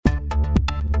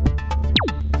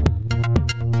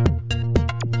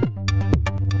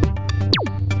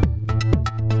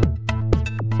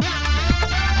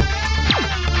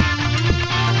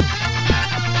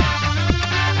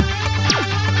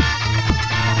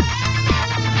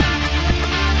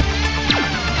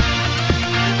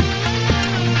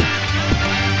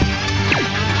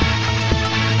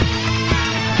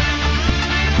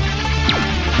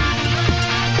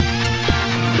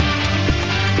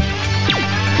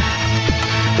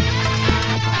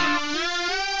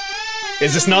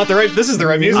Is this not the right? This is the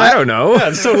right music. I don't know. Yeah,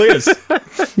 it totally is.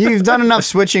 You've done enough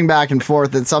switching back and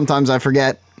forth that sometimes I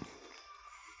forget.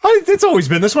 It's always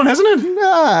been this one, hasn't it?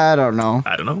 I don't know.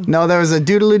 I don't know. No, there was a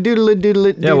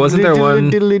doodly. Yeah, wasn't there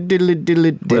one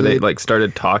doodly, where they like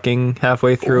started talking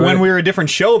halfway through When it? we were a different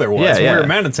show, there was. Yeah, When yeah. we were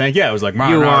Man and Tank. Yeah, it was like You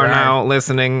are now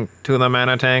listening to the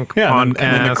Manatank Yeah, podcast. and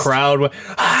then the crowd.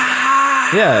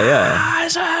 Yeah. Yeah.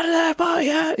 What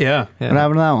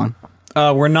happened to that one?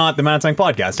 We're not the Man and Tank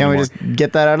podcast Can we anymore. just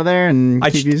get that out of there and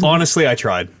keep using it? Honestly, I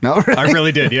tried. No, really? I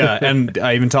really did. Yeah, and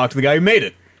I even talked to the guy who made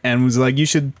it and was like, "You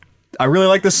should. I really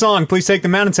like this song. Please take the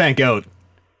Man and Tank out."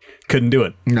 Couldn't do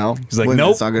it. No. He's like, Wait a minute,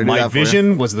 nope. it's not gonna do My that for you."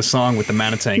 vision was the song with the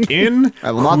Man and Tank in.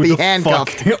 I will not Who be the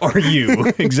handcuffed. fuck are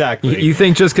you? Exactly. You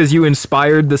think just because you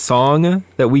inspired the song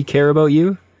that we care about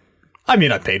you? I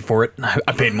mean, I paid for it.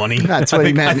 I paid money. That's I what he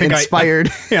think- meant, I think inspired.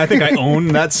 I think I own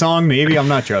that song. Maybe I'm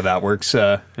not sure how that works.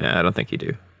 Yeah, I don't think you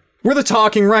do. We're the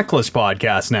Talking Reckless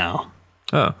podcast now.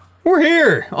 Oh. We're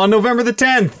here on November the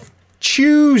 10th,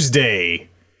 Tuesday,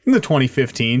 in the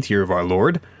 2015th year of our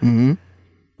Lord. Mm-hmm.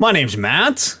 My name's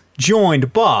Matt,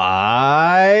 joined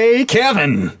by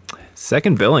Kevin.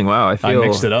 Second billing. Wow, I I feel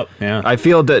mixed it up. Yeah, I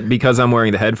feel that because I'm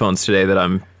wearing the headphones today that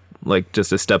I'm like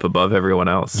just a step above everyone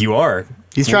else. you are.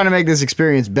 He's trying to make this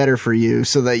experience better for you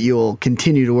so that you'll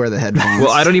continue to wear the headphones.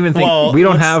 Well, I don't even think Well, we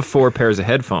don't let's- have 4 pairs of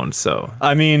headphones, so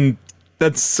I mean,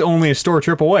 that's only a store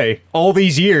trip away. All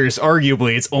these years,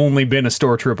 arguably, it's only been a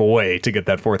store trip away to get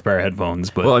that fourth pair of headphones.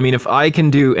 But well, I mean, if I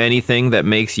can do anything that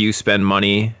makes you spend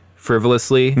money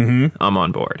frivolously, I'm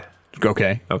on board.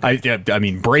 okay. I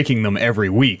mean, breaking them every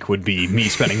week would be me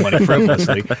spending money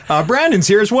frivolously. Brandon's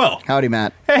here as well. Howdy,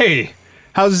 Matt. Hey,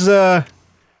 how was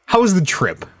the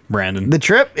trip, Brandon? The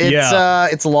trip,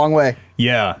 it's a long way.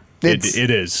 Yeah, It's-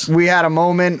 it is. We had a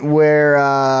moment where,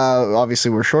 obviously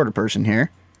we're a shorter person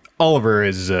here, Oliver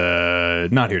is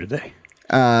not here today.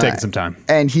 Taking some time.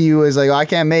 and he was like, oh, I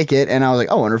can't make it, and I was like,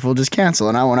 oh, wonder if we'll just cancel,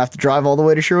 and I won't have to drive all the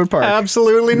way to Sherwood Park.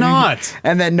 Absolutely not.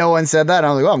 And then no one said that, and I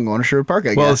was like, well, I'm going to Sherwood Park,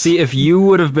 I Well, guess. see, if you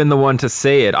would have been the one to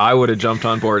say it, I would have jumped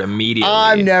on board immediately.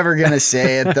 I'm never going to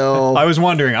say it, though. I was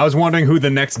wondering who the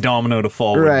next domino to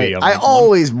fall would Right. be. I'm I like,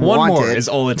 always one want more it. is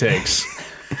all it takes.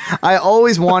 I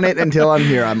always want it until I'm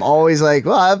here. I'm always like,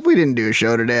 well, if we didn't do a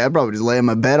show today, I'd probably just lay in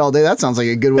my bed all day. That sounds like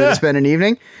a good way Yeah. to spend an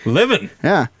evening. Living,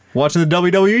 Yeah, watching the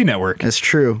WWE Network. that's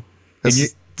true. That's you-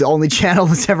 the only channel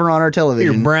that's ever on our Your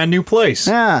television. brand new place.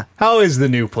 Yeah, How is the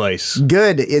new place?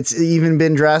 good. It's even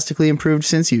been drastically improved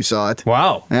since you saw it.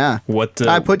 Wow. Yeah. What?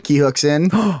 I put key hooks in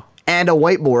and a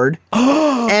whiteboard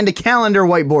and a calendar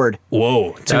whiteboard.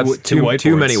 Whoa. That's two too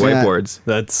whiteboards. many Yeah. whiteboards.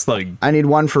 That's like, I need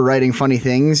one for writing funny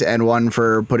things and one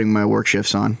for putting my work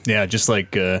shifts on. yeah, just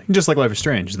like Life is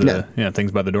Strange.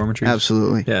 Things by the dormitories.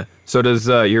 Absolutely. Yeah. So does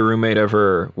your roommate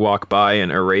ever walk by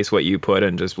and erase what you put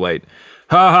and just like,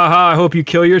 ha ha ha, I hope you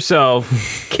kill yourself,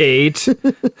 Kate?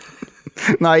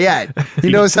 Not yet. He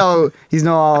knows how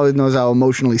knows how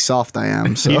emotionally soft I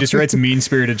am. So He just writes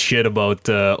mean-spirited shit about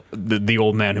the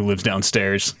old man who lives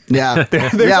downstairs. yeah,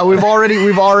 yeah. We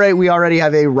already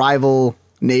have a rival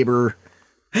neighbor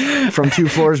from 2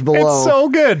 floors below. It's so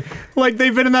good. Like,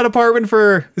 they've been in that apartment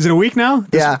for, is it a week now?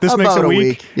 Yeah, This makes about a a week.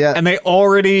 week, yeah. And they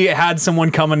already had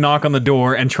someone come and knock on the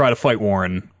door and try to fight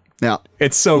Warren. yeah.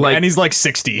 It's so Like- and he's like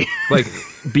 60. Like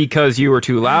because you were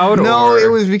too loud? No, or? it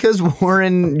was because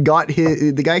Warren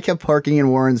the guy kept parking in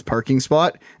Warren's parking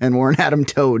spot, and Warren had him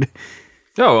towed.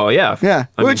 Oh, well, yeah. Yeah,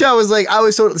 I which mean, I was like,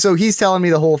 so he's telling me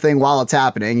the whole thing while it's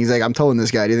happening. He's like, I'm towing this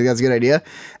guy. Do you think that's a good idea?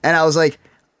 And I was like,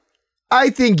 I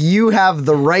think you have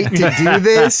the right to do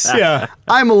this. Yeah.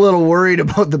 I'm a little worried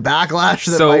about the backlash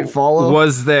that might follow.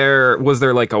 was there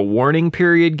like a warning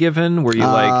period given where you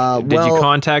did you well-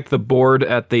 contact the board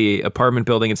at the apartment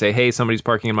building and say, hey, somebody's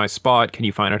parking in my spot, can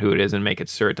you find out who it is and make it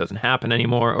sure it doesn't happen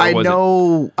anymore? Or I was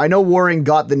know Warren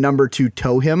got the number to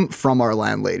tow him from our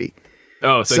landlady.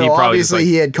 Oh, so So he probably just obviously like,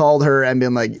 he had called her and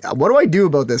been like, what do I do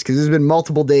about this? Because it's been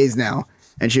multiple days now.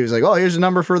 And she was like, oh, here's a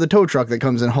number for the tow truck that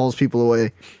comes and hauls people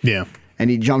away. Yeah. And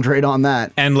he jumped right on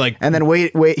that. And like, And then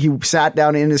he sat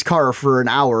down in his car for an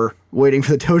hour waiting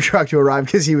for the tow truck to arrive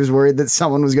because he was worried that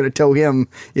someone was going to tow him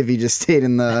if he just stayed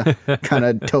in the kind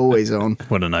of towaway zone.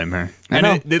 what a nightmare. I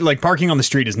And know. like parking on the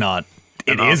street is not.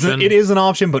 It option. is an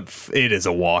option, but it is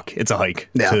a walk. It's a hike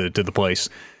Yeah. to the place.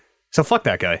 So fuck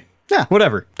that guy. Yeah.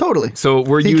 Whatever. Totally. so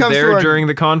were He you comes there to our- during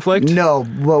the conflict? No,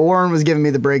 but Warren was giving me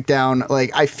the breakdown.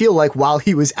 Like, I feel like while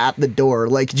he was at the door,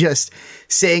 like just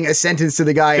saying a sentence to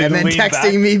the guy and then Lean texting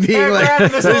back. me being Hey, like,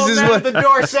 Brandon, this this old is man what. at the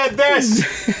door said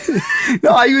this.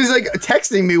 No, he was like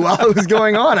texting me while it was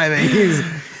going on. I think he's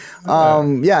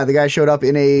Yeah, the guy showed up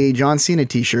in a John Cena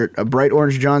t-shirt, a bright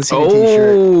orange John Cena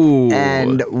t-shirt.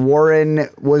 And Warren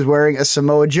was wearing a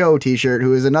Samoa Joe t-shirt,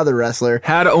 who is another wrestler.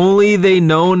 Had only they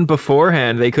known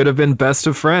beforehand, they could have been best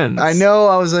of friends. I know,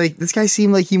 I was like, this guy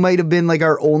seemed like he might have been like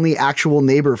our only actual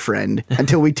neighbor friend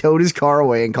until we towed his car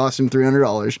away and cost him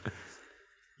 $300.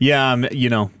 Yeah,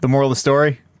 the moral of the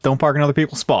story, don't park in other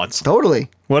people's spots. Totally.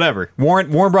 Whatever.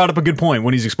 Warren brought up a good point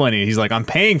when he's explaining it. He's like, I'm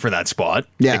paying for that spot.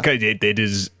 Yeah. It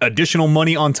is additional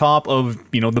money on top of,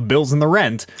 the bills and the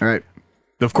rent. All right.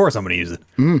 Of course I'm going to use it.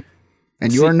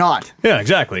 And you are not. Yeah,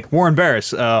 exactly. Warren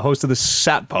Barris, host of the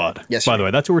Sat Pod. Yes, by sir. the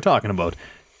way, that's what we're talking about.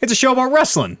 It's a show about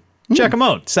wrestling. Check them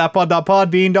out.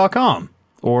 satpod.podbean.com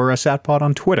or Satpod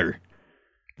on Twitter.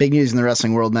 Big news in the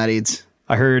wrestling world, Matt Eads.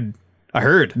 I heard.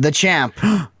 The champ,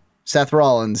 Seth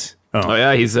Rollins. Oh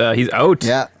yeah, he's out.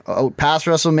 Yeah, past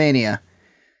WrestleMania.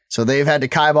 So they've had to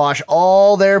kibosh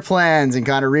all their plans and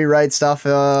kind of rewrite stuff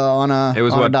on a It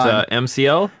was on a what dime.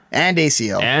 MCL And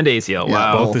ACL. and ACL. Yeah,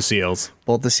 Wow. Both the CLs.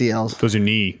 Both the CLs. Those are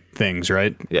knee things,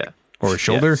 right? Yeah. Or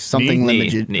shoulder? Something knee?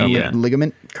 limited. Knee, yeah.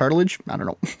 Ligament? Cartilage? I don't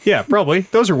know. Yeah, probably.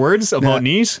 Those are words about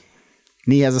knees.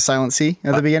 Knee has a silent C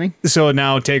at the beginning. So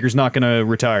now Taker's not going to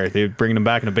retire. They're bringing him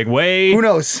back in a big way. Who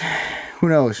knows? Who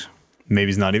knows? Maybe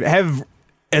he's not even.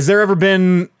 Has there ever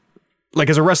been, like,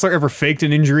 has a wrestler ever faked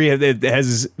an injury?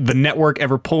 Has the network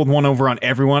ever pulled one over on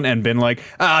everyone and been like,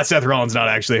 Seth Rollins not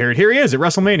actually hurt. Here he is at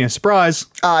WrestleMania. Surprise.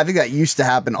 I think that used to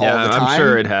happen all Yeah, the time. I'm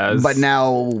sure it has. But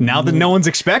now Now that no one's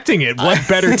expecting it, what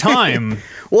better time?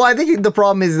 Well, I think the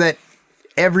problem is that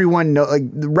everyone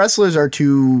the wrestlers are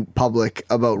too public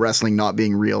about wrestling not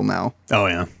being real now. Oh,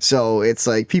 yeah. So it's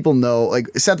like people know, like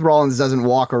Seth Rollins doesn't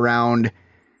walk around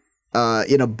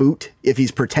in a boot if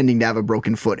he's pretending to have a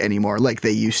broken foot anymore, like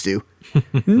they used to.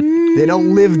 They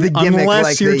don't live the gimmick Unless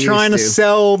like you're they trying to used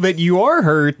sell that you are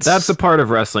hurt. That's a part of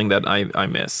wrestling that I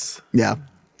miss. Yeah,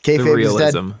 The kayfabe is dead.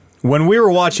 realism. When we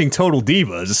were watching Total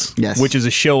Divas, Yes. which is a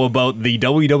show about the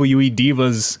WWE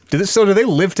divas, do they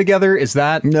live together? Is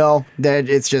that No, that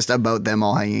it's just about them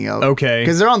all hanging out. Okay.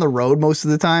 because they're on the road most of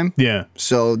the time. yeah?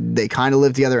 So they kind of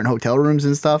live together in hotel rooms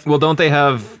and stuff. Well, don't they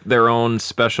have their own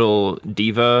special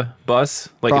diva bus?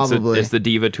 Like Probably. it's the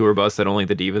diva tour bus that only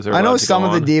the divas are. I know allowed to some go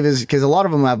of on. the divas, because a lot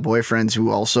of them have boyfriends who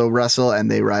also wrestle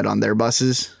and they ride on their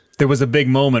buses. There was a big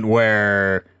moment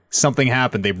where something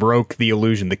happened. They broke the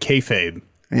illusion, the kayfabe,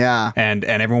 Yeah. and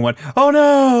everyone went, "Oh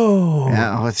no!"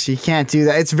 Yeah, well, you can't do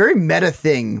that. It's a very meta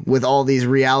thing with all these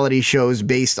reality shows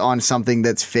based on something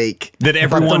that's fake. That But the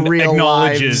everyone real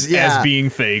acknowledges lives, yeah. as being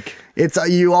fake. It's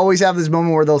you always have this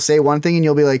moment where they'll say one thing and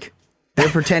you'll be like, they're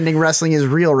pretending wrestling is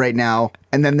real right now,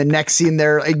 and then the next scene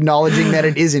they're acknowledging that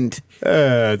it isn't.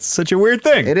 It's such a weird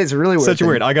thing. It is a really weird Such a thing.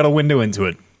 weird. I got a window into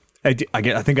it. I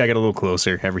think I get a little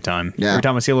closer every time. Yeah. Every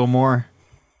time I see a little more,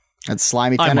 That's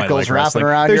slimy I might tentacles like wrapping wrestling.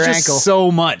 around There's your just ankle.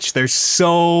 so much. There's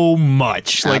so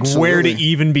much. Like where to Absolutely.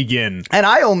 even begin? And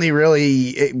I only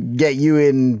really get you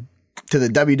in to the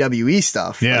WWE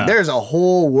stuff. Yeah. Like, there's a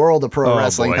whole world of pro Oh,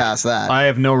 wrestling boy. past that. I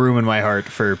have no room in my heart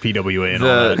for PWA and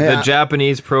all The that. Yeah.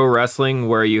 Japanese pro wrestling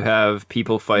where you have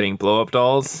people fighting blow up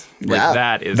dolls. Like Yeah.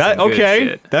 that is That some good okay?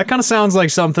 shit. That kind of sounds like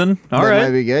something. All that right.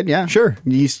 might be good, yeah. Sure.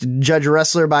 You used to judge a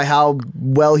wrestler by how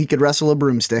well he could wrestle a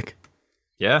broomstick.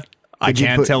 Yeah. I you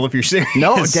can't put- tell if you're serious.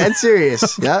 No, dead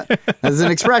serious. Yeah. That's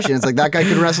an expression. It's like that guy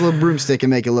could wrestle a broomstick and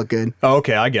make it look good. Oh,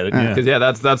 okay, I get it. Yeah.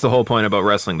 Because that's the whole point about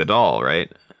wrestling the doll,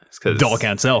 right? It's 'cause Doll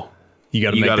can't sell. You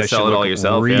got to You make gotta that sell shit it all look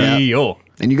yourself, real. yeah.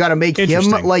 And you got to make him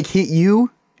Interesting. like hit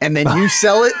you and then you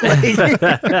sell it. Like,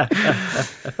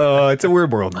 It's a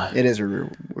weird world. it is a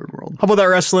weird world. How about that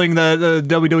wrestling? The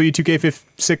WWE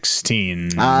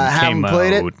 2K16 Haven't came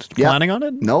played it. out. Yep. Planning on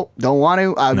it? Nope, don't want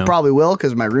to. I probably will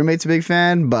because my roommate's a big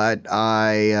fan, but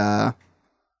I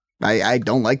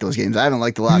don't like those games. I haven't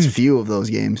liked the last few of those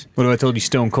games. What if I told you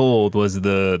Stone Cold was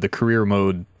the career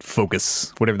mode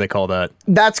focus, whatever they call that?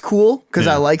 That's cool because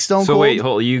I like Stone So Cold.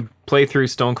 wait, you play through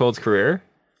Stone Cold's career?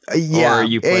 Yeah, Or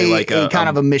you play like a kind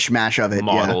of a mishmash of it.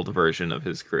 Modeled version of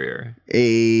his career. It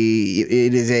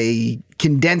is a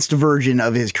condensed version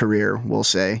of his career, we'll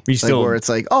say. You Like, still- where it's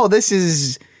like, oh, this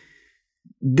is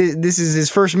his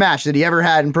first match that he ever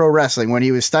had in pro wrestling when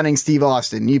he was stunning Steve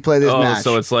Austin. You play this match.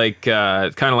 So it's like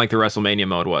kind of like the WrestleMania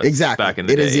mode was exactly. back in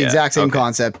the It day. is the yeah. exact same Okay.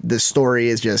 concept. The story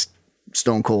is just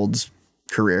Stone Cold's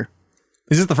career.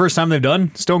 Is this the first time they've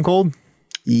done Stone Cold?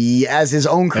 As his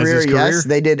own career, his career? yes.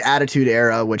 They did Attitude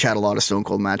Era, which had a lot of Stone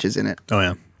Cold matches in it. Oh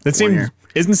yeah, that seems. year.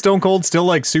 Isn't Stone Cold still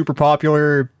like super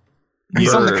popular?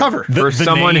 He's on the For- cover. For The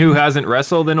someone name- who hasn't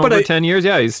wrestled in over I- 10 years,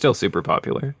 yeah, he's still super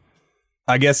popular.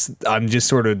 I guess I'm just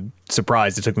sort of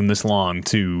surprised it took them this long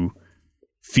to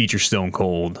feature Stone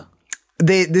Cold.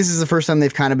 this is the first time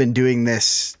they've kind of been doing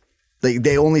this. Like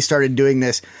they only started doing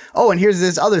this. Oh, and here's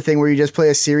this other thing where you just play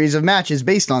a series of matches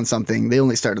based on something. They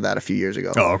only started that a few years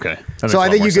ago. Oh, okay. So I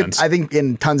think I think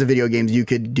in tons of video games you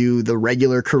could do the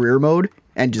regular career mode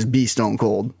and just be Stone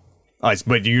Cold.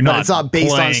 But you're not. But it's not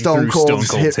based on playing Stone through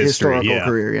Cold's history, historical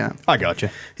career. Yeah, I gotcha.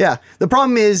 yeah. The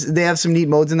problem is they have some neat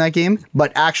modes in that game,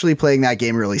 but actually playing that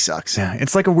game really sucks. Yeah,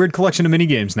 it's like a weird collection of mini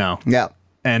games now. Yeah.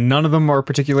 And none of them are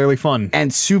particularly fun.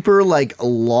 And super like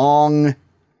long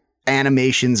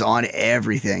animations on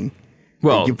everything.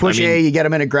 Well, Like, you push A, you get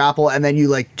them in a grapple, and then you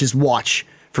like just watch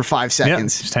for 5 Yeah,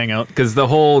 seconds. just hang out. because the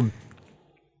whole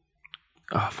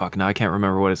oh fuck, now I can't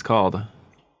remember what it's called.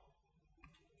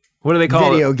 What do they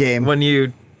call Video it? game. When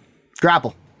you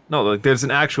Grapple, no, like there's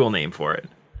an actual name for it.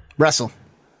 wrestle.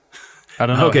 I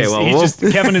don't know. Okay, He's- well, he's we'll- just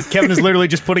Kevin is literally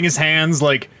just putting his hands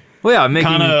like Well, yeah, making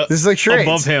kind of This is like charades.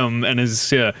 above him and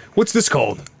his what's this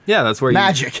called? yeah, that's where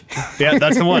Magic. Yeah,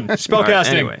 that's the one.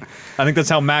 Spellcasting. anyway. I think that's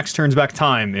how Max turns back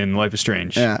time in Life is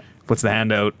Strange. Yeah. Puts the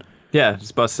hand out. Yeah,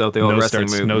 just busts out the old Nose wrestling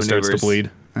starts, move. nose starts to maneuvers.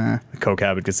 bleed. The coke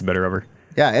habit gets the better of her.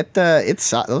 Yeah, it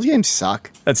sucks. Those games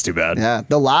suck. That's too bad. Yeah,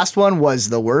 the last one was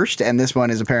the worst, and this one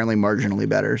is apparently marginally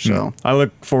better. So I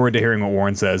look forward to hearing what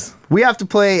Warren says. we have to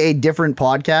play a different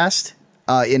podcast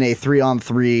in a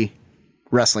 3-on-3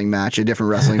 wrestling match, a different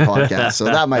wrestling podcast. So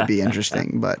that might be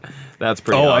interesting, but That's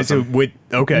pretty Oh, awesome. I see.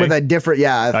 Okay. with a different, a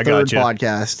I third gotcha.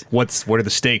 podcast. What are the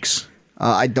stakes?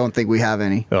 I don't think we have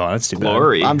any. Oh, that's too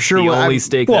Glory. I'm sure the what only I'm-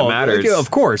 stake bad. that matters. Of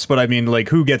course, but I mean, like,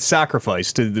 who gets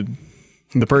sacrificed? To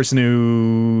the person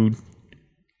who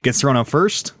gets thrown out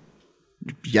first?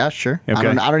 Yeah, sure. Okay.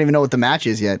 I don't even know what the match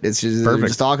is yet. It's just, they're Perfect.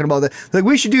 just talking about like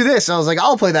we should do this. I was like,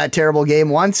 I'll play that terrible game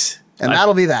once, and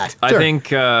that'll be that. I Sure.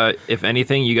 think if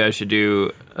anything, you guys should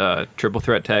do a triple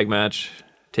threat tag match,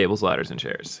 tables, ladders, and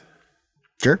chairs.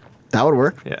 Sure, that would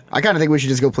work. Yeah. I kind of think we should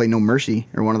just go play No Mercy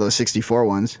or one of those 64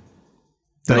 ones.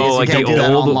 I guess Oh, you like can't the do that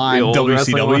old, online. the old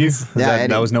wrestling WCW? ones? Yeah,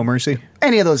 That was No Mercy?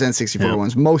 Any of those N64 Yeah.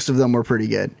 ones. Most of them were pretty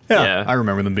good. Yeah. I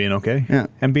remember them being okay. Yeah.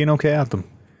 And being okay at them.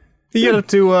 You get up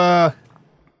to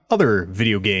other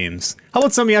video games. How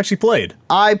about some you actually played?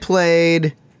 I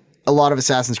played a lot of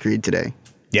Assassin's Creed today.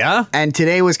 Yeah? And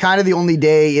today was kind of the only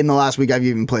day in the last week I've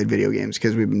even played video games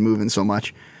because we've been moving so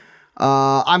much.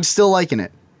 I'm still liking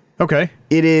it. Okay.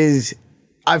 It is.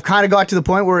 I've kind of got to the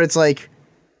point where it's like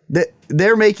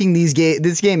they're making these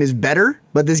this game is better,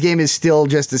 but this game is still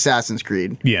just Assassin's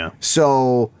Creed. Yeah.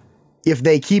 So if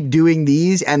they keep doing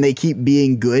these and they keep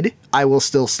being good, I will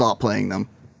still stop playing them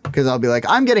because I'll be like,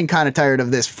 I'm getting kind of tired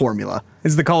of this formula.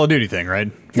 It's the Call of Duty thing,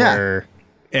 right? Yeah. Where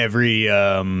every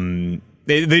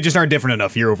they just aren't different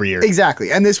enough year over year.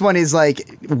 Exactly. And this one is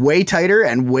like way tighter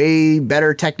and way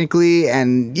better technically,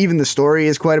 and even the story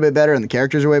is quite a bit better and the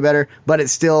characters are way better, but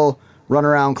it's still run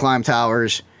around, climb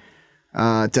towers,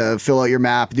 to fill out your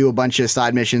map, do a bunch of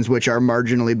side missions which are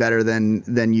marginally better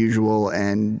than usual,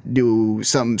 and do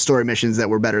some story missions that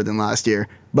were better than last year,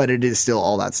 but it is still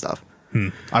all that stuff.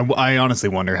 I honestly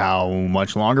wonder how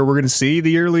much longer we're going to see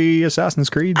the early Assassin's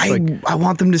Creed. I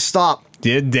want them to stop.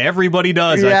 Everybody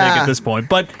does, I think, Yeah. at this point.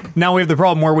 But now we have the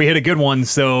problem where we hit a good one,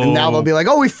 so Now they'll be like,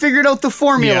 oh, we figured out the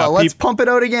formula. Yeah, Let's pump it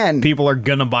out again. people are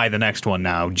going to buy the next one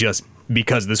now just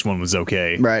because this one was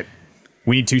okay. Right.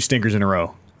 We need 2 stinkers in a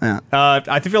row. Yeah.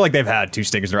 I feel like they've had 2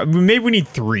 stinkers in a row. Maybe we need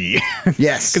 3.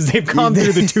 Yes. Because they've gone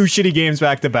through the 2 shitty games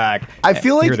back to back. I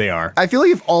feel like here they are. I feel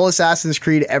like if all Assassin's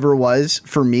Creed ever was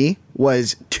for me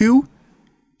was 2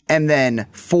 and then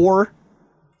 4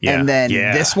 and then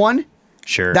this one,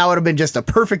 Sure. that would have been just a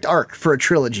perfect arc for a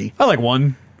trilogy. I like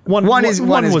 1. One is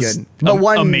was good. But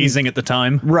one- amazing at the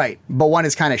time. Right. But 1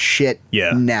 is kind of shit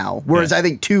Yeah. now. Whereas Yeah. I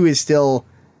think 2 is still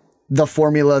the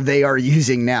formula they are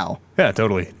using now. Yeah,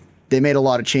 totally. They made a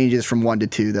lot of changes from 1 to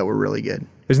 2 that were really good.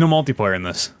 There's no multiplayer in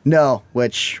this. No,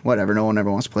 which, whatever. No one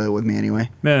ever wants to play it with me anyway.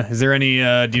 Is there any,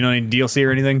 do you know any DLC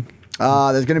or anything?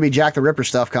 There's going to be Jack the Ripper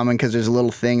stuff coming because there's a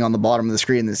little thing on the bottom of the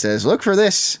screen that says, look for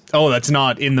this. Oh, that's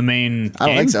not in the main I don't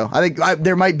game? think so. I think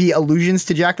there might be allusions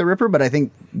to Jack the Ripper, but I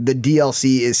think the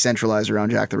DLC is centralized around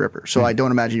Jack the Ripper. So I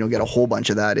don't imagine you'll get a whole bunch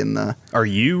of that in the... Are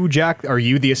you Jack? Are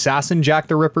you the assassin Jack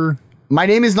the Ripper? My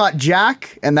name is not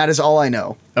Jack, and that is all I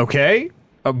know. Okay.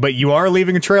 But you are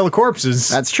leaving a trail of corpses.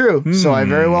 That's true. So I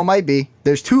very well might be.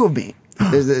 There's 2 of me.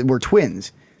 We're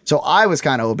twins. So I was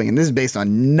kind of hoping, and this is based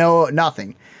on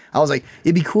nothing. I was like,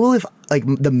 it'd be cool if like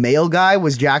the male guy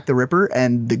was Jack the Ripper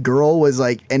and the girl was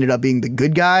like ended up being the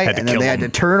good guy, Had to and then kill they had him.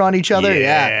 to turn on each other.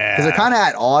 Yeah, Yeah. because they're kind of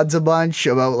at odds a bunch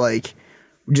about like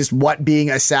just what being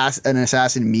an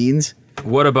assassin means.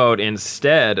 What about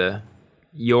instead,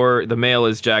 the male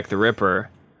is Jack the Ripper,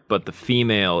 but the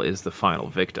female is the final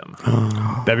victim.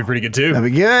 That'd be pretty good too.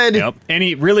 That'd be good.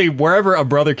 Yep. Wherever a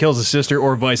brother kills a sister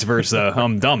or vice versa,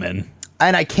 I'm dumb in.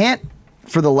 And I can't,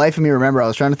 for the life of me, remember. I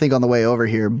was trying to think on the way over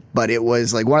here, but it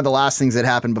was like one of the last things that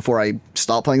happened before I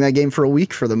stopped playing that game for a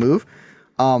week for the move.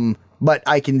 But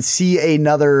I can see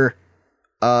another.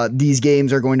 These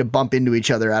games are going to bump into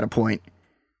each other at a point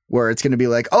where it's going to be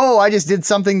like, oh, I just did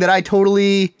something that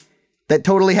totally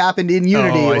happened in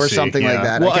Unity or something like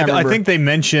that. Well, I think they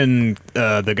mentioned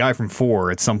the guy from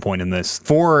 4 at some point in this.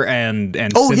 4 and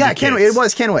oh yeah, Syndicate. Kenway. It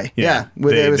was Kenway. Yeah,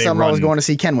 it was something I was going to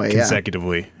see Kenway.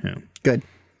 Consecutively. Yeah. Good.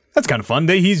 That's kind of fun.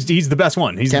 He's the best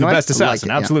one. He's Kenway? the best assassin. I like it,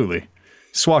 yeah. Absolutely.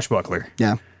 Swashbuckler.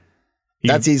 Yeah.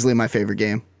 That's easily my favorite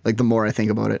game. Like the more I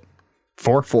think about it.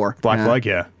 4? 4. Black yeah. Flag,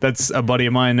 yeah. That's a buddy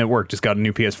of mine at work just got a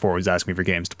new PS4. He was asking me for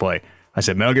games to play. I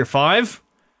said Metal Gear 5,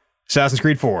 Assassin's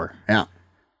Creed 4. Yeah.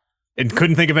 And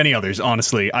couldn't think of any others,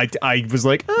 honestly. I was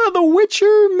like, The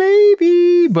Witcher,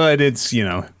 maybe. But it's,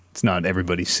 it's not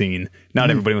everybody's scene. Not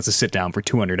everybody wants to sit down for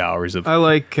 200 hours of I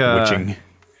like witching.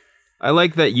 I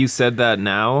like that you said that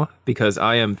now because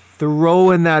I am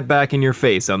throwing that back in your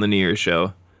face on the New Year's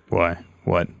show. Why?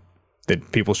 What?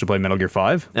 That people should play Metal Gear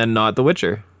 5? And not The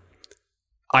Witcher.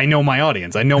 I know my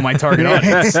audience. I know my target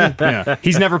audience. Yeah.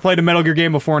 He's never played a Metal Gear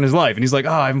game before in his life. And he's like,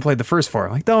 I haven't played the first 4.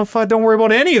 I'm like, don't worry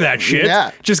about any of that shit.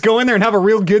 Yeah. Just go in there and have a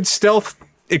real good stealth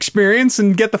experience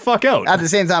and get the fuck out. At the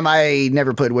same time, I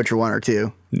never played Witcher 1 or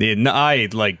 2.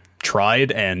 I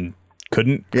tried and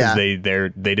couldn't because they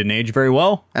didn't age very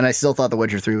well. And I still thought The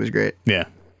Witcher 3 was great. Yeah.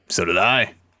 So did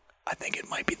I. I think it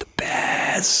might be the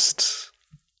best.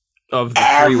 Of the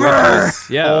 3 Witchers.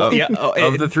 Yeah.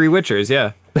 Of the 3 Witchers,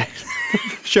 yeah.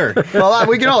 Sure. Well,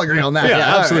 we can all agree on that.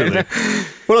 Yeah, absolutely. Right.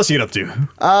 What else you get up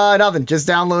to? Nothing. Just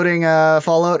downloading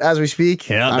Fallout as we speak.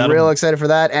 Yeah, I'm real excited for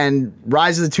that. And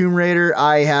Rise of the Tomb Raider,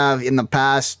 I have in the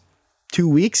past 2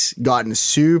 weeks gotten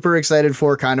super excited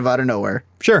for, kind of out of nowhere.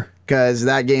 Sure. Because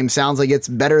that game sounds like it's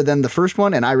better than the first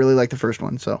one, and I really like the first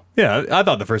one. So Yeah, I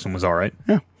thought the first one was all right.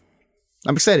 I'm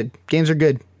excited. Games are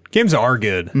good. Games are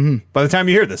good. Mm-hmm. By the time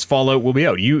you hear this, Fallout will be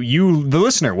out. You, the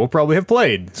listener, will probably have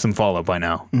played some Fallout by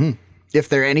now. Mm-hmm. If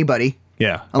they're anybody.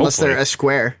 Yeah. Unless hopefully. they're a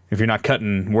Square. If you're not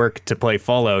cutting work to play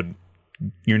Fallout,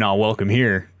 you're not welcome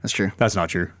here. That's true. That's not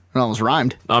true. It almost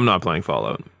rhymed. I'm not playing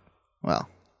Fallout. Well.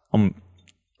 I'm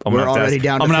We're gonna already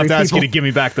down to I'm gonna have 3 to ask you people. to give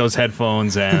me back those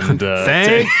headphones and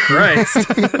Thank Christ.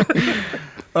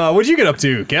 what'd you get up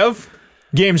to, Kev?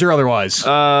 Games or otherwise?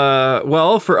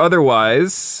 Well, for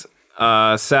otherwise,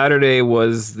 Saturday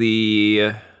was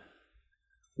the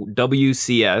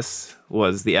WCS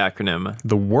was the acronym.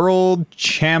 The World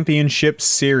Championship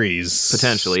Series.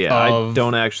 Potentially, yeah. I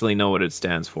don't actually know what it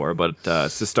stands for, but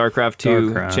it's the StarCraft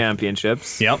 2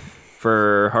 Championships. Yep.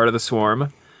 For Heart of the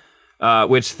Swarm,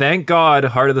 which, thank God,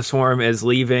 Heart of the Swarm is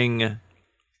leaving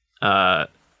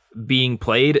being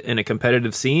played in a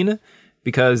competitive scene,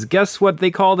 because guess what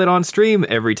they called it on stream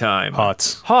every time?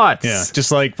 HOTS. HOTS. Yeah,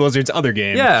 just like Blizzard's other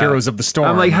game, Yeah. Heroes of the Storm.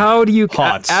 I'm like, how do you,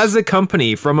 HOTS. as a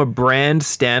company, from a brand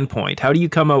standpoint, how do you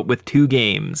come out with 2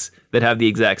 games that have the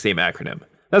exact same acronym?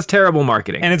 That's terrible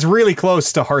marketing. And it's really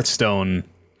close to Hearthstone,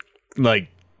 like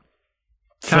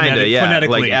Kinda, yeah.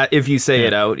 phonetically. Like, if you say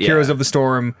it out, yeah. Heroes of the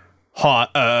Storm,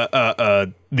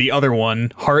 the other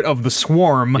one, Heart of the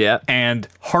Swarm, Yeah. and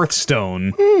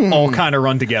Hearthstone all kind of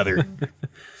run together.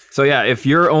 So yeah, if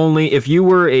you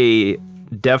were a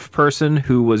deaf person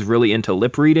who was really into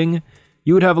lip reading,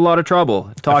 you would have a lot of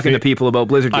trouble talking to people about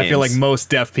Blizzard games. I feel like most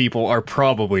deaf people are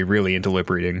probably really into lip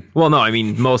reading. Well, no, I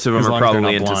mean most of them As are long as they're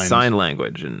probably not into blind. sign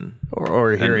language and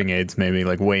Or hearing aids, maybe,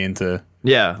 like way into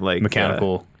yeah, like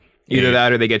mechanical. either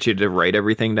that or they get you to write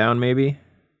everything down. Maybe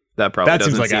that probably That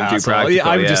doesn't seems like seem a too hassle. practical. Yeah,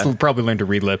 I would yeah. just probably learn to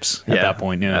read lips at that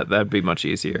point. Yeah, that'd be much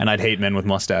easier. and I'd hate men with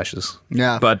mustaches.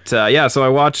 Yeah. But yeah, so I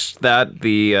watched that.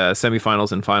 The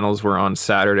semifinals and finals were on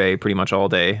Saturday, pretty much all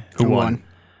day. Who won?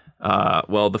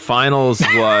 Well, the finals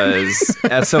was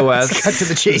SOS. Cut to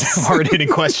the chase. Hard hitting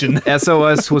question.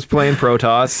 SOS was playing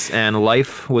Protoss, and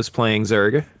Life was playing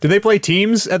Zerg. Do they play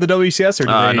teams at the WCS, or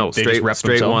do they, No, they straight just rep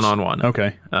straight themselves? one-on-one.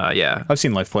 Okay, Yeah, I've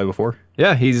seen Life play before.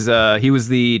 yeah. He was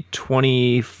the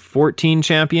 2014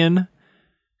 champion.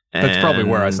 That's probably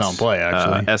where I and, saw him play,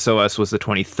 actually. SOS was the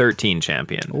 2013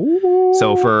 champion.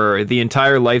 So for the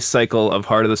entire life cycle of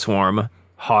Heart of the Swarm,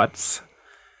 HOTS,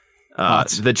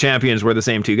 the champions were the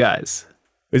same 2 guys.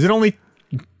 Is it only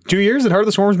 2 years that Heart of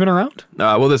the Swarm's been around?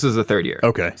 Well, this is the 3rd year.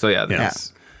 Okay. So yeah,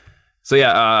 that's, so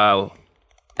yeah,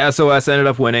 SOS ended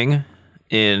up winning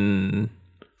in.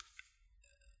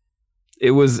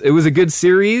 It was a good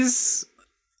series,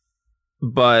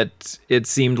 but it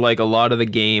seemed like a lot of the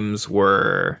games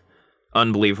were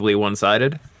unbelievably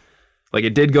one-sided. Like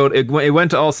it did go. It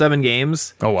went to all 7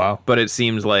 games. Oh wow. But it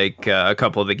seemed like a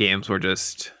couple of the games were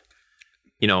just,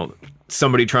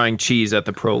 somebody trying cheese at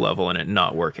the pro level and it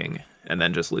not working, and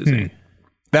then just losing.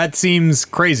 That seems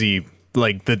crazy.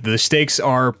 Like the stakes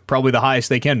are probably the highest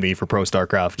they can be for Pro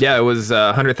StarCraft. Yeah, it was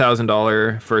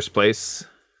 $100,000 first place,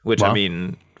 which Wow. I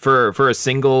mean, for a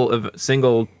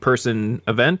single person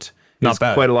event, Not is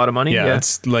bad. quite a lot of money. Yeah, Yeah.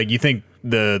 it's like you think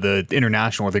the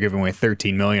international they're giving away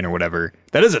 13 million or whatever.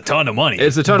 That is a ton of money.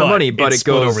 It's a ton of money, but it's it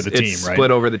goes split over the team, it's right?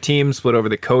 split over the team, split over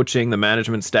the coaching, the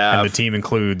management staff, And the team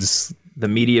includes the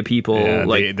media people,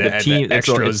 like the team the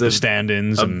extras, it's the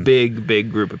stand-ins, a and big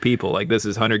group of people. Like this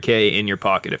is $100K in your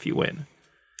pocket if you win.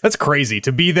 that's crazy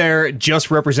to be there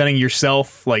just representing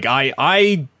yourself. Like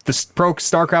I the Pro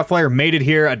StarCraft player made it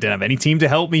here. I didn't have any team to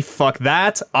help me. Fuck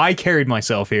that. I carried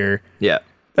myself here. Yeah,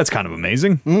 That's kind of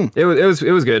amazing. it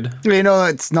was good.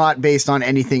 It's not based on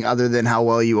anything other than how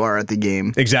well you are at the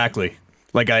game. Exactly.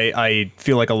 Like I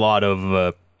feel like a lot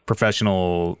of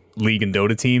professional League and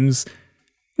Dota teams,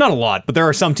 not a lot, but there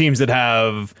are some teams that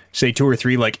have say 2 or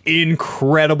 3 like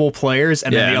incredible players,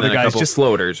 and then the other a guys couple just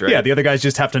floaters, right? Yeah, the other guys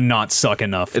just have to not suck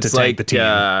enough It's to like tank the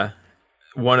team.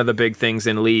 One of the big things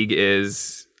in League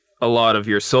is a lot of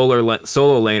your solo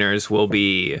laners will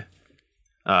be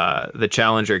the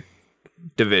Challenger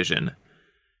division,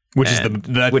 Which is and-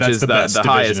 that's which is the best the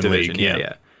highest in division. League.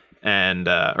 Yeah. And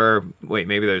or wait,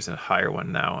 maybe there's a higher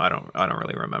one now. I don't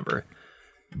really remember.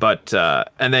 But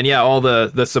and then all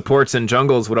the supports and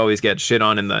jungles would always get shit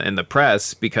on in the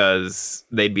press because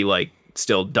they'd be like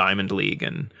still Diamond League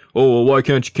and why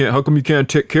can't how come you can't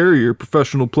take care of your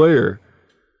professional player?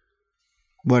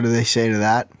 What do they say to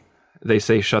that? They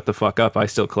say shut the fuck up. I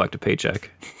still collect a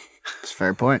paycheck. That's a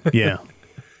fair point. Yeah.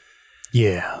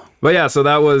 Yeah. But yeah, so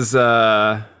that was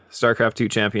StarCraft 2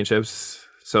 Championships.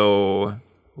 So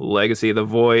Legacy of the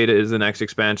Void is the next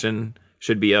expansion.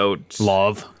 Should be out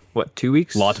Love. what, 2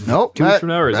 weeks? Nope. 2 weeks from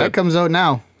now, or is that it comes out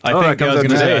now. I Oh, think that I comes was out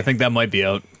gonna say today. I think that might be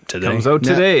out today. comes out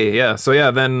today? Yeah. So yeah,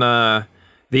 then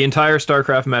the entire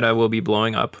StarCraft meta will be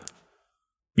blowing up.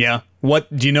 Yeah.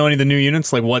 What do you know any of the new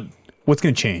units? Like what's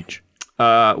gonna change?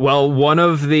 Well, one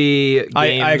of the games, I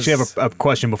actually have a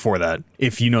question before that.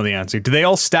 If you know the answer, do they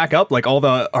all stack up? Like all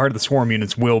the Heart of the Swarm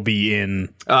units will be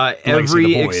in Legacy of every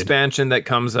the Void. expansion that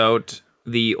comes out,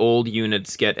 the old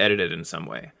units get edited in some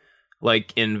way.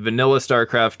 Like in vanilla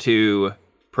StarCraft 2,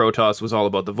 Protoss was all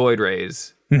about the Void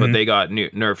Rays, but they got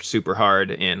nerfed super hard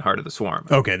in Heart of the Swarm.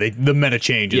 Okay, the meta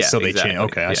changes, Yeah, so they exactly.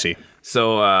 change. Okay, I Yeah. see.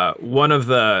 So one of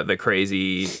the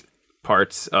crazy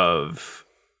parts of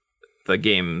the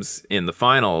games in the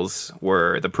finals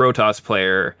were the Protoss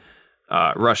player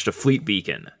rushed a fleet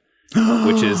beacon,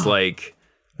 which is like...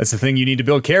 That's the thing you need to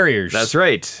build carriers. That's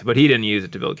right, but he didn't use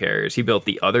it to build carriers. He built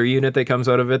the other unit that comes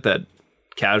out of it that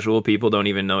casual people don't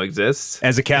even know exists.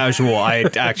 As a casual, I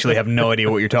actually have no idea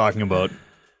what you're talking about.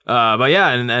 But yeah,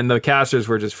 and the casters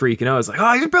were just freaking out. It's like,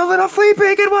 oh, you're building a fleet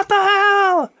beacon, what the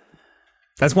hell?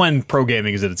 That's when pro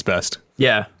gaming is at its best.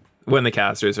 Yeah, when the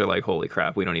casters are like, holy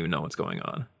crap, we don't even know what's going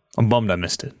on. I'm bummed I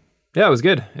missed it. Yeah, it was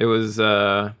good. It was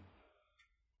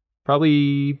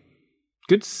probably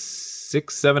good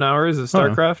 6-7 hours of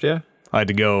StarCraft, yeah. I had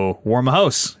to go warm a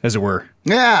house, as it were.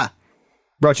 Yeah,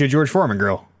 Brought you a George Foreman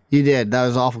grill. you did. That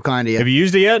was awful kind of you. Have you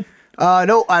used it yet?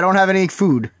 No, I don't have any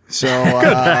food. So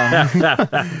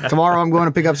tomorrow I'm going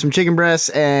to pick up some chicken breasts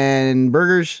and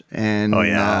burgers, and Oh,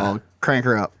 yeah. I'll crank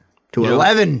her up to know-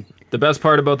 11. The best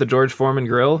part about the George Foreman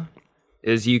grill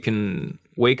is you can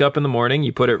wake up in the morning,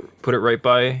 you put it right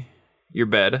by your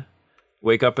bed,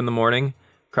 wake up in the morning,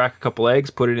 crack a couple eggs,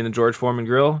 put it in the George Foreman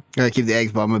grill, Gotta keep the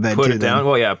eggs by my bed put too. it down. Then.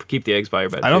 Well, yeah, keep the eggs by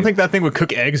your bed. I don't too. think that thing would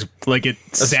cook eggs like it.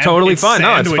 That's totally fine.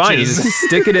 No, it's fine. You sandwiches. just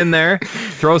stick it in there,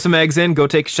 throw some eggs in, go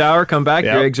take a shower, come back.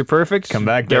 Yep. Your eggs are perfect. Come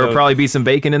back, There get will out. probably be some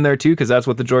bacon in there too, because that's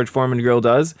what the George Foreman grill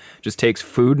does. Just takes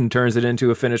food and turns it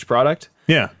into a finished product.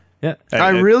 Yeah. Yeah. I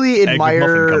really Egg McMuffin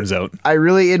admire. comes out. I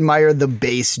really admire the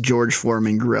base George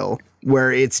Foreman grill,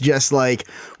 where it's just like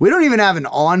we don't even have an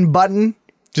on button.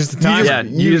 Just the time. Yeah,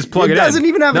 you just plug it in. It doesn't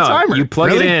even have a No, timer. You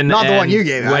plug Really? it in. Not the one and you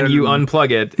gave. I When don't you know.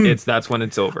 unplug it, that's when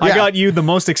it's over. I Yeah. got you the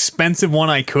most expensive one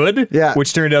I could, Yeah.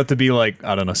 which turned out to be like,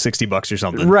 I don't know, $60 or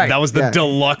something. Right, That was the yeah.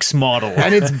 deluxe model.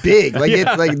 And it's big. Like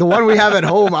it's like the one we have at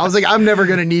home. I was like, I'm never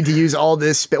gonna need to use all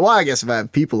this. Well, I guess if I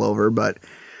have people over, but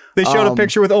They showed a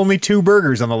picture with only 2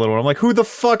 burgers on the little one. I'm like, who the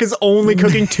fuck is only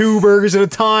cooking 2 burgers at a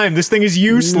time? This thing is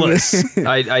useless.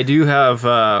 I do have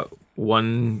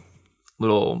one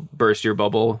little burst your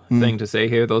bubble thing to say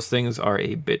here. Those things are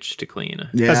a bitch to clean.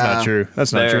 yeah, That's not true.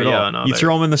 That's not There, true at yeah, all. no, You there.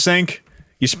 throw them in the sink,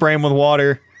 you spray them with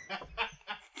water.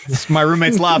 My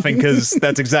roommate's laughing because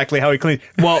that's exactly how he cleans.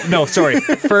 Well, no, sorry.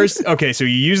 First, okay, so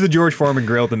you use the George Foreman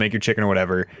grill to make your chicken or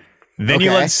whatever. Then you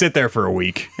Okay. let it sit there for a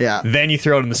week. Yeah. Then you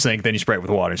throw it in the sink. Then you spray it with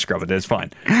water and scrub it. It's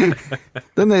fine.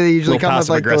 Then they usually Little come with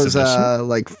like those passive-aggressiveness.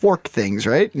 like fork things,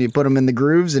 right? You put them in the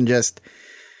grooves and just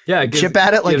Yeah, it chip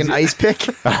at it like gives an you- ice pick.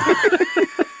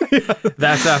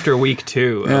 That's after week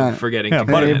 2 Yeah. of forgetting. Yeah, to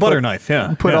clean it. butter knife.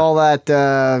 Yeah. Put yeah. all that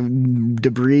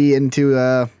debris into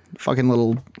a fucking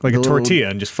little like a little- tortilla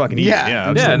and just fucking eat Yeah, it. Yeah.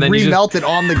 Yeah, just and then you just remelt it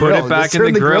on the put grill. it back Just in turn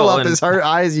the the grill grill up and- as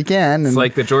high as you can. And It's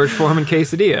like the George Foreman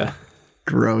quesadilla.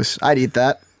 gross. I'd eat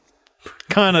that.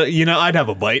 Kind of, I'd have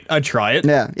a bite. I'd try it.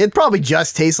 Yeah, it probably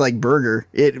just tastes like burger.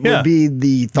 It Yeah. would be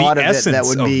the thought The of it essence that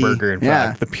would of be burger, in yeah.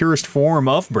 fact. The purest form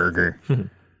of burger.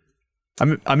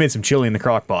 I made some chili in the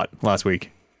crock pot last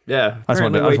week. Yeah, I just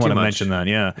wanted apparently way to too much. mention that.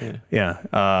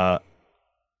 Yeah.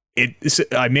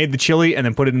 I made the chili and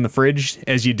then put it in the fridge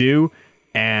as you do,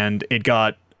 and it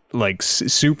got like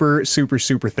super, super,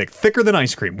 super thicker than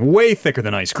ice cream, way thicker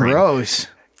than ice cream. Gross.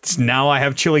 Now I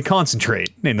have chili concentrate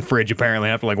in the fridge. Apparently,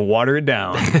 I have to like water it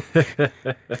down.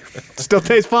 Still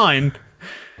tastes fine.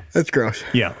 That's gross.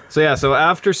 Yeah. So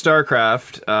after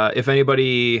StarCraft, if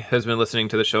anybody has been listening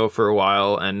to the show for a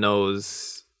while and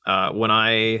knows when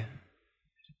I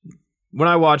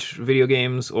watch video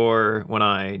games or when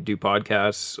I do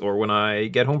podcasts or when I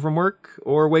get home from work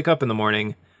or wake up in the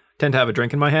morning, I tend to have a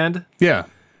drink in my hand. Yeah.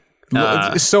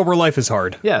 Sober life is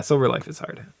hard. Yeah, sober life is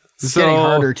hard. It's getting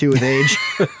harder too with age.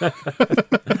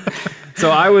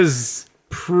 So I was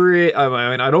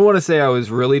I don't want to say I was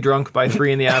really drunk by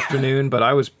 3 in the afternoon, but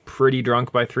I was pretty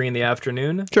drunk by 3 in the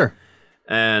afternoon. Sure.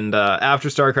 And after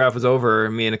StarCraft was over,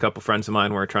 me and a couple friends of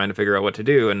mine were trying to figure out what to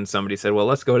do, and somebody said, well,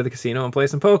 let's go to the casino and play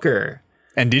some poker.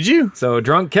 And did you? So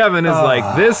drunk Kevin is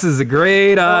like, this is a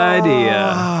great idea.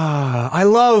 I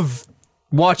love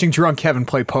watching drunk Kevin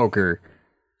play poker.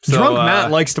 So, Drunk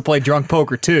Matt likes to play drunk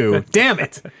poker too. Damn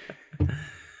it.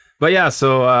 But yeah,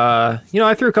 so I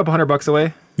threw a couple $100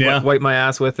 away. Yeah. Wiped my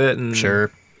ass with it, and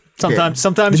Sure. Sometimes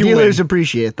The you dealers win.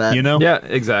 appreciate that. You know? yeah,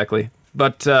 exactly.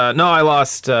 But no, I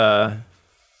lost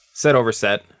set over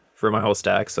set for my whole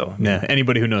stack, so Yeah.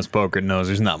 Anybody who knows poker knows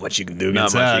there's not much you can do not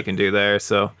against much that. you can do there.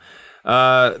 So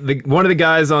one of the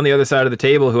guys on the other side of the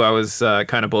table who I was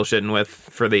kind of bullshitting with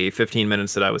for the 15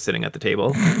 minutes that I was sitting at the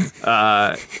table,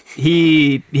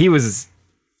 he was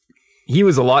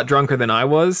a lot drunker than I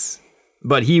was,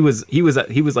 but he was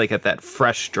like at that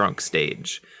fresh drunk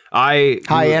stage. High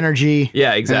energy.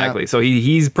 Yeah, exactly. So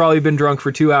he's probably been drunk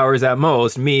for 2 hours at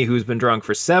most. Me, who's been drunk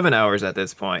for 7 hours at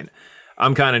this point,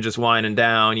 I'm kind of just winding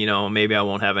down. Maybe I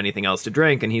won't have anything else to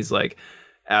drink. And he's like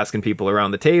asking people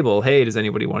around the table, "Hey, does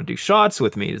anybody want to do shots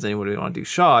with me? Does anybody want to do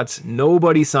shots?"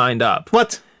 Nobody signed up.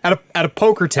 What? At a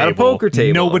poker table. poker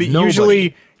table. Nobody. Nobody.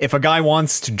 Usually, if a guy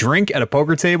wants to drink at a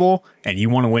poker table and you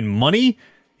want to win money,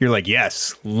 you're like,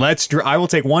 yes, I will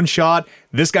take one shot.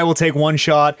 This guy will take one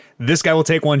shot. This guy will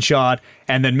take one shot.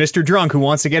 And then Mr. Drunk, who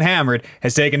wants to get hammered,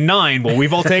 has taken 9. Well,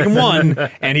 we've all taken 1,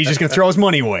 and he's just going to throw his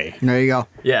money away. There you go.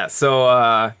 Yeah.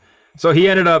 So he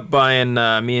ended up buying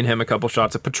me and him a couple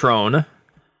shots of Patron.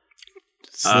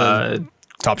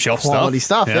 Top shelf Quality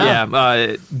stuff, yeah.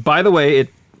 Yeah. By the way,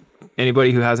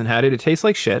 anybody who hasn't had it, it tastes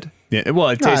like shit. Yeah, well,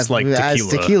 it tastes like tequila. As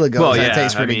tequila goes, that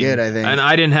tastes pretty good, I think. And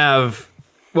I didn't have.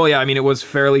 Well, yeah, I mean, it was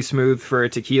fairly smooth for a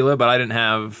tequila, but I didn't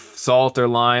have salt or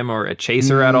lime or a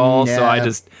chaser at all. So I yeah.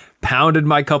 just pounded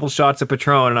my couple shots of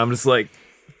Patron, and I'm just like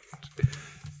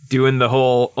doing the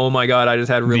whole, oh my God, I just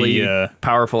had really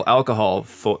powerful alcohol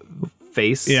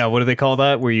face. Yeah, what do they call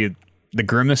that? The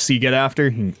grimace you get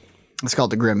after? It's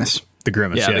called the grimace. The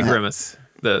grimace, Yeah, yeah. the grimace.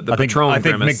 The I think Patron grimace.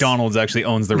 grimace. McDonald's actually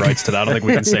owns the rights to that. I don't think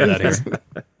we can say that here.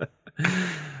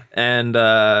 And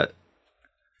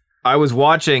I was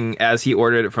watching as he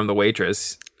ordered it from the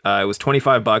waitress. It was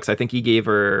 $25. I think he gave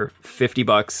her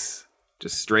 $50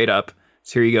 just straight up.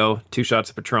 So here you go, 2 shots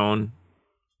of Patron.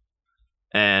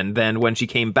 And then when she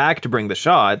came back to bring the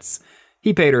shots,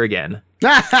 he paid her again.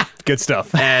 Good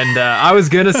stuff. And I was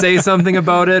going to say something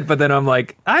about it, but then I'm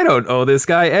like, I don't owe this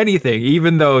guy anything,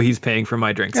 even though he's paying for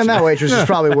my drinks. And that waitress is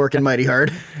probably working mighty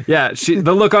hard. Yeah,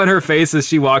 the look on her face as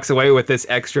she walks away with this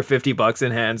extra $50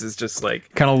 in hands is just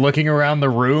like, Kind of looking around the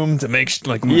room to make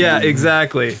yeah,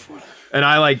 exactly. And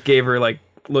I like gave her like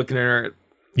looking at her.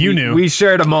 You knew. We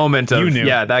shared a moment of, You knew.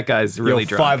 yeah, that guy's really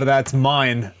drunk. 5 of that's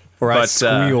mine, or I But,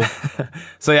 squeal.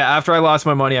 So yeah, after I lost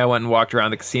my money, I went and walked around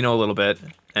the casino a little bit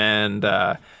and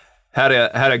had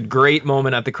a great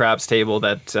moment at the craps table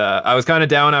that I was kind of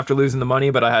down after losing the money,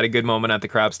 but I had a good moment at the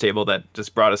craps table that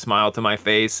just brought a smile to my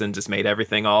face and just made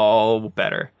everything all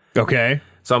better. Okay.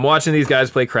 So I'm watching these guys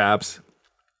play craps,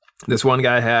 This one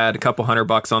guy had a couple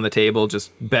 $100 on the table,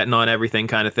 just betting on everything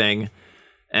kind of thing,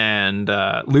 and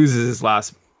loses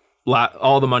his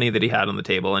all the money that he had on the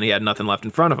table, and he had nothing left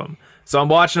in front of him. So I'm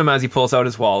watching him as he pulls out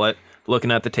his wallet,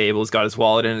 looking at the table. He's got his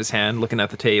wallet in his hand, looking at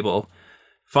the table.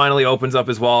 Finally opens up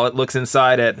his wallet, looks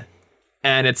inside it,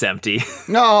 and it's empty.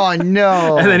 Oh,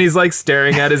 no. And then he's like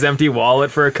staring at his empty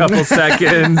wallet for a couple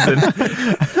seconds, and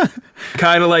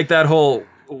kind of like that whole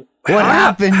What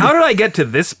happened? How did I get to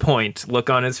this point look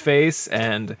on his face?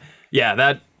 And yeah,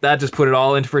 that just put it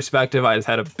all into perspective. I just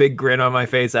had a big grin on my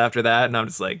face after that, and I'm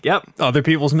just like, yep. Other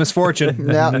people's misfortune.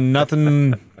 Yeah.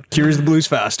 Nothing cures the blues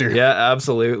faster. Yeah,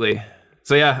 absolutely.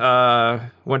 So yeah,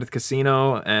 went to the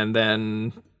casino and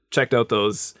then checked out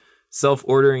those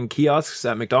self-ordering kiosks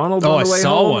at McDonald's Oh, on I the way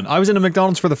saw home. one. I was in a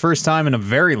McDonald's for the first time in a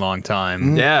very long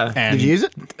time. Yeah. And Did you use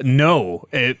it? No.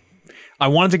 I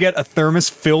wanted to get a thermos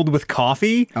filled with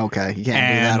coffee. Okay, you can't do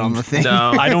that on the And- thing.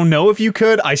 No. I don't know if you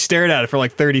could. I stared at it for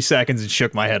like 30 seconds and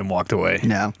shook my head and walked away.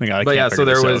 No. Like, I But can't yeah, so figure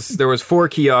there this was out. 4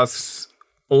 kiosks.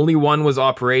 Only one was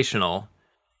operational.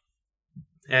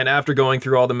 And after going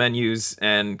through all the menus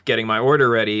and getting my order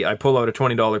ready, I pull out a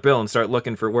 $20 bill and start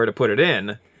looking for where to put it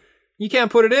in. You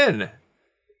can't put it in.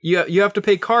 You have to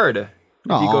pay card if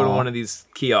you go to Aw. one of these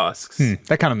kiosks.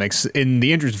 That kind of makes, in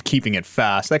the interest of keeping it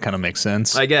fast, that kind of makes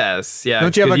sense. I guess, yeah.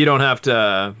 Don't you have Because a- you don't have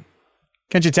to.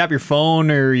 Can't you tap your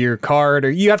phone or your card, or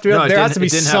you have to? No, it there has didn't- to be it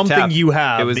didn't have something tap. you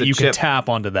have It was that a you can chip. tap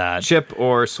onto that. Chip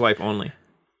or swipe only.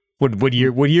 What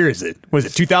year is it? Was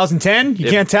it 2010? You It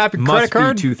can't tap your must credit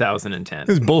card. be 2010.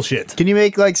 This is bullshit. Can you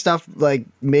make like stuff like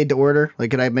made to order?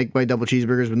 Like, could I make my double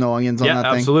cheeseburgers with no onions on Yeah,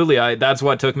 that thing? absolutely. That's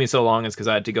what took me so long, is because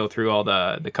I had to go through all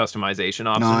the customization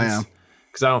options. Oh, yeah.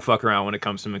 Because I don't fuck around when it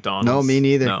comes to McDonald's. No, me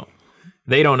neither. No.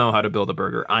 They don't know how to build a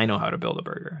burger. I know how to build a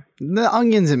burger. The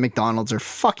onions at McDonald's are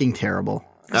fucking terrible.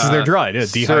 Because they're dried, yeah,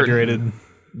 dehydrated.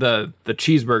 The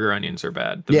cheeseburger onions are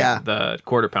bad. Yeah. The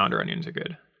quarter pounder onions are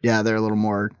good. Yeah, they're a little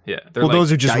more. Yeah. They're Well, like,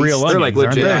 those are just diced. real They're onions, like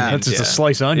aren't legit they? onions, That's just a yeah.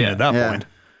 sliced onion Yeah. at that Yeah. point.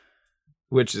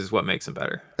 which is what makes them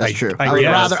better. That's true. I I would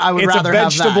guess. rather. I would it's rather a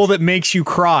vegetable have that makes you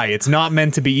cry. It's not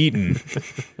meant to be eaten.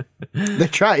 that. They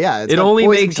try. Yeah, it's It got only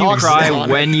poison makes you toxins cry on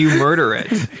it. when you murder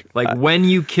it. Like when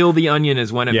you kill the onion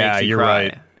is when it Yeah, makes you you're cry.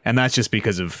 right. And that's just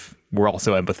because of we're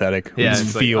also empathetic. We Yeah, just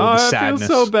it's feel like, the oh, sadness. I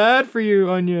feel so bad for you,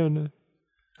 onion.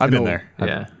 I've been know. there.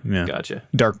 Yeah, Yeah. gotcha.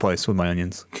 Dark place with my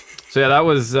onions. So yeah, that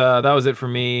was it for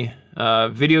me.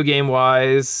 Video game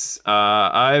wise,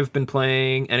 I've been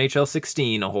playing NHL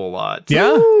 16 a whole lot.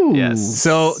 Yeah. Yes.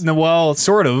 So, no, well,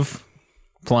 sort of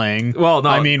playing. Well, no,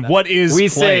 I mean, what is we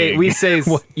playing? say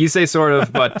you say sort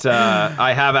of, but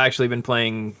I have actually been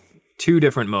playing 2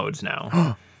 different modes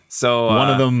now. So One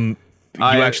of them, you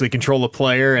I- actually control a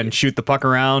player and shoot the puck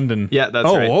around, and yeah, that's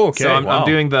oh, right. okay. So I'm wow.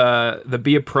 doing the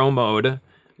Be a Pro mode,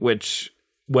 which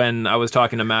when I was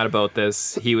talking to Matt about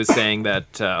this, he was saying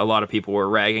that a lot of people were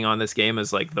ragging on this game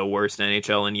as like the worst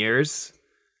NHL in years.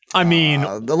 I mean,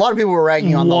 A lot of people were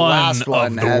ragging on the One last of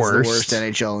one the as worst. the worst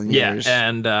NHL in Yeah, years.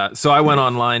 and so I went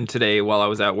online today while I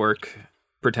was at work,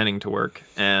 pretending to work,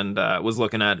 and was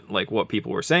looking at like what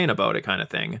people were saying about it, kind of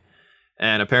thing.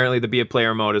 And apparently, the Be a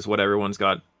Player mode is what everyone's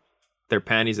got their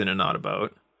panties in a knot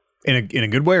about. in a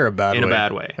good way or a bad way? In a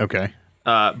bad way. Okay.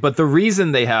 But the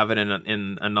reason they have it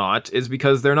in a knot is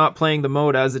because they're not playing the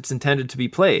mode as it's intended to be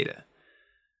played.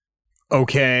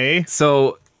 Okay.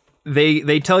 So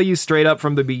they tell you straight up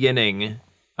from the beginning,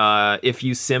 if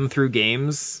you sim through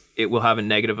games, it will have a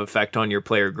negative effect on your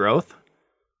player growth.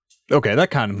 Okay,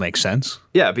 that kind of makes sense.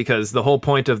 Yeah, because the whole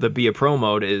point of the Be a Pro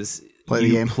mode is Play the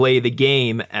you game. play the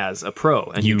game as a pro,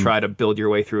 and you try to build your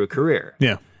way through a career.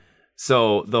 Yeah.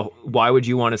 So why would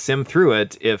you want to sim through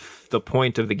it if the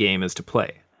point of the game is to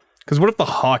play? Because what if the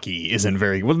hockey isn't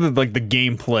very? What if the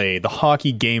gameplay, the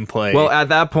hockey gameplay? Well, at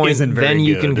that point, isn't very then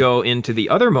you can good. go into the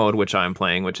other mode, which I'm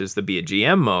playing, which is the Be a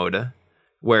GM mode,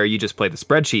 where you just play the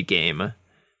spreadsheet game,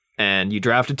 and you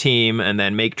draft a team, and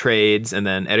then make trades, and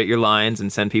then edit your lines,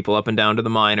 and send people up and down to the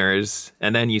minors,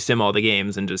 and then you sim all the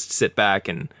games and just sit back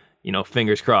and,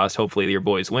 fingers crossed, hopefully your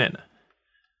boys win.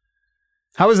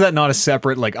 How is that not a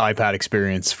separate iPad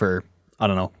experience for, I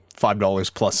don't know,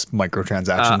 $5 plus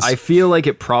microtransactions? I feel like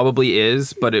it probably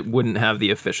is, but it wouldn't have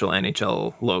the official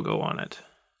NHL logo on it.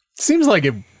 Seems like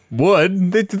it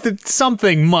would.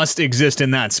 Something must exist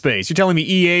in that space. You're telling me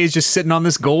EA is just sitting on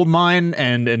this gold mine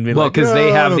and being Well, like, because "No,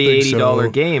 they I have don't the think $80 so."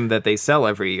 game that they sell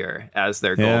every year as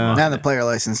their gold Yeah. mine. and the player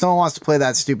license. No one wants to play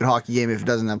that stupid hockey game if it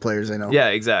doesn't have players they know. Yeah,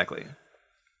 exactly.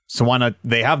 So why not?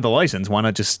 They have the license. Why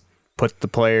not just put the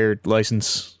player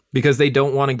license? Because they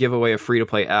don't want to give away a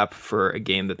free-to-play app for a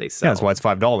game that they sell. Yeah, that's why it's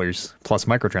 $5 plus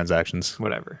microtransactions.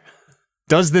 Whatever.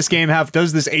 Does this game have?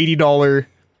 Does this $80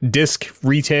 disc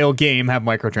retail game have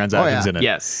microtransactions in it.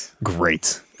 Yes.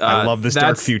 Great. I love this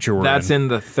dark future we're That's in. in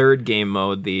the third game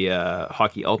mode, the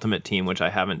Hockey Ultimate Team, which I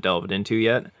haven't delved into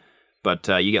yet. But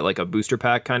you get like a booster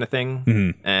pack kind of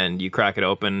thing, and you crack it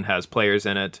open, has players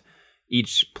in it.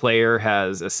 Each player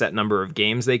has a set number of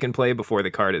games they can play before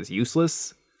the card is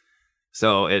useless.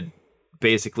 So it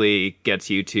basically gets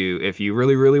you to, if you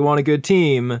really, really want a good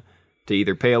team, to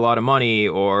either pay a lot of money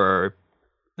or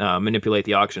manipulate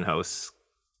the auction house.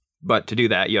 But to do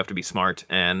that, you have to be smart,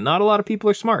 and not a lot of people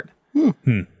are smart.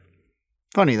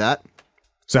 Funny that.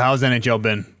 So how's NHL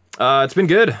been? It's been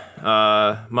good.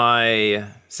 My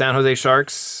San Jose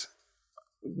Sharks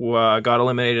got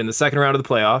eliminated in the second round of the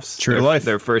playoffs. True to life.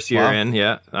 Their first year Wow. in,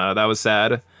 yeah. That was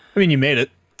sad. I mean, you made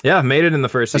it. Yeah, made it in the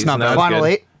first season. not That bad. was Final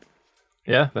good. 8.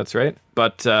 Yeah, that's right.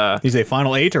 But You say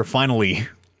final 8 or finally?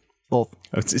 Both.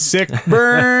 It's a sick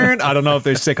burn. I don't know if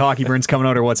there's sick hockey burns coming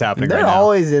out or what's happening They're right now.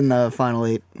 always in the final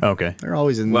 8. Okay. They're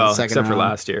always in Well, the second except for round.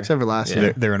 last year. Except for last Yeah.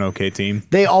 year. They're an okay team.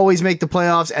 They always make the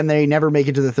playoffs, and they never make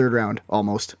it to the third round.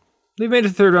 Almost. they've made it to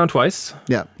the third round twice.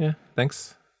 Yeah. Yeah,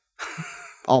 thanks.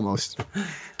 Almost.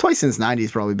 Twice since 90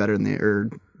 is probably better than or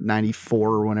 94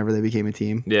 or whenever they became a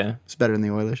team. Yeah, It's better than the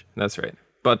Oilers. that's right.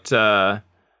 But, so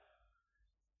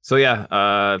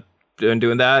yeah, been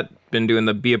doing that. Been doing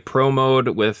the Be a Pro mode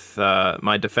with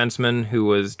my defenseman who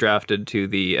was drafted to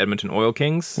the Edmonton Oil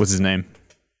Kings. What's his name?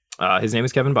 His name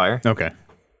is Kevin Byer. Okay.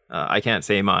 I can't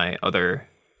say my other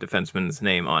defenseman's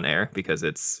name on air because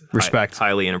it's Respect.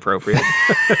 highly inappropriate.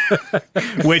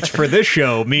 Which for this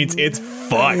show means it's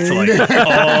fucked. Like,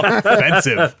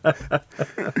 offensive.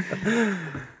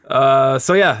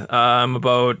 So yeah, I'm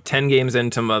about 10 games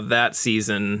into that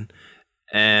season,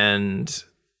 and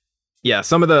yeah,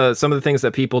 some of the things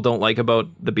that people don't like about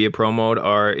the Be a Pro mode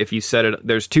are if you set it.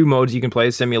 There's two modes you can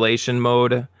play: simulation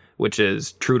mode, which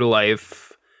is true to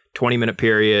life, 20-minute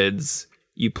periods.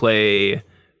 You play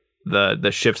the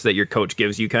shifts that your coach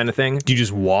gives you, kind of thing. Do you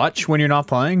just watch when you're not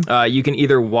playing? You can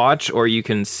either watch or you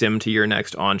can sim to your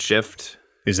next on shift.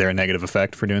 Is there a negative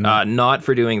effect for doing that? Not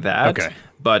for doing that. Okay.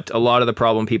 But a lot of the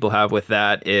problem people have with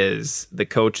that is the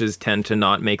coaches tend to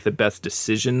not make the best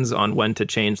decisions on when to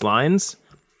change lines.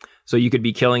 So you could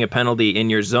be killing a penalty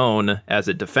in your zone as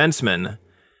a defenseman,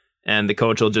 and the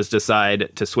coach will just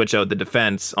decide to switch out the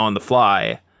defense on the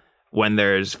fly when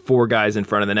there's 4 guys in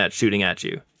front of the net shooting at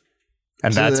you.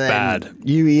 And So that's then bad.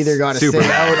 You either got to sit Super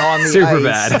bad. out on the Super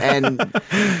ice bad.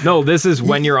 and No, this is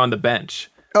when you're on the bench.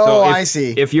 Oh, if, I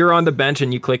see. If you're on the bench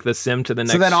and you click the sim to the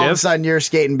next so then all of a shift, sudden you're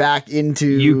skating back into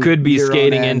you could be your own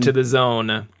skating end, into the zone,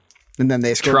 and then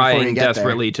they score before you trying get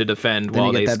desperately to defend Then you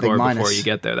while get they that big score before minus. you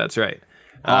get there. That's right.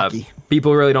 Hockey.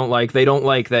 People really they don't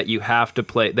like that you have to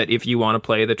play, that if you want to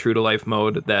play the true to life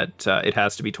mode, that it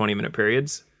has to be 20-minute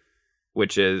periods,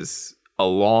 which is a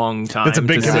long time That's a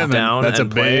big to sit commitment. down That's a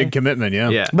and play. big commitment, yeah.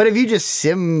 Yeah. But if you just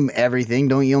sim everything,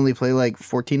 don't you only play like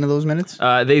 14 of those minutes?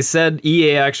 They said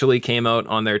EA actually came out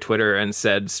on their Twitter and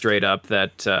said straight up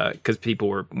that because people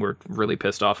were really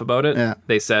pissed off about it. Yeah.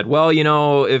 They said, well,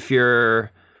 if you're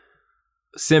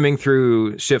simming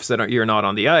through shifts that you're not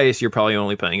on the ice, you're probably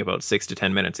only playing about 6 to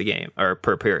 10 minutes a game or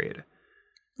per period,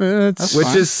 It's which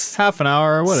fine. is half an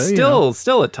hour or whatever.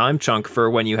 still a time chunk for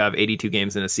when you have 82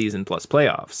 games in a season plus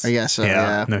playoffs. I guess so.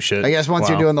 Yeah, Yeah, no shit. I guess once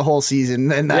you're Wow. doing the whole season,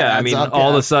 then that Yeah, I adds mean, up, all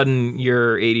of yeah. a sudden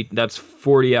you're 80. That's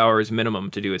 40 hours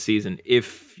minimum to do a season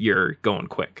if you're going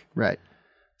quick. Right.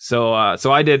 So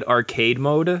I did arcade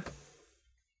mode,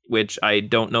 which I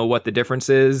don't know what the difference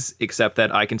is, except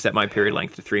that I can set my period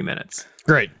length to 3 minutes.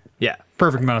 Great. Yeah,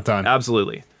 Perfect amount of time.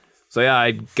 absolutely. So yeah,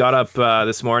 I got up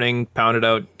this morning, pounded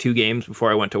out 2 games before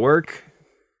I went to work.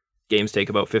 Games take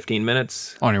about 15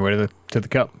 minutes. On your way to the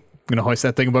cup. I'm going to hoist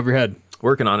that thing above your head.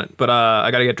 Working on it, but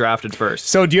I got to get drafted first.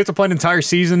 So do you have to play an entire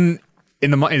season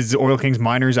in is Oil Kings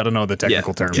minors? I don't know the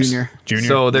technical terms. Junior.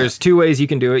 So there's 2 ways you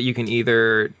can do it. You can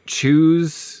either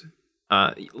choose.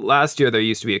 Last year there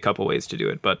used to be a couple ways to do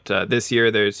it, but this year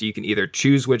you can either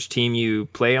choose which team you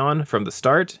play on from the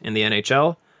start in the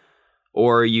NHL,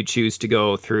 or you choose to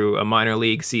go through a minor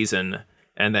league season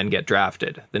and then get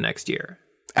drafted the next year.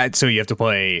 So you have to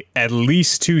play at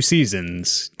least 2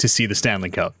 seasons to see the Stanley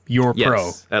Cup. You're Yes,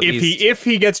 pro. at If least.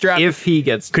 he gets drafted, If he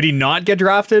gets could he not get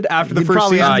drafted after the He'd first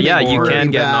probably season? have to yeah, be you pretty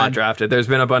can get bad. not drafted. There's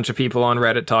been a bunch of people on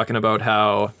Reddit talking about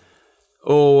how,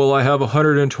 oh, well, I have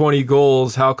 120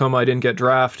 goals. How come I didn't get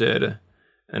drafted?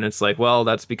 And it's like, well,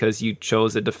 that's because you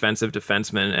chose a defensive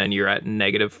defenseman and you're at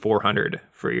negative 400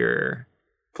 for your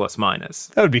plus minus.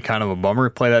 That would be kind of a bummer.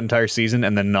 Play that entire season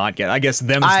and then not get. I guess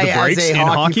them's I, the breaks as a in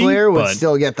hockey, hockey, player, would but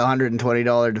still get the $120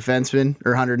 defenseman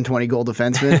or 120 goal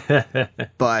defenseman.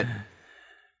 But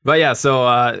But yeah,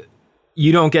 so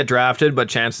you don't get drafted, but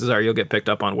chances are you'll get picked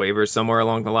up on waivers somewhere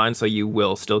along the line, so you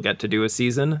will still get to do a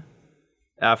season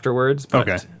afterwards. But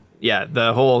Okay. yeah,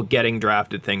 the whole getting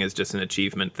drafted thing is just an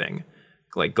achievement thing.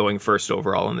 Like going first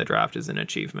overall in the draft is an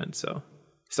achievement, so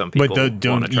some people But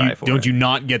want to try for don't it. you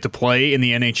not get to play in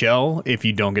the NHL if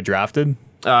you don't get drafted?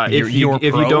 If you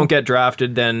pro? don't get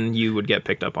drafted, then you would get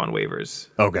picked up on waivers.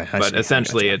 Okay, I But see.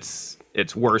 essentially,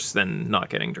 it's worse than not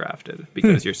getting drafted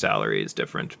because your salary is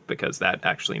different, because that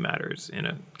actually matters in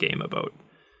a game about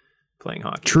playing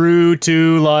hockey. True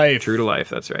to life. True to life,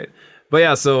 that's right. But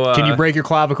yeah, so Can you break your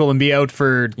clavicle and be out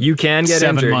for? you can get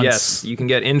 7 injured. months? Yes, you can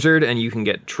get injured and you can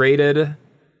get traded,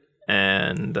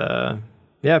 and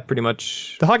yeah, pretty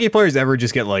much. The hockey players ever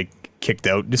just get like kicked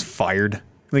out, just fired?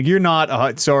 Like you're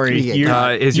not. Sorry, You get you're,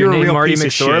 cut. Is you're your a name real Marty piece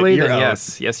of shit. McSorley? You're Then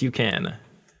out. yes, you can.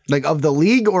 Like of the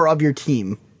league or of your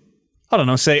team? I don't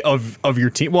know. Say of your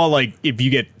team. Well, like if you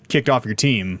get kicked off your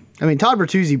team. I mean, Todd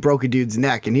Bertuzzi broke a dude's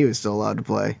neck and he was still allowed to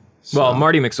play. Well,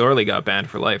 Marty McSorley got banned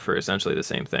for life for essentially the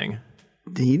same thing.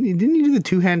 Didn't he do the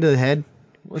 2-hand to the head?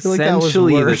 I feel like that was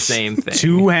Essentially the worse. same thing.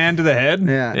 2-hand to the head.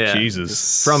 Yeah. Yeah.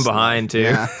 Jesus. From behind too.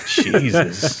 Yeah.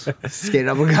 Jesus. Skated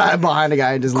up a guy behind a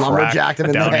guy and just lumberjacked him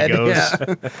in the down he head. goes.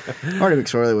 Yeah. Marty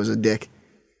McSorley was a dick.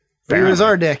 He was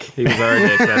our dick. He was our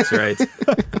dick, that's right.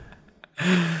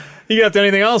 You got up to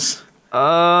anything else?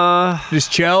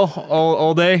 Just chill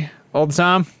all day, all the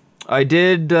time. I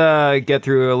did get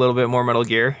through a little bit more Metal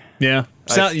Gear. Yeah.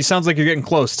 You sounds like you're getting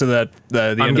close to that. The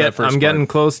end of that first I'm getting part.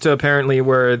 close to apparently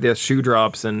where the shoe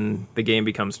drops and the game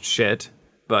becomes shit.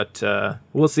 But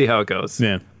we'll see how it goes.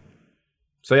 Yeah.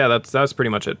 So yeah, that's pretty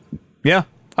much it. Yeah.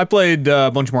 I played a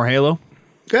bunch more Halo.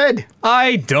 Good.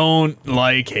 I don't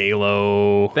like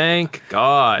Halo. Thank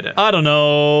God. I don't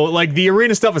know. Like the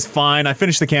arena stuff is fine. I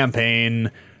finished the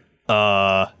campaign.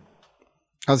 How's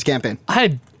the campaign?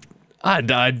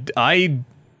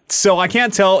 So I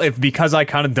can't tell if because I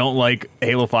kind of don't like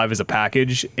Halo 5 as a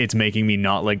package, it's making me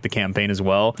not like the campaign as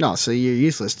well. No, so you're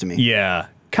useless to me. Yeah.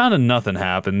 Kind of nothing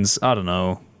happens. I don't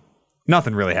know.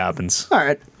 Nothing really happens. All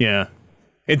right. Yeah.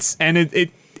 It's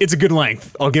a good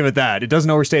length. I'll give it that. It doesn't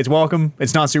overstay its welcome.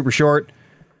 It's not super short.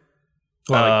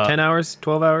 What, like 10 hours,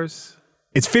 12 hours?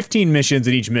 It's 15 missions,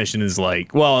 and each mission is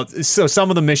like, well, so some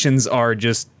of the missions are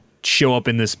just show up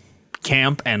in this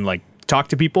camp and like talk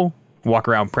to people, walk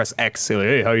around, press X, say like,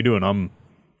 hey, how you doing? I'm,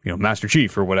 Master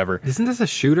Chief or whatever. Isn't this a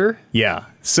shooter? Yeah.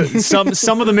 So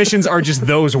some of the missions are just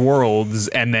those worlds,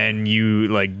 and then you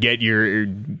like get your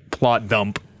plot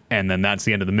dump, and then that's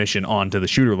the end of the mission onto the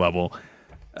shooter level.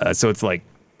 So it's like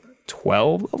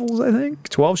 12 levels, I think.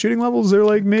 12 shooting levels. They're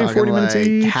like maybe Talking 40 minutes like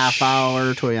each. half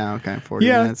hour to, yeah, okay, 40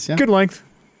 Yeah, minutes. Yeah. good length.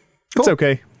 It's Cool.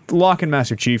 okay. Locke and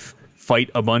Master Chief fight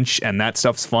a bunch, and that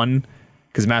stuff's fun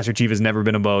because Master Chief has never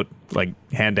been about like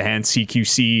hand-to-hand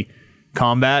CQC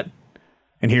combat,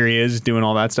 and here he is doing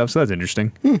all that stuff. So that's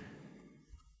interesting.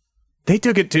 They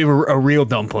took it to a real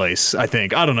dumb place, I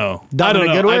think. I don't know. Dumb I don't in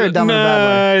a know. good way or dumb in a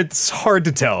bad way? It's hard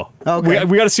to tell. Okay.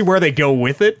 We got to see where they go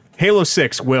with it. Halo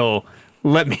 6 will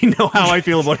let me know how I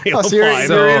feel about Halo Oh, so you're, 5.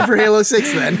 you're in for Halo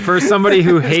 6 then. For somebody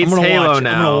who hates Halo I'm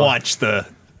now, gonna watch the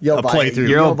You'll buy it. playthrough.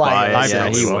 you'll buy buy it. it. I Yeah,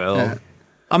 probably he will. will. Yeah.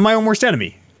 I'm my own worst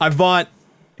enemy. I've bought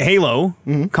Halo,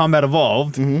 Combat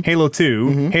Evolved, Halo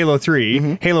 2, Halo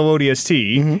 3, Halo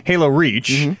ODST, Halo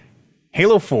Reach,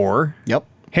 Halo 4, Yep.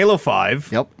 Halo 5.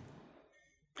 Yep.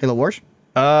 Halo Wars?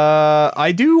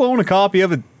 I do own a copy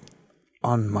of it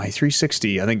on my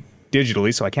 360, I think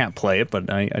digitally, so I can't play it,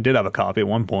 but I did have a copy at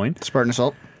one point. Spartan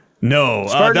Assault? No,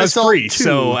 Spartan that's Assault free. 2.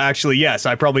 So actually, yes,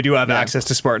 I probably do have access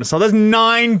to Spartan Assault. That's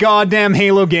 9 goddamn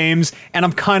Halo games, and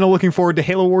I'm kind of looking forward to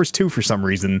Halo Wars 2 for some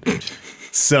reason.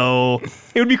 So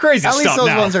it would be crazy At to least stop those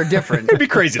now. ones are different. It'd be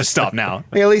crazy to stop now.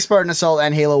 At least Spartan Assault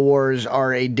and Halo Wars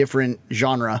are a different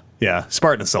genre. Yeah,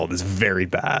 Spartan Assault is very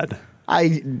bad.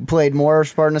 I played more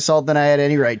Spartan Assault than I had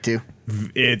any right to.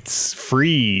 It's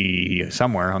free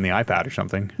somewhere on the iPad or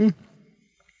something.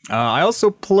 I also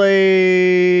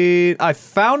played... I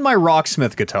found my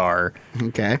Rocksmith guitar.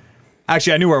 Okay.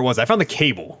 Actually, I knew where it was. I found the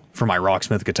cable for my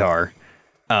Rocksmith guitar.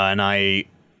 And I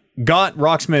got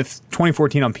Rocksmith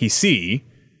 2014 on PC.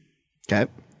 Okay.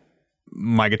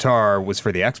 My guitar was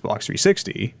for the Xbox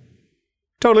 360.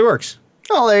 Totally works.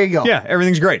 Oh, there you go. Yeah,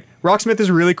 everything's great. Rocksmith is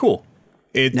really cool.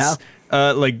 It's Yeah.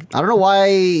 like... I don't know why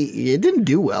it didn't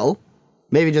do well.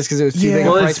 Maybe just because it was too big a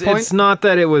Well, price point. it's not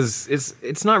that it was.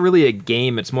 It's not really a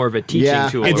game. It's more of a teaching Yeah,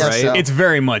 tool, I guess right? so. It's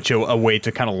very much a way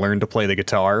to kind of learn to play the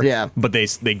guitar. Yeah. But they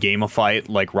gamify it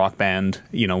like Rock Band.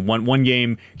 One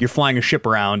game, you're flying a ship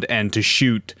around, and to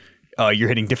shoot you're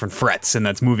hitting different frets, and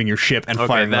that's moving your ship and Okay,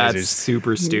 firing that's lasers.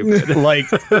 super stupid. Like,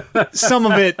 some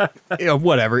of it,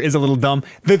 whatever, is a little dumb.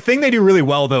 The thing they do really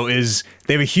well, though, is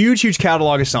they have a huge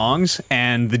catalog of songs,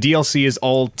 and the DLC is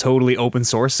all totally open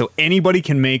source, so anybody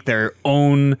can make their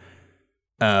own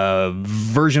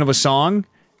version of a song,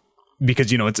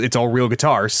 because, it's all real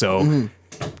guitar, so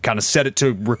kind of set it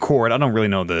to record. I don't really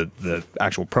know the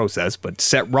actual process, but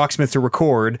set Rocksmith to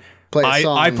record. Play a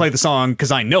song. I play the song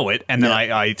because I know it, and then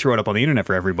I throw it up on the internet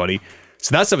for everybody.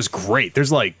 So that stuff is great.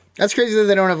 There's like... That's crazy that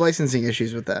they don't have licensing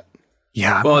issues with that.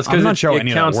 Yeah, Well, it's I'm because not sure how it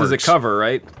any counts of as that a works. cover,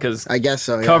 right? Because I guess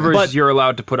so. Yeah. covers But- you're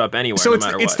allowed to put up anywhere, So no it's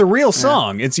matter it's what. the real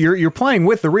song. It's you're playing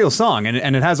with the real song,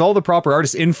 and it has all the proper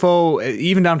artist info,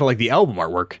 even down to like the album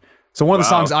artwork. So one of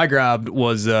the Wow. songs I grabbed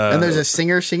was And there's a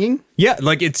singer singing. yeah,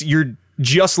 like you're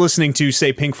just listening to,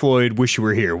 say, Pink Floyd "Wish You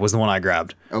Were Here" was the one I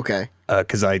grabbed Okay.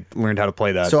 because I learned how to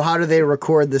play that. So how do they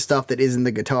record the stuff that isn't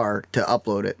the guitar to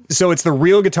upload it? So it's the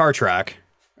real guitar track,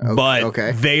 but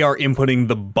okay. they are inputting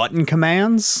the button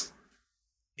commands.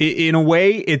 In a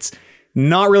way, it's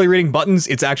not really reading buttons.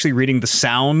 It's actually reading the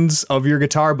sounds of your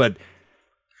guitar, but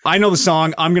I know the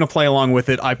song. I'm going to play along with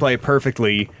it. I play it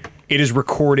perfectly. It is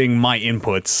recording my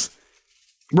inputs.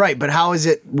 Right, but how is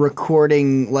it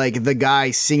recording like the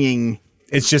guy singing?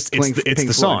 It's just Playing it's Pink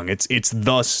the song. It's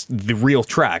thus the real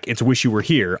track. It's "Wish You Were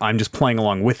Here." I'm just playing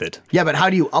along with it. Yeah, but how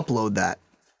do you upload that?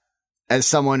 As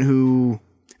someone who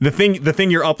The thing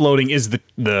you're uploading is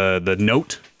the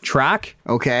note track.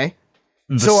 okay.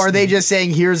 So are they just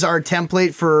saying here's our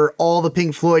template for all the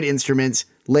Pink Floyd instruments,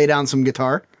 lay down some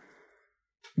guitar?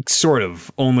 Sort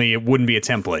of, only it wouldn't be a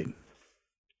template.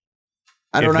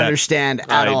 I don't that- understand at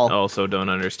I all. also don't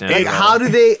understand. Like, at all. how do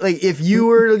they, like, if you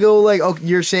were to go, like, oh,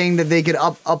 you're saying that they could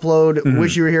upload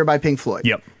Wish You Were Here by Pink Floyd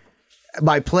Yep.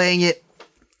 by playing it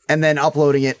and then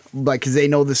uploading it, like, because they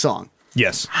know the song.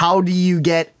 Yes. How do you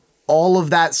get all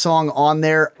of that song on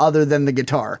there other than the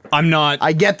guitar? I'm not.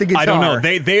 I get the guitar. I don't know.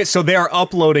 They are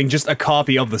uploading just a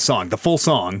copy of the song, the full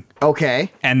song, Okay.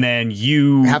 and then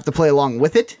you Have to play along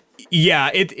with it? yeah.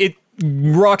 It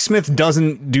Rocksmith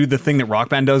doesn't do the thing that Rock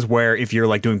Band does, where if you're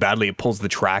like doing badly, it pulls the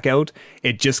track out.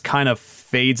 It just kind of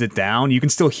fades it down. You can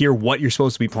still hear what you're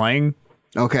supposed to be playing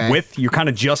Okay. with. You're kind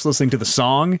of just listening to the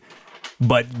song,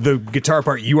 but the guitar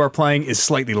part you are playing is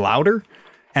slightly louder,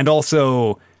 and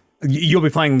also you'll be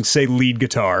playing, say, lead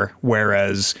guitar,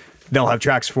 whereas they'll have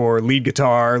tracks for lead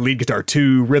guitar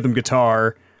 2, rhythm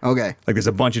guitar. Okay. Like there's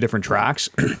a bunch of different tracks.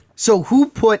 So who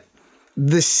put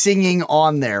the singing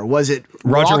on there? Was it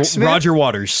Rocksmith? Roger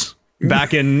Waters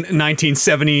back in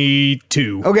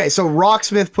 1972. Okay, so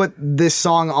Rocksmith put this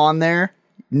song on there,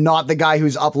 not the guy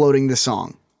who's uploading the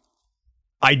song.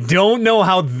 I don't know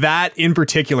how that in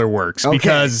particular works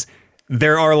because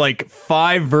there are like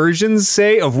 5 versions,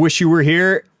 say, of Wish You Were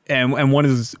Here, and one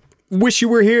is Wish You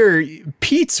Were Here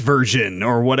Pete's version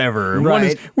or whatever. One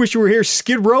is Right. Wish You Were Here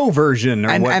Skid Row version or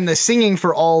And the singing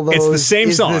for all those it's the same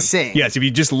is song. the same. Yes, if you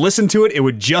just listen to it, it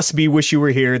would just be Wish You Were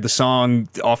Here, the song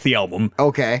off the album.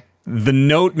 Okay, The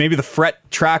note, maybe the fret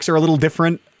tracks are a little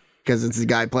different. because it's the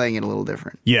guy playing it a little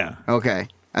different. Yeah. Okay,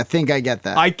 I think I get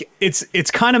that.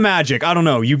 It's kind of magic. I don't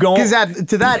know. You go Because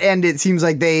to that end, it seems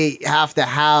like they have to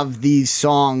have these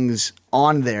songs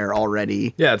on there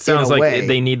already. Yeah, it sounds in a like way.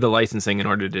 they need the licensing in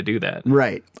order to do that.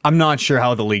 Right. I'm not sure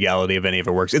how the legality of any of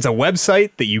it works. It's a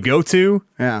website that you go to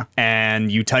Yeah.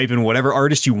 and you type in whatever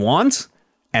artist you want,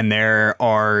 and there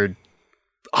are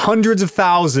hundreds of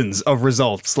thousands of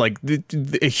results, like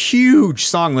a huge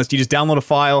song list. You just download a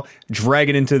file, drag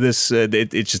it into this,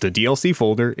 it's just a DLC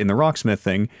folder in the Rocksmith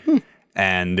thing,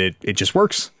 and it just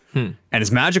works. And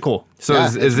it's magical. So Yeah,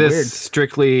 is it's this weird.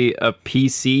 strictly a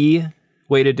PC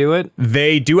way to do it?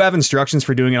 They do have instructions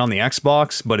for doing it on the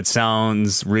Xbox, but it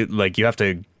sounds like you have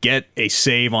to get a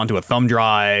save onto a thumb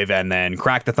drive and then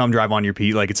crack the thumb drive on your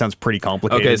PC. Like, it sounds pretty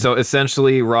complicated. Okay, so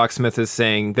essentially Rocksmith is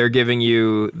saying they're giving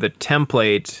you the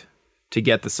template to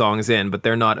get the songs in, but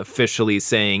they're not officially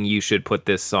saying you should put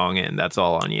this song in. That's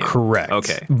all on you. Correct.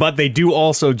 Okay, But they do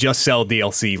also just sell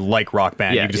DLC like Rock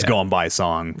Band. Yeah, You can just yeah. go and buy a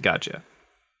song. gotcha.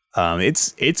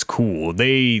 It's cool.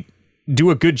 They do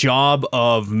a good job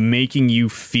of making you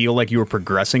feel like you are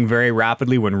progressing very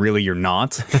rapidly when really you're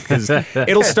not. Because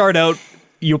it'll start out,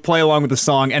 you'll play along with the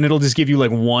song, and it'll just give you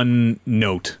like one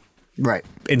note. Right.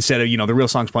 Instead of, the real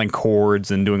song's playing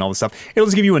chords and doing all this stuff. It'll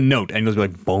just give you a note, and it'll be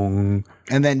like, boom.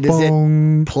 And then does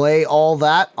it play all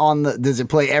that on the? Does it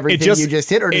play everything just- you just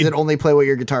hit, or does it only play what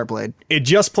your guitar played? It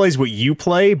just plays what you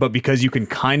play, but because you can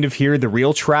kind of hear the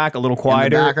real track a little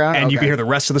quieter, background? and you can Okay. hear the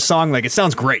rest of the song, like, it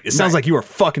sounds great. It sounds like you are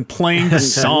fucking playing the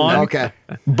song. Okay.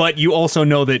 But you also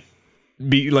know that,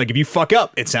 if you fuck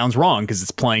up, it sounds wrong because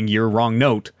it's playing your wrong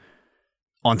note.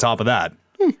 on top of that.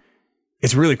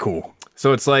 It's really cool.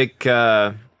 So it's like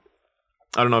I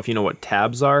don't know if you know what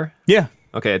tabs are. Yeah.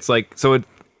 Okay, it's like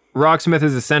Rocksmith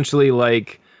is essentially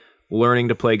like learning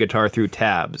to play guitar through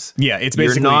tabs. Yeah, it's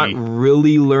basically... You're not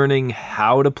really learning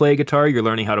how to play guitar, you're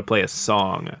learning how to play a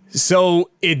song. So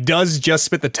it does just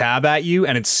spit the tab at you,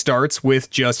 and it starts with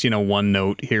just, one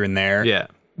note here and there. Yeah.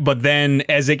 But then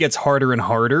as it gets harder and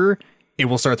harder, it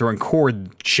will start throwing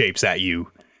chord shapes at you.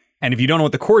 And if you don't know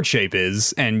what the chord shape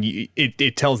is, and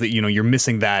it tells that, you're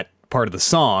missing that part of the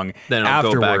song, Then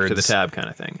it'll go back to the tab kind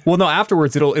of thing. Well, no,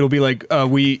 afterwards it'll be like,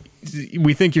 we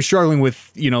think you're struggling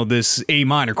with, this A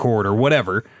minor chord or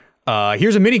whatever.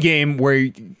 Here's a mini game where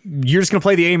you're just going to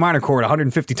play the A minor chord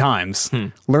 150 times,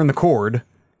 learn the chord,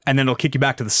 and then it'll kick you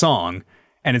back to the song.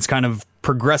 And it's kind of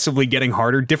progressively getting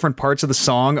harder. Different parts of the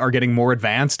song are getting more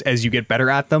advanced as you get better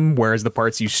at them, whereas the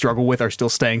parts you struggle with are still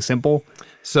staying simple.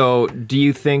 So do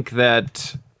you think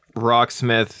that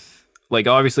Rocksmith, like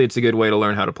obviously it's a good way to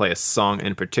learn how to play a song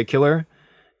in particular.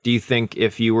 Do you think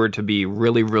if you were to be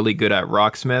really, really good at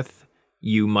Rocksmith,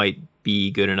 you might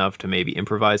be good enough to maybe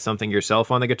improvise something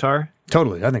yourself on the guitar?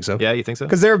 Totally, I think so. Yeah, you think so?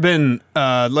 Because there have been,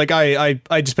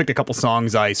 I just picked a couple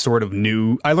songs I sort of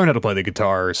knew. I learned how to play the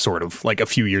guitar sort of like a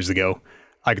few years ago.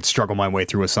 I could struggle my way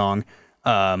through a song.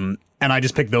 And I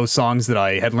just picked those songs that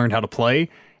I had learned how to play.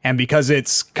 And because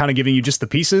it's kind of giving you just the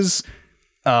pieces,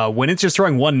 when it's just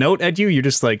throwing one note at you, you're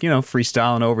just like,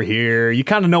 freestyling over here. You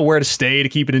kind of know where to stay to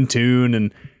keep it in tune.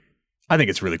 And I think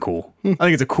it's really cool. I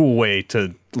think it's a cool way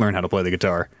to learn how to play the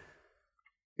guitar.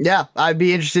 Yeah, I'd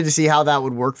be interested to see how that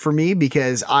would work for me,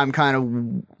 because I'm kind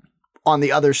of on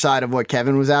the other side of what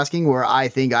Kevin was asking, where I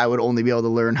think I would only be able to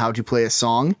learn how to play a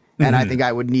song, and I think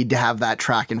I would need to have that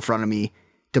track in front of me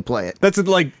to play it. That's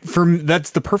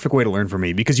the perfect way to learn for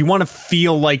me, because you want to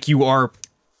feel like you are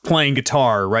playing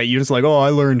guitar, right? You're just like, I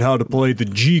learned how to play the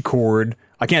G chord.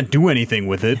 I can't do anything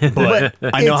with it, but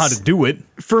I know how to do it.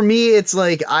 For me, it's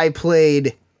like I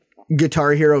played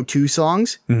Guitar Hero 2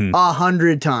 songs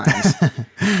 100 times.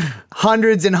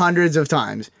 Hundreds and hundreds of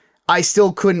times. I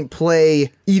still couldn't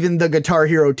play even the Guitar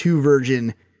Hero 2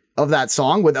 version of that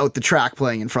song without the track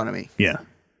playing in front of me. Yeah.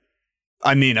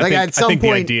 I mean, Like, I at some think the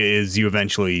point- idea is you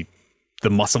eventually, the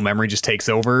muscle memory just takes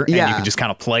over and you Yeah. can just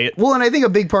kind of play it. Well, and I think a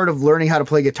big part of learning how to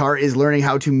play guitar is learning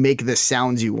how to make the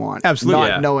sounds you want. Absolutely. Not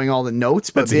Yeah. knowing all the notes,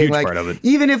 but That's a being huge like, part of it.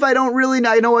 even if I don't really,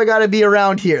 I know I got to be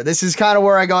around here. This is kind of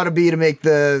where I got to be to make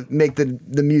the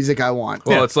music I want.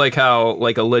 Well, Yeah. it's like how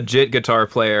like a legit guitar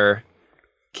player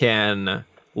can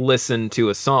listen to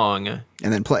a song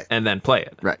And then play. and then play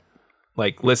it. Right.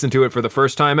 Like listen to it for the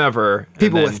first time ever. and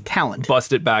People then with talent.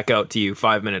 Bust it back out to you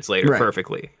 5 minutes later Right.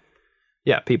 perfectly.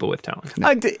 Yeah, people with talent.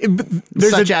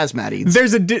 Such as Matt Eads.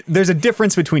 There's a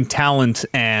difference between talent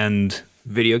and,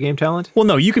 Video game talent? well,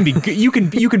 no, you can be you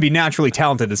can be naturally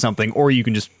talented at something, or you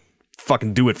can just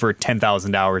fucking do it for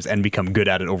 10,000 hours and become good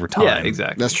at it over time. Yeah,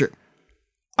 exactly. That's true.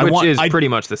 Which is pretty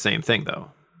much the same thing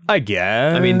though. I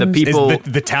guess. I mean, the Is people-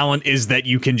 the talent is that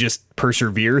you can just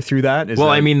persevere through that. Is Well,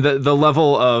 that- I mean the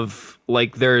level of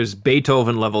like there's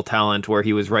Beethoven level talent where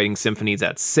he was writing symphonies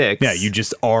at 6. yeah, you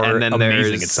just are and then amazing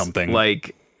there's at something.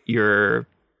 like your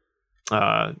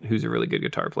who's a really good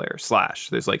guitar player, Slash.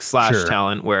 There's like Slash Sure.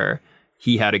 talent where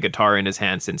he had a guitar in his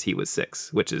hand since he was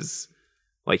 6, which is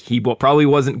like he probably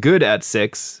wasn't good at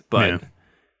 6, but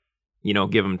Yeah.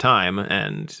 give him time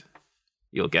and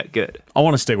you'll get good. I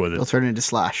want to stick with They'll it. turn into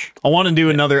Slash. I want to do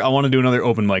another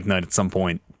open mic night at some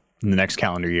point in the next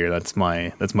calendar year. That's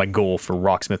my goal for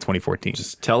Rocksmith 2014.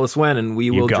 Just tell us when and we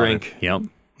You will got drink. it. Yep.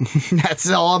 That's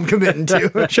all I'm committing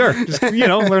to. Sure. Just,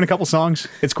 learn a couple songs.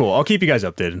 It's cool. I'll keep you guys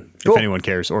updated Cool. if anyone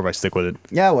cares or if I stick with it.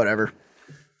 Yeah, whatever.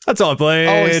 That's all I played.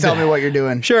 Always tell me what you're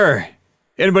doing. Sure.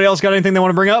 Anybody else got anything they want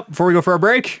to bring up before we go for our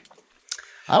break?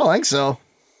 I don't think so.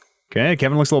 Okay,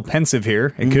 Kevin looks a little pensive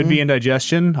here. It could be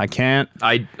indigestion. I can't.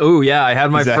 I had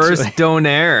my He's first actually-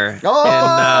 donaire.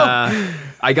 Oh! And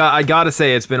I gotta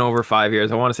say it's been over 5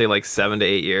 years. I want to say like 7 to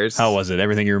 8 years. How was it?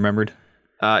 Everything you remembered?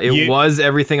 It was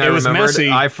everything I was remembered.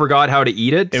 messy. I forgot how to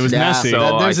eat it. It was Yeah, messy.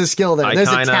 so there's a skill there. There's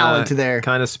a talent there.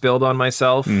 Kind of spilled on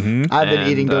myself. I've been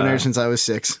eating And, donair since I was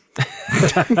 6.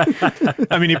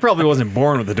 I mean, he probably wasn't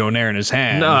born with a donaire in his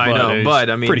hand. No, I know, it's but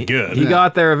I mean, pretty good. He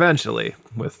got there eventually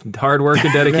with hard work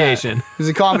and dedication. It was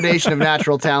a combination of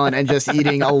natural talent and just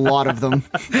eating a lot of them.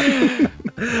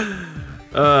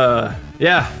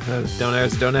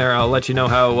 Donaire. I'll let you know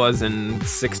how it was in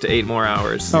 6 to 8 more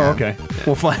hours. Oh, okay.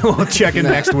 We'll check in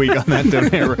next week on that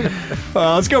donaire.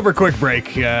 Let's go for a quick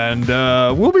break, and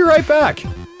we'll be right back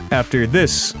after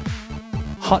this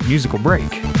hot musical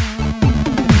break.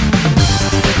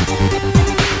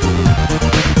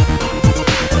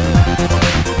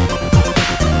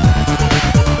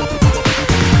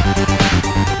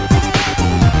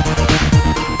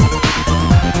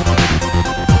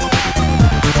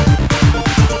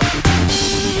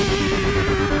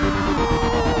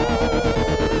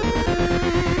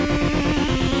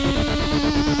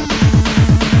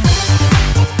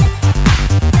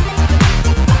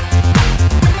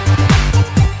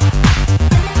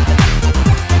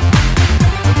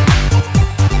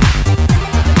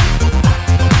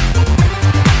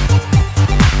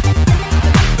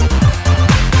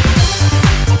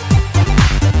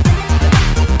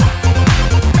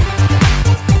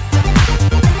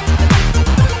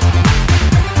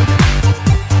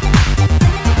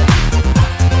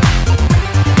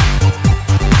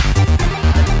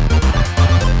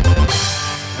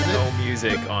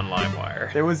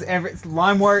 LimeWire.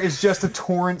 LimeWire is just a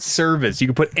torrent service. You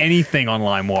can put anything on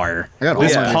LimeWire. got all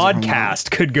This my music from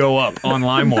podcast could go up on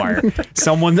LimeWire.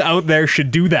 Someone out there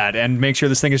should do that and make sure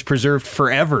this thing is preserved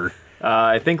forever.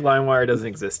 I think LimeWire doesn't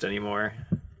exist anymore.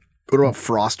 What about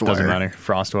FrostWire? Doesn't matter.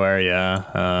 FrostWire,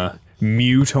 yeah.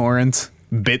 MuTorrent,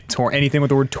 BitTorrent, anything with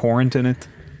the word torrent in it.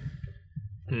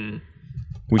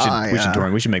 We should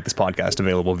torrent. We should make this podcast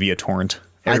available via torrent.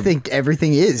 I think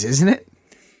everything is, isn't it?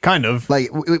 Kind of. Like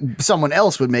someone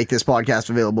else would make this podcast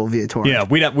available via torrent. Yeah,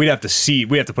 we'd have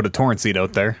to put a torrent seed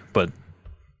out there, but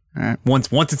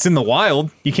once it's in the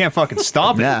wild, you can't fucking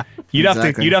stop it. Yeah, you'd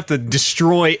have to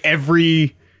destroy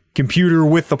every computer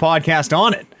with the podcast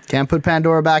on it. Can't put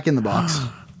Pandora back in the box.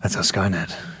 That's how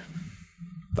Skynet.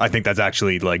 I think that's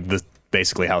actually like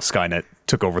basically how Skynet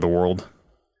took over the world.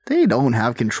 They don't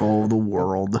have control of the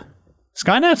world.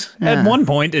 Skynet? At one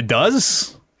point, it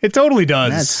does. It totally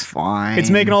does. That's fine. It's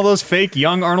making all those fake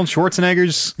young Arnold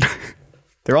Schwarzeneggers.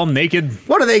 They're all naked.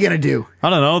 What are they gonna do? I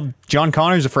don't know. John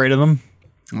Connor's afraid of them.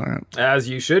 All right. As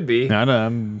you should be. I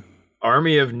don't,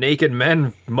 Army of naked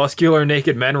men, muscular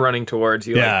naked men running towards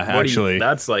you. Yeah, Like, what do actually.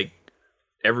 that's like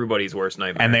everybody's worst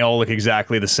nightmare. and they all look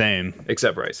exactly the same.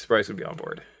 except Bryce. Bryce would be on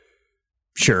board.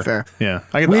 Sure. Fair. Yeah.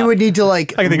 We would need to I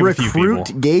can think of a few recruit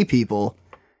people. gay people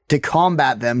to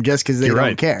combat them just because they You're don't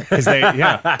right. care. Because they,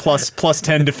 plus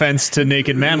 10 defense to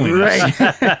naked manliness.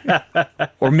 Right.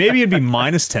 Or maybe it'd be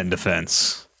minus 10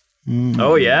 defense.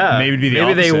 Oh yeah. Maybe it'd be the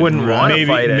Maybe they opposite. wouldn't want to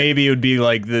fight it. Maybe it would be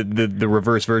like the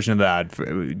reverse version of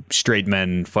that. Straight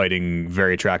men fighting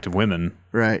very attractive women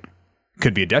Right.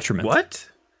 could be a detriment. What?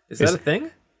 Is that a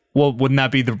thing? Well, wouldn't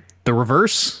that be the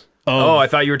reverse? Oh, I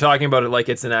thought you were talking about it like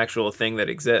it's an actual thing that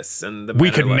exists, and the We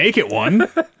men could are like, make it one.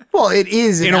 Well, it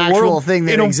is an actual thing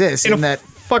that exists in in a that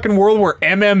fucking world where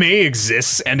MMA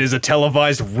exists and is a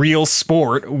televised real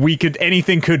sport.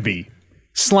 Anything could be.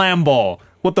 Slam ball.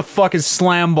 What the fuck is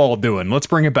slam ball doing? Let's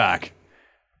bring it back.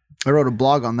 I wrote a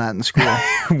blog on that in school.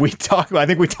 I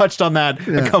think we touched on that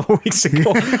a couple weeks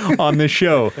ago on this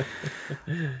show.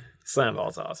 Slam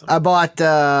ball's awesome. I bought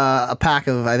a pack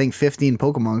of I think 15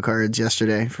 Pokemon cards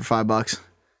yesterday for $5,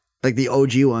 like the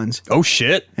OG ones. Oh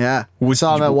shit! Yeah, we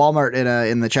saw them at Walmart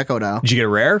in the checkout aisle. Did you get a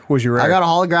rare? What was your rare? I got a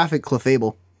holographic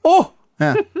Clefable. Oh,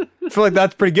 Yeah, I feel like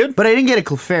that's pretty good. but I didn't get a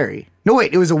Clefairy. No,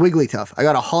 wait, it was a Wigglytuff. I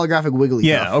got a holographic Wigglytuff.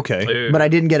 Yeah, okay. Dude. But I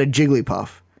didn't get a Jigglypuff.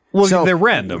 Well, So, they're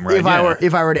random, right? If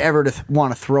I were to ever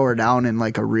want to throw her down in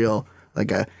like a real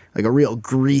real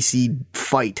greasy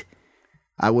fight,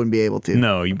 I wouldn't be able to.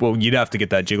 No, you'd have to get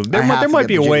that Jigglypuff. I have There to might get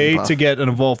be a the way Jigglypuff. to get an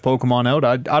evolved Pokemon out.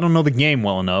 I don't know the game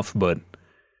well enough, but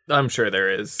I'm sure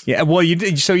there is. yeah. Well, you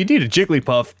need a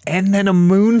Jigglypuff and then a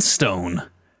Moonstone.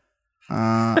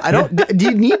 I don't. Do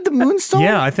you need the Moonstone?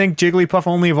 Yeah, I think Jigglypuff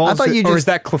only evolves. I thought you or just- is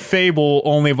that Clefable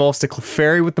only evolves to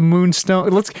Clefairy with the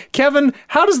Moonstone? Kevin,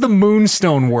 how does the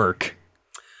Moonstone work?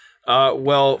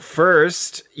 Well,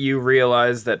 first you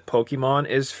realize that Pokemon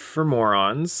is for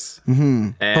morons,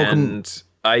 and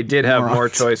I did have more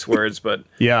choice words, but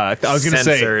Yeah, I was going to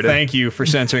say Censored. thank you for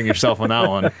censoring yourself on that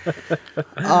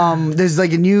one. There's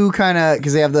like a new kind of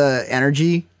because they have the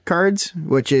energy cards,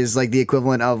 which is like the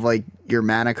equivalent of like your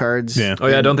mana cards. Yeah. oh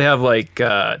yeah, don't they have like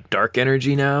dark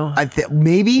energy now?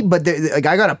 Maybe, but like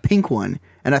I got a pink one,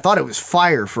 and I thought it was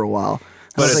fire for a while.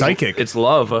 I But was it's like, psychic. It's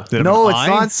love. Did it have no, an it's eye?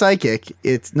 not psychic.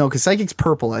 It's no, because psychic's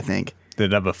purple, I think.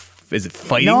 Did it have is it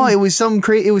fighting? No, it was some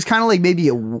it was kind of like maybe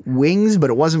a wings, but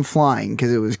it wasn't flying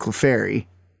because it was Clefairy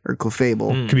or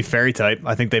Clefable. Could be fairy type.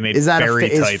 I think they made Is that a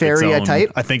fairy is type fairy its a own.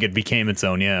 type? I think it became its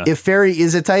own, yeah. If fairy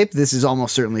is a type, this is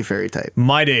almost certainly fairy type.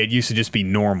 My day, it used to just be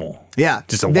normal. Yeah,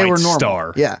 Just a they white were normal.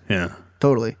 star. Yeah, Yeah.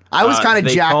 totally. I was kind of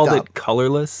they jacked called up. it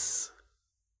colorless.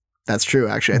 That's true,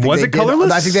 actually. I think Was they it did-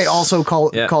 colorless? I think they also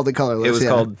called Yeah. it colorless. It was yeah.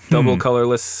 called double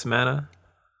colorless mana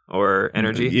or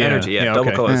energy. Energy, yeah, double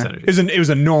okay. colorless Yeah. energy. It was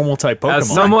a normal type Pokemon. As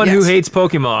someone who Yes. hates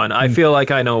Pokemon, I feel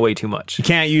like I know way too much. You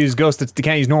can't use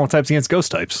normal types against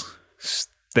ghost types.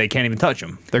 They can't even touch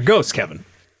them. They're ghosts, Kevin.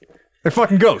 They're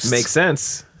fucking ghosts. Makes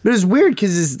sense. But it's weird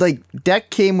because this like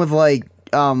deck came with like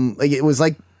it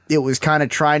was kind of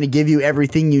trying to give you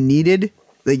everything you needed.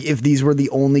 Like if these were the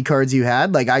only cards you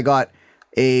had, like I got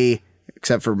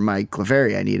except for my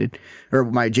Clefairy I needed or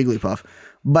my Jigglypuff,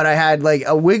 but I had like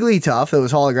a Wigglytuff that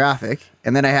was holographic,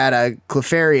 and then I had a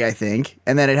Clefairy I think,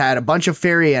 and then it had a bunch of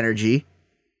fairy energy,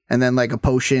 and then like a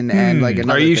potion and like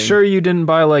another. Are you thing. sure you didn't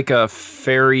buy like a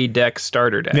fairy deck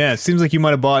starter deck? Yeah, it seems like you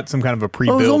might have bought some kind of a Well,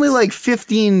 pre-built. it was only like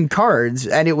 15 cards,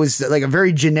 and it was like a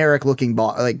very generic looking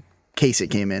case it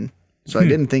came in. So I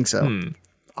didn't think so.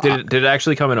 Did it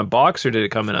actually come in a box or did it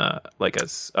come in a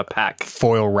pack?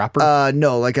 foil wrapper.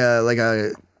 No, like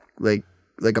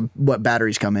what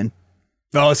batteries come in.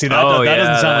 Oh, see, that Oh, that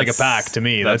doesn't yeah, sound like a that's- pack to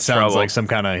me. That that's sounds trouble. like some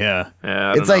kind of Yeah,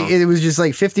 I It's don't like know. it was just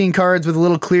like 15 cards with a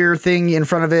little clear thing in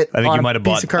front of it. I think on you a might have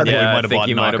piece bought- of cardboard. we yeah, might I have think bought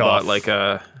you might have knockoff. bought like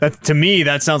a. That to me,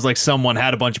 that sounds like someone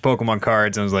had a bunch of Pokemon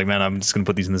cards and was like, "Man, I'm just gonna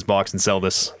put these in this box and sell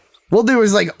this." Well, there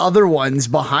was like other ones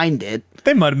behind it.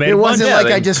 They might have made It a bunch. wasn't Yeah, like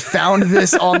they- I just found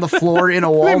this on the floor in a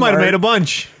Walmart. They might have made a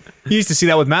bunch. You used to see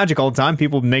that with Magic all the time.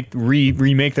 People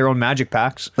remake their own Magic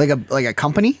packs. like a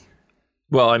company.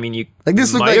 Well, I mean, you Like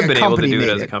this looked might like have a been able to company do made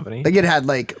it as a company. Like it had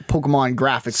like Pokemon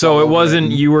graphics. So all it over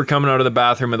wasn't you were coming out of the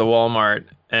bathroom of the Walmart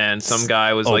and some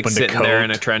guy was like Opened a sitting there coat.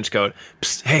 in a trench coat.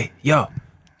 Psst, hey, yo,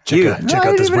 Check you, out, No, check I out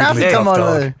didn't this even have Wigglytuff to come out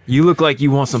of dog. the. you look like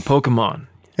you want some Pokemon.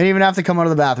 I didn't even have to come out of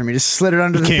the bathroom. You just slid it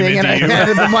under the Came thing and I into you.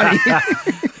 handed the money.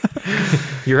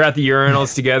 You're at the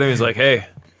urinals together. He's like, hey,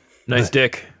 nice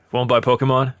dick. Won't buy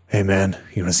Pokemon? Hey man,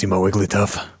 you want to see my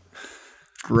Wigglytuff?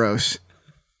 Gross.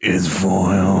 It's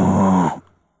foil.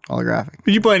 Holographic.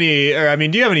 Did you play any? Or I mean,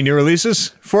 do you have any new releases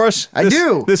for us? I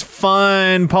do. This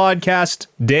fun podcast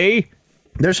day.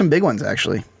 There's some big ones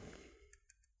actually.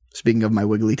 Speaking of my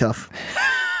Wigglytuff.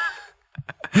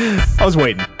 I was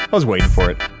waiting for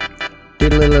it.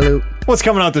 Diddle-diddle-doo. What's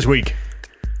coming out this week?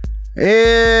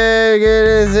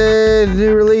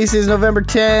 New release is November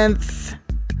 10th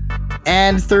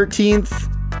and 13th.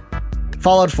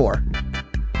 Fallout 4.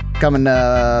 Coming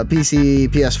to PC,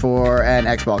 PS4, and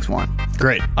Xbox One.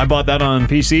 Great. I bought that on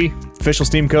PC. Official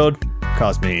Steam code.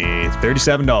 Cost me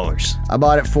 $37. I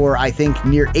bought it for, I think,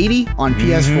 near 80 on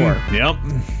PS4. Yep.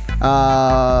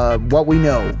 What we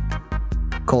know,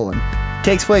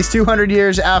 takes place 200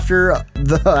 years after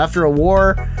a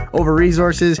war over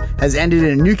resources has ended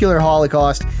in a nuclear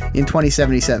holocaust in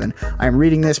 2077. I'm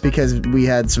reading this because we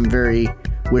had some very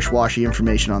wish-washy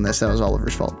information on this. That was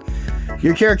Oliver's fault.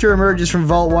 Your character emerges from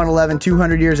Vault 111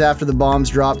 200 years after the bombs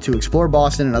dropped to explore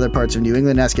Boston and other parts of New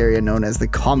England-esque area known as the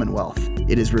Commonwealth.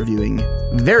 It is reviewing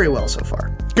very well so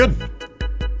far. Good.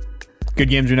 Good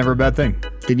games are never a bad thing.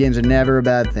 Good games are never a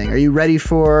bad thing. Are you ready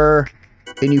for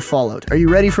a new Fallout? Are you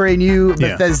ready for a new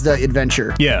Yeah. Bethesda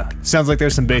adventure? Yeah. Sounds like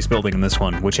there's some base building in this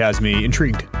one, which has me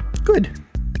intrigued. Good.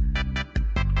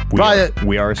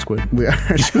 We are a squid. We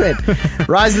are Squid.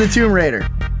 Rise of the Tomb Raider.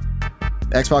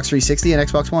 Xbox 360 and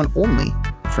Xbox One only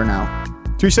for now.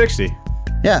 360.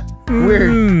 Yeah.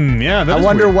 Weird. Yeah, that I is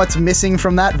wonder weird. what's missing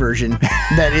from that version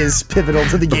that is pivotal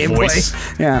to the gameplay.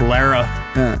 Voice. Yeah. Lara.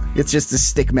 It's just a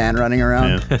stick man running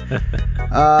around.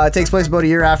 It takes place about a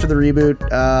year after the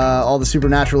reboot. All the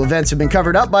supernatural events have been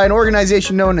covered up by an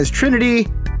organization known as Trinity.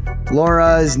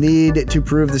 Laura's need to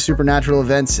prove the supernatural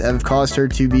events have caused her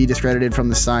to be discredited from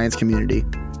the science community.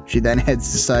 She then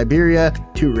heads to Siberia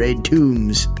to raid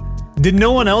tombs. Did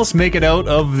no one else make it out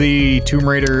of the Tomb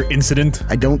Raider incident?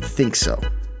 I don't think so.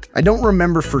 I don't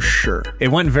remember for sure. It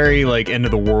went very like end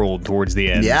of the world towards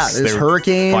the end. Yeah, there's There were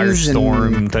hurricanes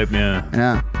firestorm and- type. Yeah.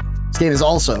 Yeah. This game is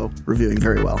also reviewing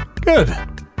very well. Good.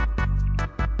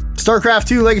 StarCraft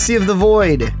 2 Legacy of the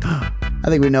Void. I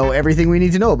think we know everything we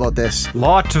need to know about this.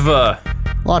 Lotva.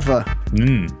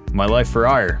 Latva. My life for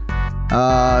ire.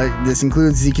 This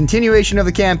includes the continuation of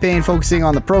the campaign focusing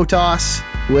on the Protoss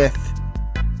with,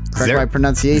 correct my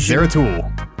pronunciation,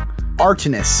 Zeratul.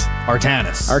 Artanis.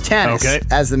 Artanis. Okay.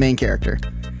 As the main character.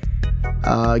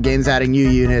 Game's adding new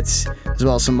units, as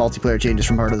well as some multiplayer changes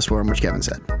from Heart of the Swarm, which Kevin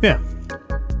said. Yeah.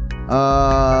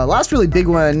 Last really big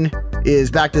one is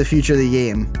Back to the Future the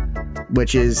game,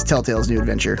 which is Telltale's new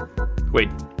adventure. Wait,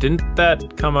 didn't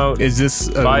that come out? Is this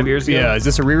 5 years ago? Yeah. Is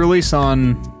this a re-release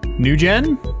on new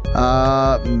gen?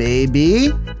 Maybe.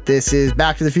 This is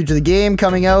Back to the Future the game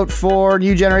coming out for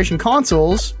new generation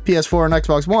consoles, PS4 and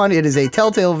Xbox One. It is a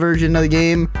Telltale version of the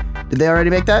game. Did they already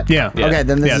make that? Yeah. Yeah. Okay,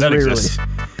 then this Yeah, is a that re-release.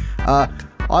 exists.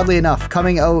 Oddly enough,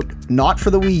 coming out not for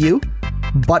the Wii U,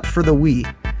 but for the Wii.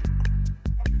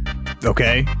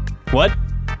 Okay. What?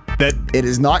 That It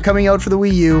is not coming out for the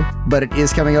Wii U, but it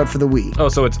is coming out for the Wii. Oh,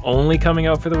 so it's only coming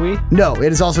out for the Wii? No,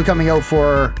 it is also coming out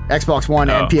for Xbox One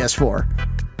and Oh. PS4.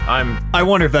 I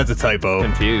wonder if that's a typo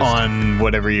Confused. on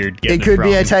whatever you're getting. It could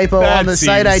be a typo That on the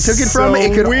site I took it seems from. so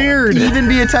It could weird. even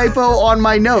be a typo on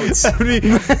my notes.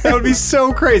 That would be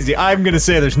so crazy. I'm gonna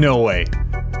say there's no way.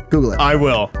 Google it. I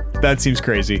will. That seems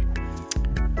crazy.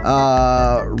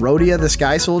 Rhodia the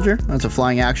Sky Soldier. That's a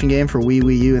flying action game for Wii,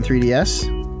 Wii U, and 3DS.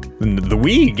 And the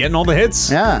Wii getting all the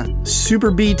hits. Yeah.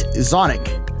 Super Beat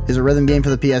Zonic is a rhythm game for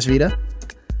the PS Vita.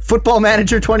 Football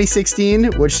Manager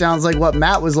 2016, which sounds like what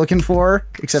Matt was looking for,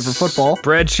 except for football.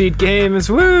 Spreadsheet games,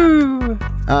 woo!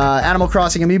 Animal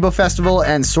Crossing Amiibo Festival,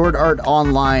 and Sword Art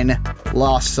Online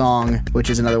Lost Song, which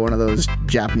is another one of those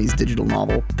Japanese digital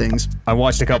novel things. I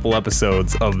watched a couple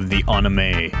episodes of the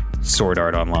anime Sword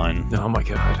Art Online. Oh my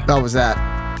god. How was that?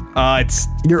 It's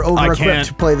You're over equipped can't-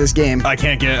 to play this game. I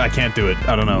can't do it.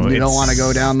 I don't know. You don't wanna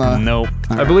go down the- Nope.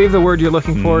 I believe the word you're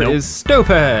looking for Nope. is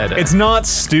stupid. It's not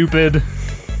stupid.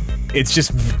 It's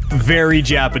just very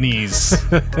Japanese.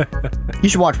 You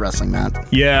should watch wrestling, Matt.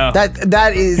 Yeah.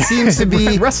 That is seems to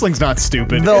be Wrestling's not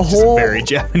stupid. The it's whole- just very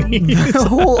Japanese.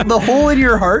 the hole in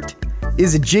your heart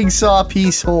is a jigsaw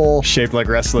piece hole Shaped like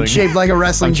wrestling. shaped like a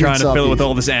wrestling I'm trying jigsaw to fill it piece. with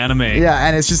all this anime. Yeah,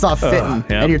 and it's just not fitting.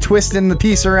 yeah. And you're twisting the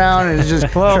piece around, and it's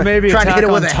just Well, maybe trying to Attack hit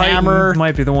it with on a Titan hammer.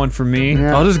 might be the one for me.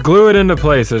 Yeah. I'll just glue it into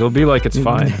place. It'll be like it's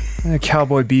fine.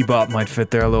 Cowboy Bebop might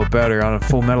fit there a little better on a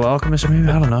Full Metal Alchemist, maybe.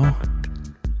 I don't know.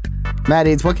 Matt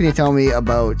Eads, what can you tell me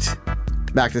about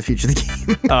Back to the Future the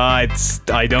game? I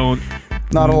don't.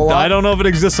 Not a whole lot. I don't know if it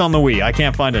exists on the Wii. I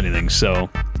can't find anything. So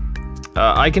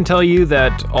I can tell you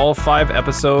that all 5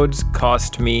 episodes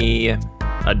cost me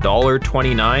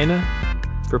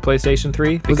 $1.29 for PlayStation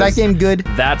 3. Was that because game good?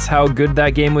 That's how good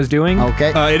that game was doing.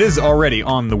 Okay. it is already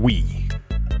on the Wii.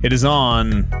 It is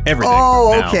on everything.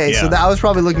 Oh, now, okay. yeah. So I was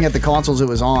probably looking at the consoles it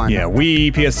was on. Yeah,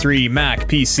 Wii, PS3, Mac,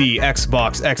 PC,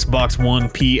 Xbox, Xbox One,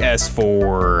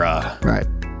 PS4. Right.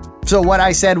 So what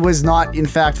I said was not, in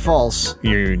fact, false,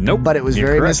 Nope. But it was you're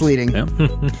very correct. misleading.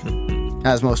 Yeah.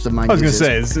 as most of mine. I was gonna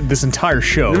say this entire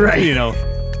show, Right. You know,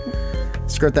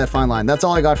 Skirt that fine line. That's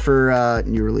all I got for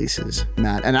new releases,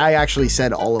 Matt. And I actually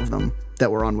said all of them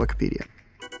that were on Wikipedia.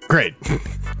 great.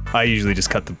 I usually just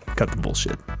cut the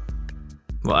bullshit.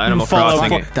 Well, Animal Fallout Crossing.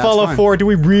 4, That's Fallout fine. 4. Do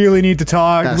we really need to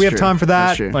talk? That's do we have true. time for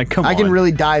That's that? true. Like, come on. I can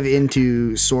really dive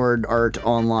into sword art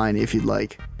online if you'd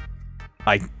like.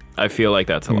 I I feel like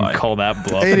that's a lie. call that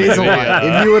bluff. It is a Yeah. lot.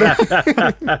 If you would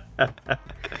have.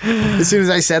 As soon as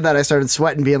I said that, I started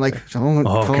sweating, being like, "Oh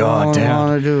God damn.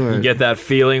 want to do it." You get that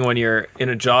feeling when you're in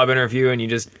a job interview and you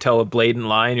just tell a blatant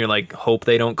lie and you're like, hope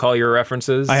they don't call your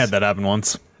references. I had that happen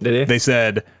once. Did you? They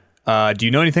said, do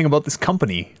you know anything about this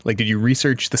company? Like, did you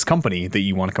research this company that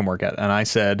you want to come work at? And I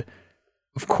said,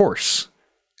 of course.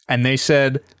 And they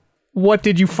said, what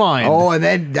did you find? Oh, and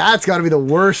then that's got to be the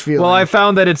worst feeling. Well, I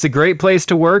found that it's a great place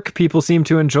to work. People seem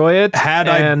to enjoy it. Had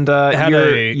I- and had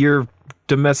I- your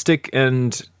domestic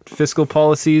and fiscal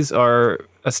policies are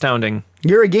astounding.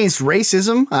 You're against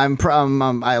racism.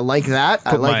 I like that.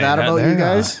 I Put like my that hat about there. you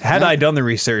guys. Had Yeah. I done the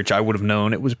research, I would have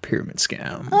known it was a pyramid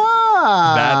scam.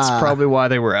 Ah. That's probably why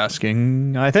they were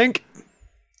asking, I think.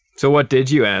 So what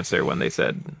did you answer when they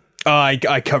said?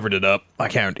 I covered it up. I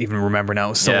can't even remember now. It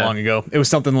was so Yeah. long ago. It was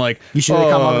something like, You should have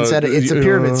come up and said it's a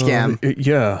pyramid scam.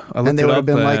 Yeah. I looked And they it would up have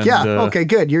been like, and, yeah, okay,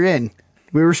 good, you're in.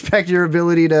 We respect your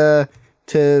ability to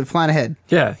plan ahead.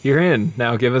 Yeah, you're in.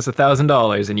 Now give us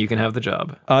 $1,000 and you can have the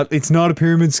job. It's not a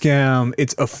pyramid scam.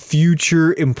 It's a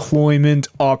future employment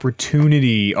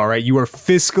opportunity. All right. You are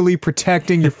fiscally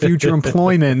protecting your future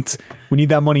employment. We need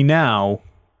that money now.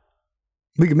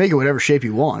 We can make it whatever shape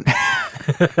you want.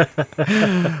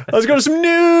 Let's go to some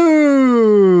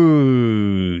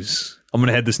news. I'm going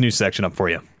to head this news section up for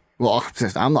you. Well,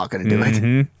 I'm not going to do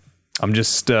it. I'm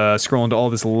just scrolling to all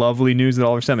this lovely news that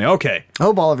Oliver sent me. Okay. I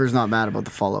hope Oliver's not mad about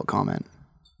the Fallout comment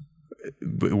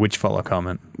Which follow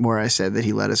comment? where I said that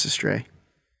he led us astray.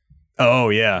 Oh,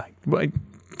 yeah.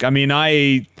 I mean,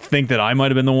 I think that I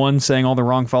might have been the one saying all the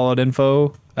wrong Fallout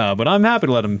info, but I'm happy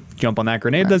to let him jump on that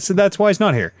grenade. That's why he's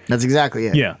not here. That's exactly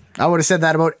it. Yeah. I would have said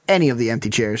that about any of the empty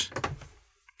chairs,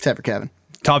 except for Kevin.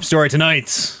 Top story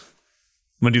tonight.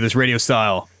 I'm going to do this radio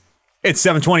style. It's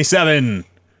 7:27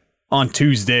 on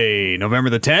Tuesday, November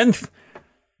the 10th.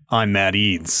 I'm Matt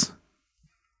Eads.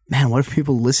 Man, what if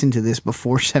people listen to this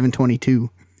before 7:22?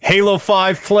 Halo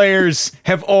 5 players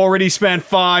have already spent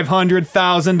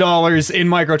 $500,000 in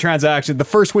microtransactions. The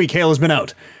first week Halo's been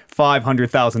out.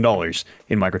 $500,000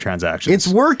 in microtransactions. It's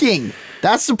working.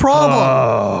 That's the problem.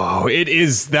 Oh, it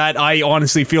is that. I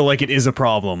honestly feel like it is a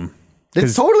problem.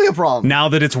 It's totally a problem. Now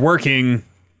that it's working,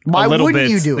 Why a little wouldn't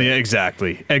bit, you do it? Yeah,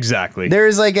 exactly. There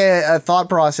is like a thought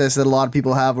process that a lot of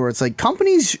people have where it's like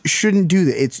companies shouldn't do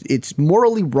that. It's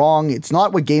morally wrong. It's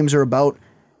not what games are about.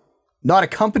 Not a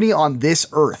company on this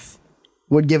earth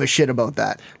would give a shit about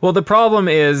that. Well, the problem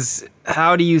is,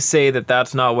 how do you say that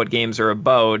that's not what games are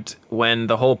about when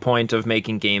the whole point of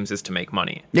making games is to make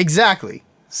money? Exactly.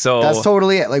 So That's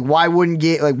totally it. Like, why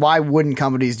wouldn't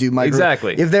companies do micro?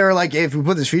 Exactly. If they were like, if we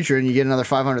put this feature in, you get another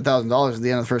 $500,000 at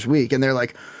the end of the first week, and they're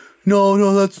like,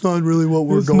 no, that's not really what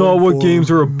we're going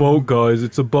for. are about, guys.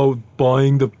 It's about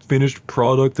buying the finished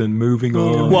product and moving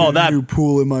on. Well, that New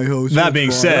pool in my house. that that's being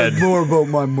fine. said- That's more about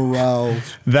my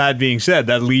morals. that being said,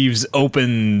 that leaves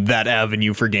open that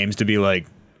avenue for games to be like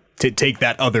to take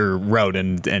that other route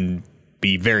and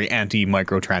be very anti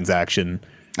microtransaction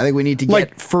I think we need to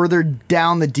get further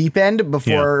down the deep end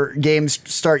before games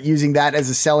start using that as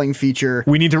a selling feature.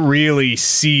 We need to really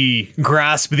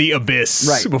grasp the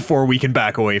abyss before we can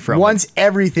back away from Once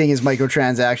everything is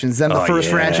microtransactions, then the first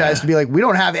franchise to be like, we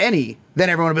don't have any. Then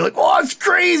everyone will be like, oh, it's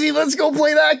crazy. Let's go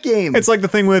play that game. It's like the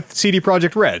thing with CD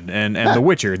Projekt Red and The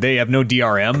Witcher. They have no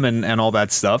DRM and all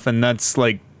that stuff. And that's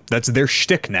their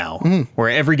shtick now. Where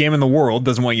every game in the world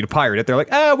doesn't want you to pirate it. They're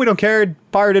like, we don't care.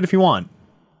 Pirate it if you want.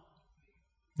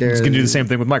 It's going to do the same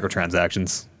thing with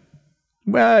microtransactions.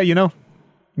 Well,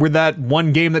 we're that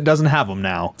one game that doesn't have them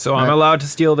now. So I'm allowed to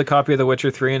steal the copy of The Witcher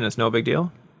 3 and it's no big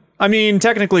deal? I mean,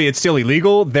 technically it's still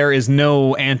illegal. There is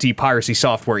no anti-piracy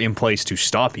software in place to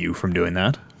stop you from doing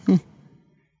that.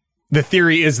 The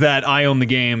theory is that I own the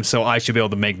game, so I should be able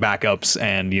to make backups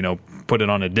and, put it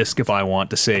on a disc if I want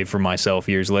to save for myself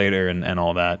years later and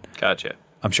all that. Gotcha.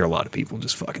 I'm sure a lot of people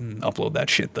just fucking upload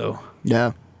that shit, though.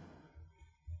 Yeah.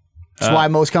 That's why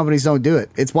most companies don't do it.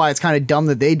 It's why it's kind of dumb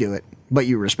that they do it, but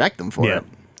you respect them for it.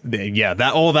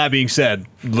 Yeah, all that being said,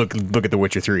 look at The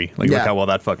Witcher 3. Look how well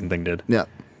that fucking thing did. Yeah.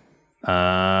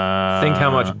 Think how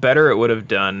much better it would have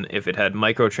done if it had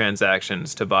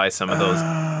microtransactions to buy some of those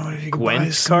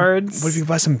Gwent cards. What if you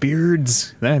buy some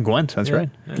beards? Yeah, Gwent, that's right.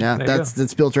 Yeah,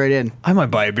 that's built right in. I might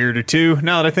buy a beard or two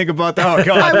now that I think about that. Oh,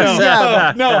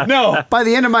 God, no. By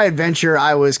the end of my adventure,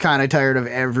 I was kind of tired of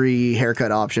every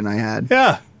haircut option I had.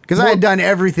 Yeah. Because I had done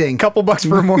everything. Couple bucks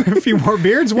for a few more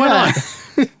beards? Why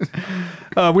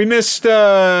not? We missed,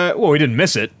 we didn't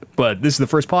miss it, but this is the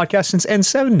first podcast since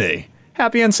N7 Day.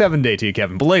 Happy N7 Day to you,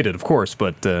 Kevin. Belated, of course,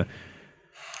 but...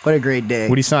 what a great day.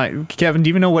 What do you say? Kevin, do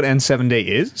you even know what N7 Day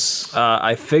is?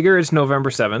 I figure it's November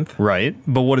 7th. Right,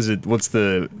 but what is it? What's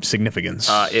the significance?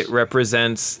 It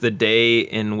represents the day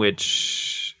in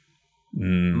which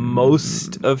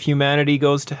most of humanity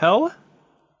goes to hell.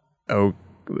 Oh,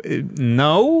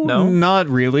 no, not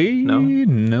really.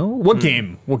 No. What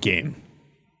game?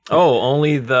 Oh,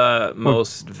 only the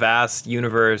most vast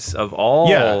universe of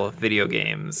all video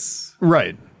games.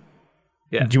 Right.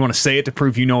 Yeah. Do you want to say it to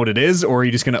prove you know what it is, or are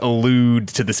you just going to allude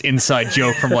to this inside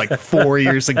joke from like 4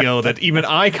 years ago that even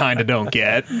I kind of don't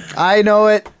get? I know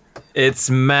it. It's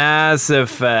Mass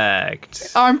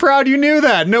Effect. I'm proud you knew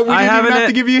that. No, we didn't even have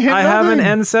to give you a hint. I have an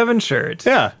N7 shirt.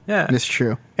 Yeah. It's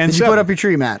true. And did you put up your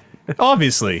tree, Matt?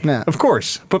 Obviously. Yeah. Of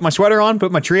course. Put my sweater on,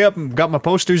 put my tree up, got my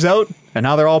posters out, and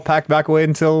now they're all packed back away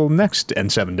until next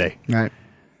N7 Day. Right.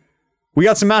 We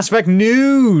got some Mass Effect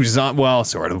news. Well,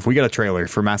 sort of. We got a trailer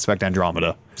for Mass Effect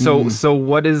Andromeda. So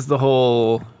what is the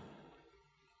whole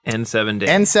N7 Day?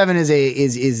 N7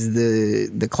 is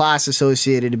the class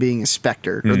associated to being a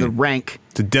Spectre, or the rank.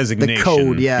 It's a designation. The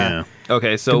code, yeah.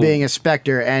 Okay, so... to being a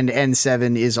Spectre, and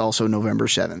N7 is also November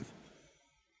 7th.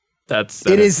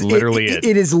 It is literally it.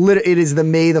 It is the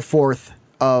May the 4th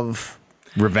of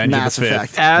Revenge Mass of the 5th.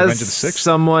 Effect. As Revenge of the 6th.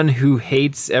 someone who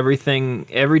hates everything,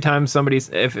 every time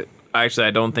actually,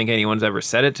 I don't think anyone's ever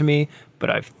said it to me, but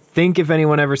I think if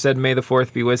anyone ever said May the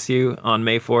 4th be with you on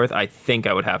May 4th, I think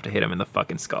I would have to hit him in the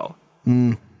fucking skull. I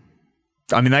mean,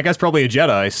 that guy's probably a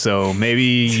Jedi, so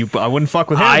maybe I wouldn't fuck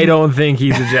with him. I don't think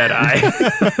he's a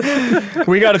Jedi.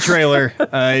 We got a trailer.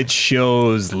 It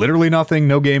shows literally nothing,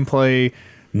 no gameplay,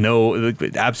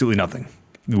 absolutely nothing.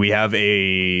 We have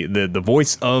the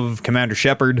voice of Commander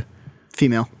Shepard.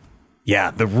 female.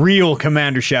 Yeah, the real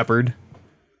Commander Shepard.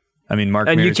 I mean, Mark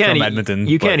Mears from Edmonton.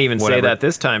 You can't even say that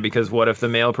this time, because what if the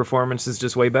male performance is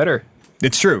just way better?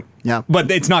 It's true. Yeah.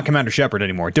 But it's not Commander Shepard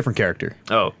anymore. Different character.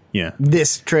 Oh. Yeah.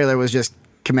 This trailer was just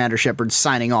Commander Shepard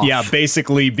signing off. Yeah,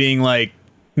 basically being like,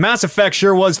 Mass Effect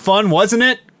sure was fun, wasn't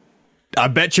it? I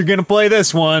bet you're going to play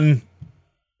this one.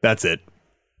 That's it.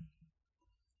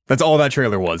 That's all that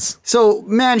trailer was. So,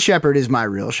 Man Shepard is my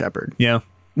real Shepard. Yeah.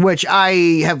 Which I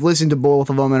have listened to both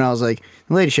of them, and I was like,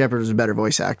 Lady Shepard was a better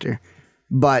voice actor.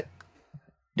 But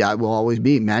that will always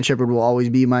be. Man Shepard will always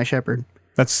be my Shepard.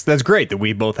 That's great that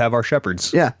we both have our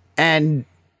Shepards. Yeah. And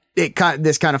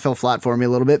this kind of fell flat for me a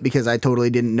little bit, because I totally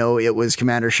didn't know it was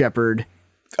Commander Shepard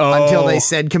until they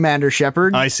said Commander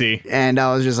Shepard. I see. And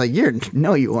I was just like,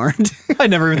 no, you aren't. I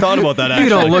never even thought about that, actually. You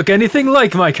don't look anything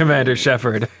like my Commander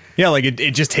Shepard. Yeah, like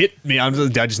it just hit me. I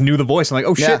just knew the voice. I'm like,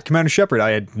 oh shit, Yeah. Commander Shepard.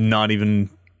 I had not even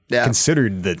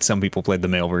considered that some people played the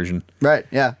male version. Right,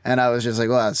 yeah. And I was just like,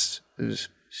 well, it was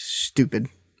stupid.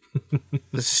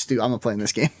 I'm not playing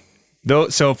this game.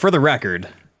 So for the record,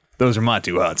 those are my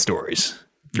two hot stories.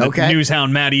 Okay.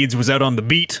 Newshound Matt Eads was out on the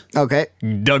beat. Okay.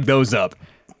 Dug those up.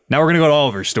 Now we're going to go to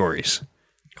Oliver's stories.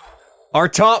 Our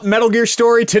top Metal Gear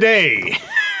story today.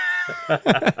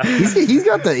 He's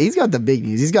got the big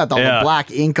news. He's got all the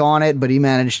black ink on it, but he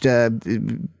managed to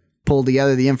pull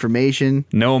together the information.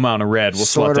 No amount of red will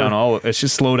Sort of- It's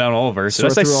just slow down Oliver. Did I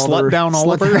say Sort through all slut the- down slut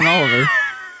Oliver? down Oliver.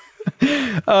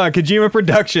 Kojima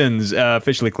Productions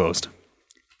officially closed.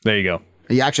 There you go.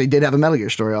 He actually did have a Metal Gear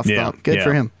story off the top. Good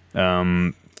for him.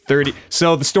 30.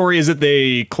 So the story is that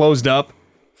they closed up.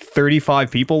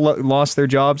 35 people lost their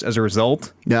jobs as a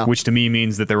result. Yeah. Which to me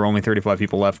means that there were only 35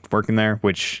 people left working there.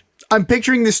 Which I'm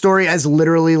picturing this story as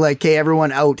literally like, okay,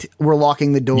 everyone out. We're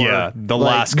locking the door. Yeah, the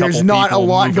Like, last couple there's not a people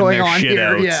lot moving going their on shit here.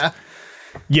 out. Yeah.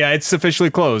 yeah, it's officially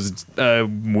closed.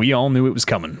 We all knew it was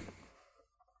coming.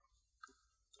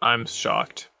 I'm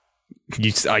shocked.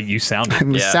 You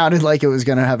sounded. It sounded like it was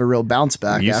going to have a real bounce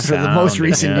back You after the most sounded,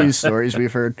 recent yeah. news stories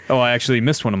we've heard. Oh, I actually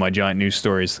missed one of my giant news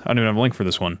stories. I don't even have a link for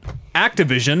this one.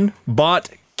 Activision bought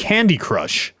Candy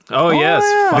Crush. Oh, yes.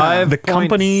 yeah. The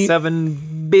company-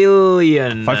 5.7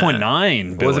 billion. 5.9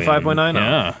 billion. Was it 5.9?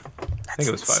 Yeah. I think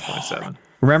it was 5.7.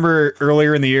 Remember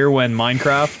earlier in the year when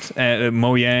Minecraft,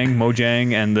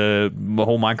 Mojang, and the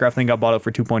whole Minecraft thing got bought out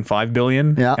for 2.5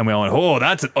 billion? Yeah. And we all went, oh,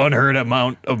 that's an unheard of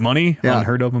amount of money. Yeah.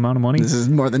 Unheard of amount of money. This is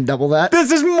more than double that.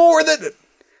 This is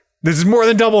more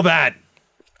than double that.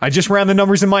 I just ran the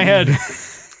numbers in my head.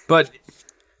 But,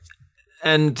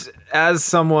 and as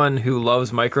someone who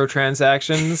loves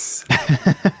microtransactions,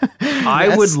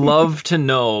 I would love to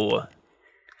know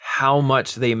how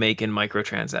much they make in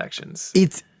microtransactions.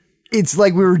 It's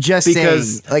like we were just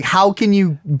Because- saying. Like, how can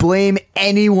you blame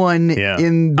anyone Yeah.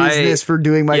 in business for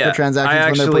doing microtransactions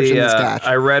when they're pushing this cash?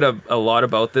 I read a lot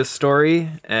about this story,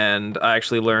 and I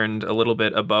actually learned a little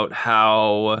bit about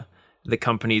how the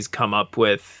companies come up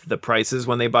with the prices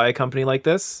when they buy a company like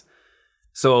this.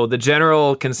 So the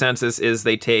general consensus is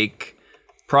they take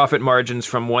profit margins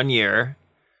from 1 year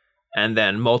and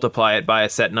then multiply it by a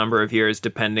set number of years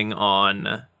depending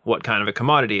on what kind of a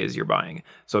commodity is you're buying.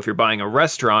 So if you're buying a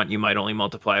restaurant, you might only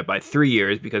multiply it by 3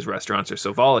 years because restaurants are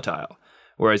so volatile.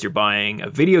 Whereas you're buying a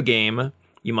video game,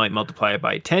 you might multiply it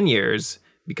by 10 years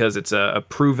because it's a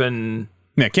proven...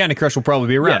 Yeah, Candy Crush will probably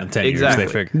be around Yeah, in 10 exactly.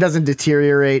 years, they It figure. doesn't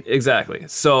deteriorate. Exactly.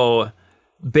 So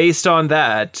based on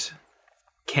that,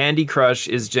 Candy Crush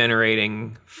is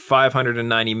generating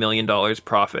 $590 million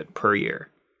profit per year.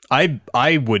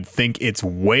 I would think it's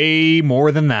way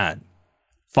more than that.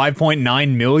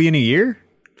 5.9 million a year?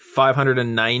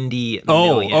 590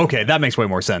 Oh, million. okay, that makes way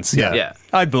more sense. Yeah, Yeah.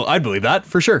 I'd believe that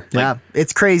for sure. Yeah,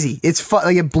 it's crazy. It's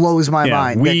like it blows my Yeah,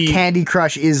 mind that Candy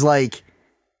Crush is like,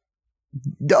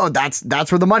 oh, that's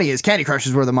where the money is. Candy Crush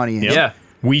is where the money is. Yeah.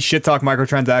 We shit talk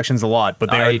microtransactions a lot,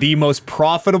 but they I- are the most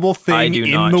profitable I thing do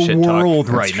in not the shit talk. world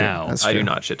That's right true. now. That's I do true.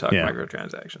 not shit talk Yeah.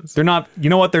 microtransactions. They're not. You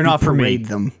know what? They're not for me. Parade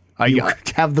them. You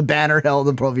have the banner held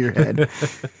above your head.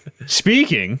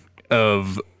 Speaking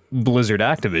of Blizzard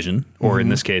Activision, or in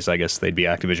this case, I guess they'd be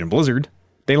Activision Blizzard.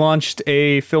 They launched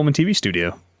a film and TV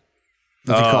studio.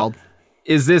 What's it called?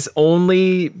 Is this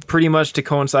only pretty much to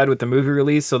coincide with the movie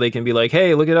release so they can be like,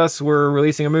 hey, look at us, we're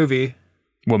releasing a movie?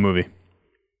 What movie?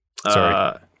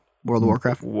 Sorry. World of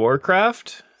Warcraft.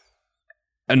 Warcraft?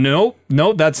 No,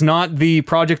 that's not the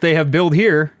project they have billed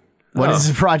here. What is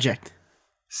the project?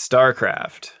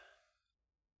 StarCraft.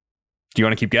 Do you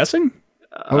want to keep gussing?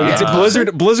 yeah.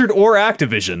 It's Blizzard or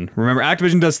Activision. Remember,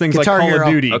 Activision does things Guitar like Call Hero.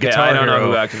 of Duty. Okay, Guitar I don't know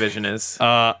Hero. who Activision is.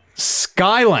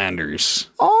 Skylanders,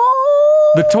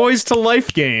 Oh, the Toys to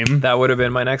Life game. That would have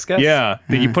been my next guess. Yeah,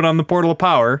 that you put on the Portal of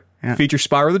Power. Features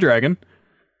Spyro the Dragon,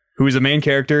 who is a main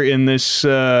character in this.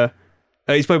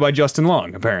 He's played by Justin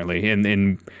Long, apparently,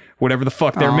 in whatever the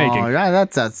fuck they're making. yeah,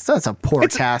 that's a poor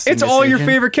casting. It's all your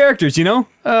decision. favorite characters, you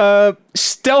know?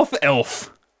 Stealth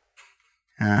Elf.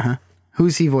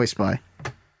 Who's he voiced by?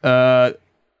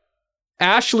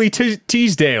 Ashley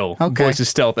Teasdale Okay. voices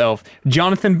Stealth Elf.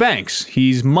 Jonathan Banks,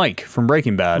 he's Mike from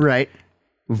Breaking Bad, Right.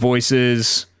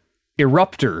 voices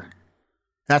Eruptor.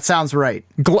 That sounds right.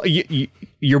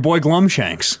 Your boy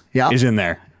Glumshanks Yeah. is in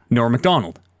there. Norm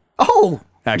Macdonald. Oh,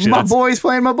 Actually, my that's- boy's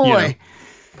playing my boy. you know.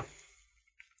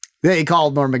 They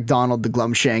called Norm Macdonald the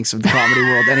Glumshanks of the comedy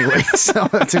world anyway, so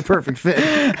that's a perfect fit.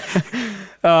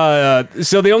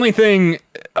 So the only thing,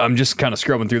 I'm just kind of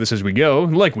scrubbing through this as we go,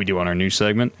 like we do on our news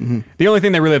segment. The only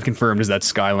thing they really have confirmed is that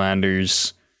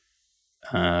Skylanders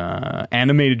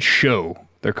animated show,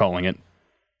 they're calling it.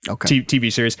 Okay.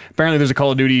 TV series. Apparently there's a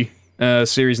Call of Duty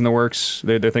series in the works.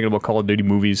 They're thinking about Call of Duty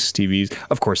movies, TVs.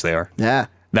 Of course they are. Yeah.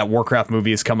 That Warcraft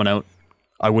movie is coming out.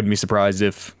 I wouldn't be surprised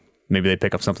if maybe they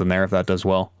pick up something there if that does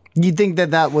well. You'd think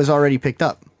that was already picked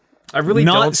up. I really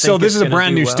Not don't so. think This it's is a gonna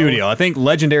brand do new well. studio. I think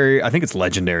it's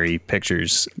Legendary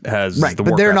Pictures has Right. the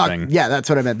But Warcraft they're not, thing. yeah, that's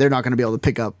what I meant. They're not going to be able to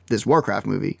pick up this Warcraft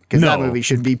movie because that No. movie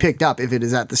should be picked up if it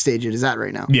is at the stage it is at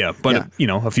right now. Yeah, but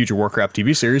a future Warcraft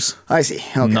TV series, I see.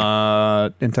 Okay.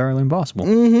 not entirely impossible.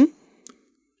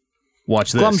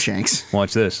 Watch this. Glumshanks.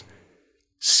 Watch this.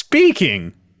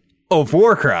 Speaking of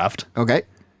Warcraft, Okay.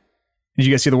 did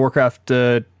you guys see the Warcraft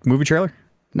movie trailer?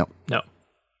 No. No.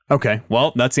 Okay,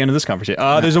 well, that's the end of this conversation.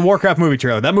 There's a Warcraft movie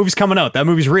trailer. That movie's coming out. That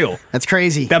movie's real. That's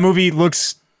crazy. That movie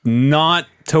looks not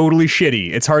totally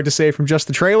shitty. It's hard to say from just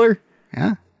the trailer.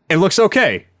 Yeah. It looks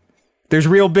okay. There's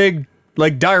real big,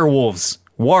 like, dire-wolves,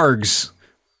 wargs.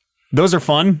 Those are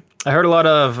fun. I heard a lot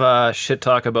of shit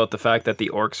talk about the fact that the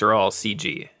orcs are all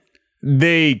CG.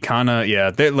 They kind of, yeah,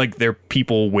 they're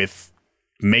people with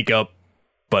makeup,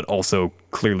 but also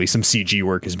clearly some CG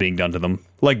work is being done to them.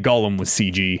 Like Gollum was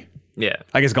CG. Yeah.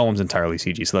 I guess Gollum's entirely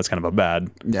CG, so that's kind of a bad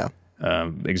Yeah.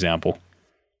 example.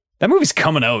 That movie's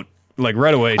coming out like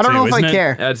right away. I don't know if I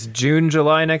care. It's June,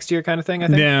 July next year kind of thing, I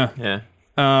think. Yeah.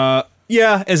 Yeah.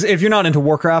 Yeah, as if you're not into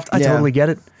Warcraft, I Yeah. totally get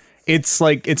it. It's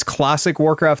like it's classic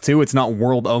Warcraft too. It's not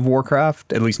World of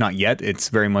Warcraft, at least not yet. It's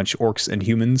very much orcs and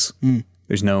humans.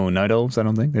 There's no night elves, I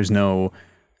don't think. There's no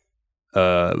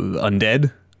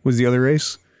undead was the other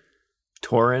race.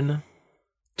 Tauren.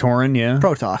 Tauren, yeah.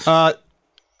 Protoss.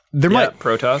 There might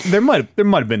Protoss. there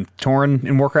might have been Tauren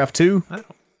in Warcraft 2.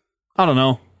 I don't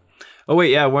know. Oh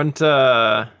wait, yeah, I want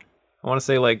to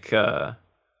say like nah,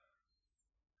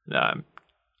 I'm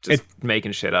just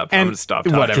making shit up. I'm gonna stop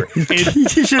talking. Whatever. You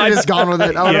should have just gone with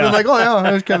it. I would have Yeah. been like, oh yeah,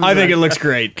 there's Kevin's I think right. it looks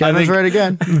great. Kevin's right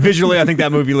again. Visually, I think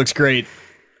that movie looks great.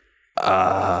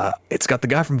 It's got the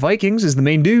guy from Vikings as the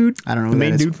main dude. I don't know the who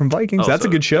main that is. dude from Vikings. That's a Also,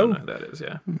 good show. I don't know who that is,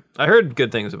 yeah. I heard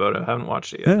good things about it. I haven't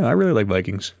watched it yet. Yeah, I really like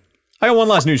Vikings. I got one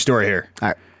last news story here. All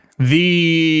right.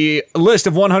 The list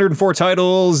of 104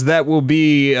 titles that will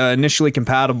be initially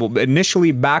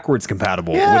backwards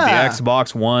compatible with Yeah. the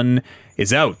Xbox One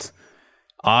is out.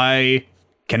 I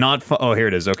cannot. Oh, here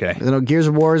it is. Okay. There's no Gears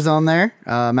of War is on there.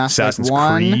 Mass Effect Assassin's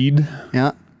 1. Creed.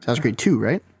 Yeah. Assassin's Creed 2,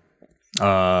 right?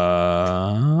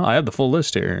 I have the full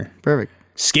list here. Perfect.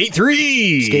 Skate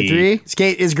 3. Skate 3.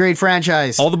 Skate is a great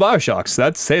franchise. All the BioShocks.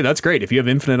 That's great. If you have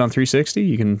Infinite on 360,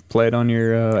 you can play it on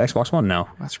your Xbox One now.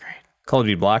 That's great. Call of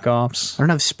Duty Black Ops. I don't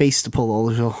have space to pull all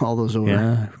those over.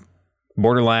 Yeah.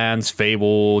 Borderlands,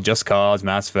 Fable, Just Cause,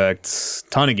 Mass Effect,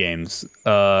 ton of games.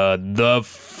 The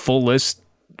full list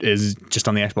is just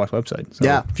on the Xbox website. So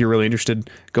Yeah. if you're really interested,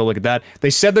 go look at that. They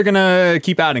said they're gonna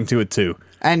keep adding to it too.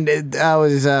 And I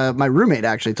was my roommate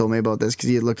actually told me about this because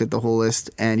he had looked at the whole list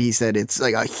and he said it's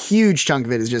like a huge chunk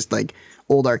of it is just like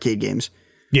old arcade games,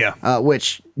 Yeah.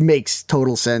 which makes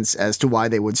total sense as to why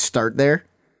they would start there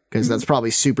because that's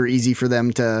probably super easy for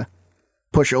them to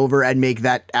push over and make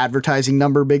that advertising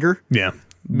number bigger. Yeah.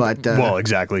 But Well,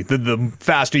 exactly. The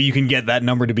faster you can get that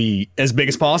number to be as big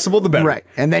as possible, the better. right,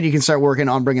 and then you can start working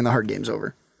on bringing the hard games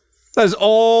over. That is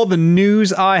all the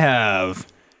news I have.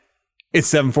 It's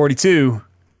 7:42.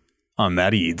 I'm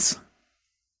Matt Eads.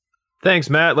 Thanks,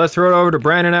 Matt. Let's throw it over to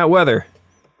Brandon at weather.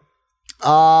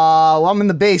 Well, I'm in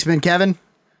the basement, Kevin.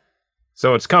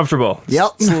 So it's comfortable.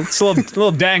 Yep, It's a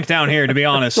little dank down here, to be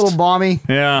honest. a little balmy.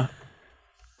 Yeah.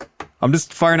 I'm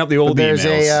just firing up the old There's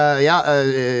emails.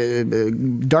 a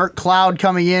dark cloud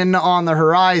coming in on the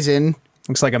horizon.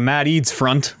 Looks like a Matt Eads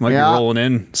front might Yeah. be rolling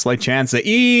in. Slight chance of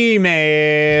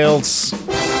emails.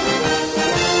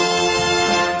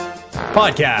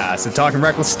 Podcast at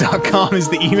talkingreckless.com is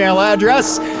the email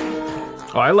address.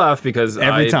 Oh, I laugh because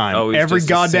Every I time. always Every just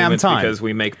goddamn assume it's time. because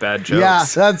we make bad jokes. Yeah,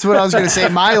 that's what I was going to say.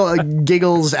 My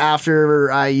giggles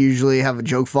after I usually have a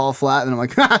joke fall flat, and I'm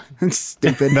like, ha, it's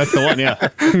stupid. That's the one,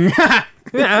 yeah.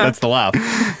 That's the laugh.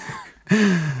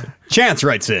 Chance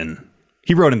writes in.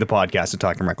 He wrote into podcast at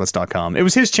talkingreckless.com. It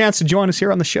was his chance to join us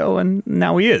here on the show, and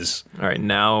now he is. All right,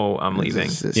 now I'm leaving.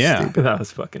 This is Yeah. stupid. That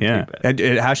was fucking Yeah. too bad.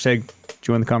 Hashtag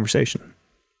join the conversation.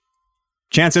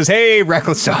 Chance says, hey,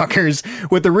 Reckless Talkers.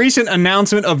 With the recent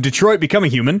announcement of Detroit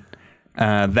Becoming Human,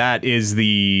 that is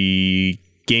the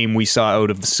game we saw out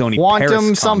of the Sony Quantum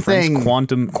Paris something.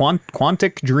 conference.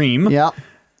 Quantic Dream. Yep.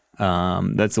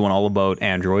 That's the one all about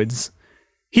androids.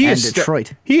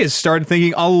 Detroit. He has started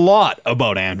thinking a lot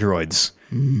about androids.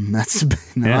 That's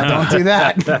no, don't do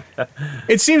that.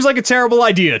 It seems like a terrible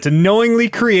idea to knowingly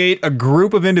create a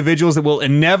group of individuals that will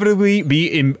inevitably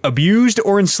be abused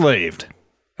or enslaved.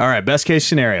 All right, best case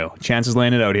scenario. Chances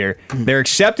laying it out here. They're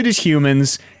accepted as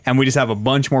humans, and we just have a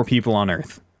bunch more people on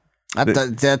Earth.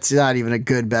 That's not even a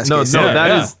good best No, case no,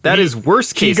 scenario. that is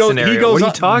worst case scenario. What are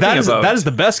you talking about? That is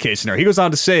the best case scenario. He goes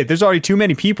on to say there's already too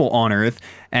many people on Earth,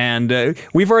 and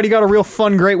we've already got a real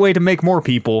fun, great way to make more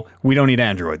people. We don't need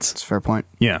androids. That's a fair point.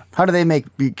 Yeah. How do they make?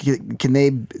 Can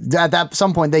they? At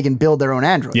some point, they can build their own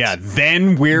androids. Yeah,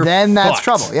 then we're Then that's fucked.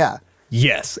 trouble. Yeah.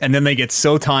 Yes, and then they get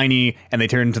so tiny and they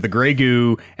turn into the gray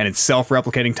goo, and it's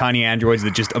self-replicating tiny androids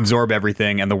that just absorb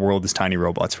everything, and the world is tiny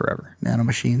robots forever.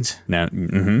 Nanomachines. Now,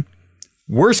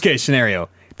 worst case scenario,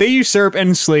 they usurp and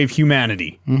enslave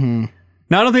humanity. Mm-hmm.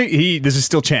 Now, I don't think this is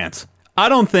still chance. I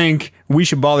don't think we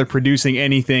should bother producing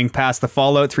anything past the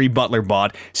Fallout 3 Butler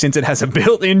bot, since it has a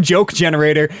built-in joke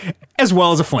generator as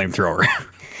well as a flamethrower.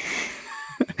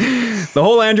 The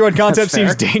whole Android concept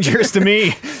seems dangerous to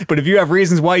me, but if you have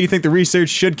reasons why you think the research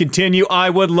should continue, I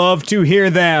would love to hear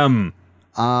them.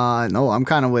 No, I'm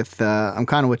kind of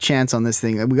with Chance on this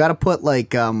thing. We got to put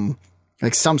like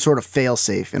some sort of fail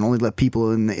safe and only let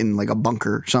people in like a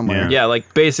bunker somewhere. Yeah,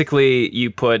 like basically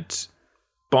you put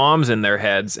bombs in their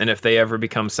heads, and if they ever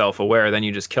become self-aware, then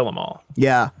you just kill them all.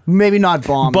 Yeah, maybe not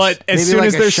bombs. But as maybe soon like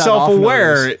as a they're shut-off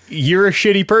self-aware, notice. you're a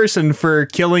shitty person for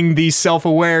killing these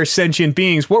self-aware sentient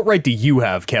beings. What right do you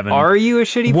have, Kevin? Are you a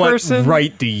shitty what person?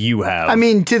 right do you have? I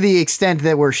mean, to the extent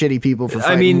that we're shitty people for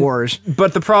fighting wars.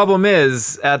 But the problem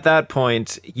is, at that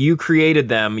point, you created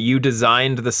them, you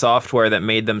designed the software that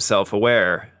made them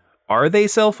self-aware. Are they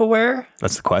self-aware?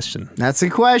 that's the question. That's a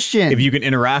question. If you can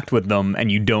interact with them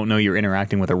and you don't know you're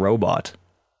interacting with a robot,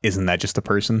 isn't that just a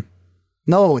person?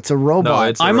 No, it's a robot. No,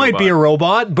 it's a I might be a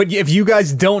robot, but if you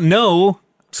guys don't know,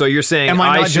 So you're saying Am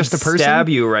I not should just a person? stab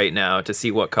you right now to see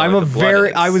what color I'm a the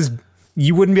blood is?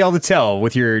 you wouldn't be able to tell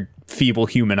with your feeble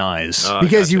human eyes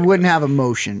because you wouldn't have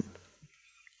emotion.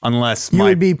 unless You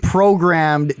would be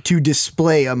programmed to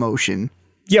display emotion.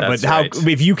 Yeah, That's but how right.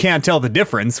 if you can't tell the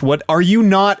difference, what are you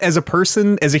not as a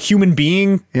person, as a human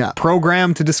being, Yeah.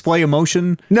 programmed to display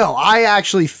emotion? No, I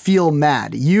actually feel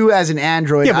mad. You as an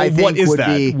android, Yeah, I but think what is would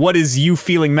that? be What is you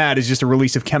feeling mad is just a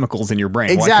release of chemicals in your brain.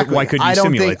 exactly. Why couldn't you I don't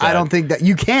simulate think that? I don't think that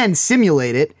you can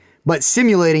simulate it, but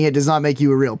simulating it does not make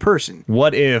you a real person.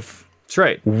 What if That's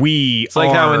right. we It's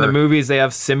like how in the movies they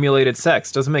have simulated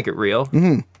sex. Doesn't make it real.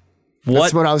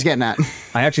 That's what I was getting at.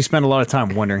 I actually spent a lot of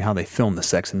time wondering how they film the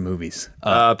sex in movies.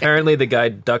 Apparently the guy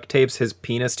duct tapes his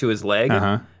penis to his leg,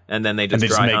 and then they just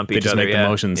dry hump they each just other. make the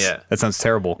motions. Yeah. That sounds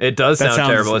terrible. It does That sound sounds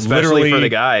terrible, especially literally for the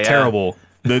guy. Yeah. Terrible.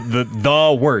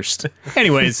 The worst.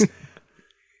 Anyways,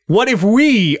 what if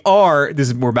we are?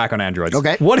 We're back on androids.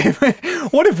 Okay. What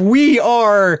if we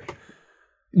are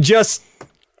just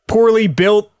poorly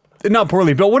built? Not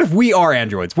poorly built. What if we are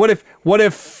androids? What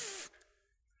if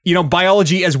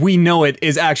biology as we know it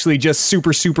is actually just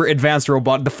super advanced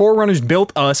robot? The Forerunners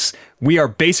built us. We are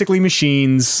basically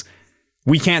machines.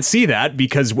 We can't see that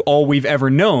because all we've ever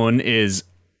known is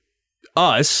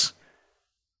us.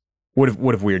 What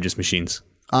if we are just machines?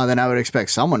 Then I would expect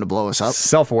someone to blow us up.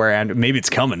 Self-aware, and maybe it's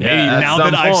coming. Maybe at now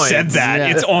some that I've point. said that,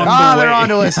 Yeah. it's on the way. They're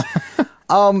onto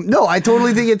us. No, I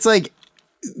totally think it's like.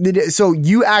 So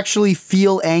you actually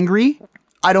feel angry?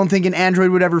 I don't think an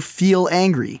android would ever feel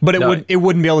angry. But No. it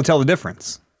wouldn't be able to tell the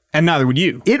difference, and neither would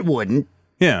you. It wouldn't.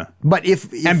 Yeah. But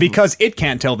if And because it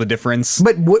can't tell the difference,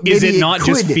 But is maybe it it not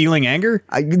just could. feeling anger?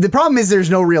 the problem is there's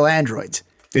no real androids,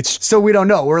 It's so we don't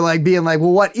know. We're like being like,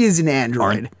 well, what is an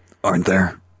android? aren't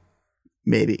there?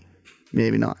 Maybe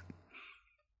not.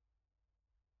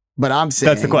 But I'm saying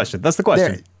That's the question. That's the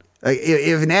question.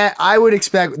 there- Like, I would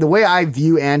expect the way I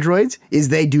view androids is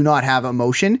they do not have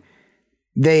emotion.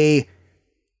 They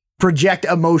project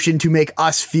emotion to make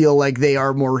us feel like they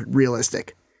are more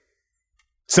realistic.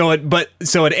 So at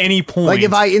any point, Like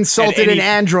if I insulted at any- an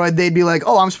android, they'd be like,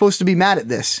 "Oh, I'm supposed to be mad at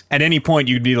this." at any point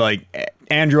you'd be like,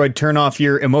 Android, turn off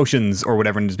your emotions or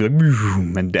whatever, and just be like,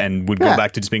 "Vroom," and would go Yeah.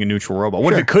 back to just being a neutral robot.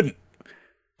 What if Sure. it couldn't?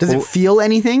 Does it feel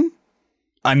anything?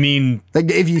 I mean, Like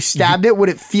if you stabbed it, would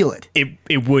it feel it?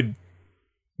 it would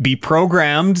be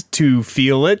programmed to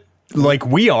feel it like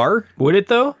we are. Would it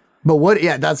though? But what?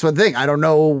 Yeah, that's one thing. I don't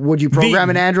know. Would you program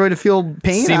an android to feel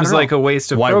pain? I Seems don't know. like a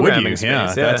waste of Why would programming you? space.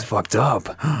 Yeah, that's fucked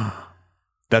up.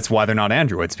 That's why they're not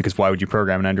androids, because why would you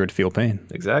program an android to feel pain?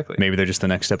 exactly. Maybe they're just the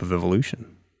next step of evolution.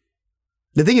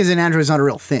 The thing is, an android is not a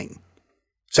real thing,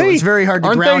 so Hey, it's very hard to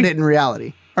aren't ground they- it in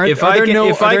reality. If I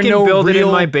can build it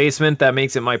in my basement, that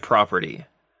makes it my property.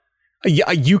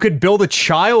 Yeah, you could build a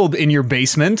child in your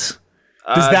basement.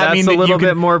 Does that that's mean a that you little could-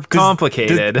 bit more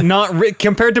complicated.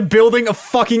 Compared to building a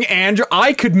fucking android?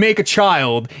 I could make a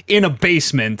child in a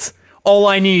basement. All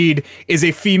I need is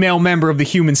a female member of the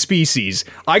human species.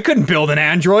 I couldn't build an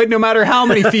android no matter how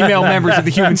many female members of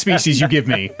the human species you give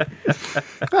me.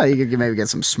 Well, you could maybe get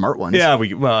some smart ones. Yeah,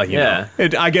 you Yeah. know.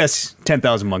 I guess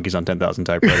 10,000 monkeys on 10,000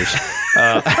 typewriters.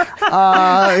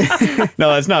 No,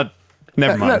 that's not.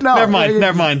 Never mind. no,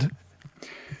 Never mind.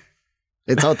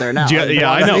 It's out there now.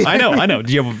 Yeah, I know.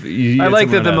 Do you have, you I had like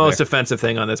something that the out most there. offensive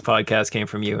thing on this podcast came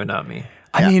from you and not me.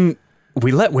 I mean,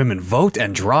 We let women vote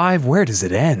and drive. Where does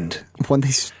it end? When they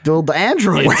build the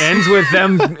androids. It ends with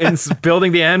them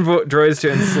building the androids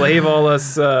to enslave all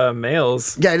us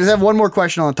males. Yeah, I just have one more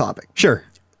question on the topic. Sure.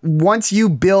 Once you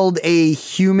build a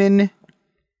human,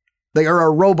 like, or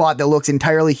a robot that looks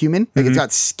entirely human, like it's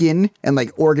got skin and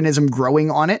like organism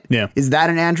growing on it, Yeah. is that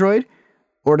an android?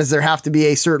 Or does there have to be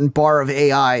a certain bar of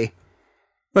AI?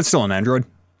 That's still an android.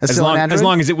 That's As still long, an android? as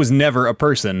long as it was never a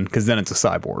person, because then it's a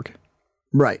cyborg.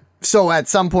 Right. So at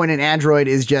some point, an android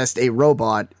is just a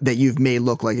robot that you've made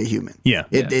look like a human. Yeah.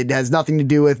 It has nothing to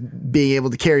do with being able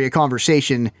to carry a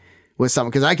conversation with someone.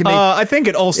 Because I can make, I think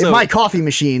it also... if my coffee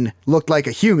machine looked like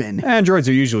a human, Androids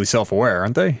are usually self-aware,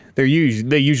 aren't they? They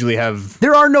usually have...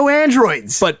 there are no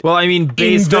androids. But Well, I mean,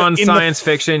 based on in the- science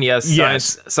fiction, yes,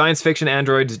 Yes. science fiction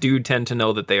androids do tend to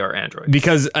know that they are androids.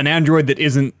 because an android that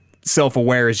isn't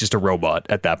self-aware is just a robot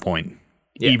at that point,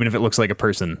 even if it looks like a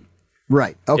person.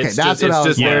 right. Okay, It's that's just, what I it's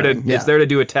was just there to wondering. Yeah. it's there to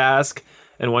do a task,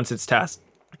 and once its task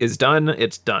is done,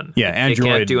 it's done. Yeah, Android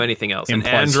it can't do anything else. An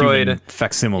implies android, human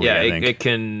facsimile, yeah, I think. it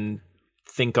can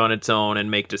think on its own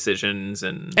and make decisions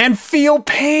and And feel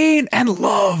pain and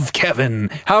love, Kevin.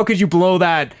 How could you blow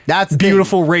that That's the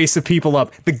beautiful race of people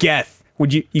up? The Geth.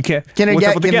 Would you can't... Can a what's up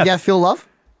Geth, with the can a Geth? Geth feel love?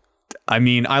 I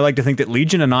mean, I like to think that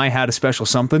Legion and I had a special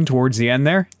something towards the end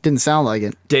there. Didn't sound like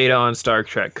it. Data on Star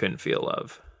Trek couldn't feel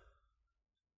love.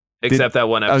 Except that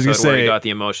one was gonna episode where he say- got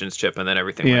the emotions chip and then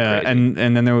everything Yeah, went crazy.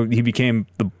 and then he became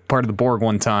the part of the Borg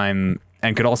one time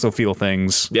and could also feel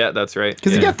things. Yeah, that's right.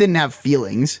 Because yeah. the Geth didn't have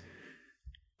feelings.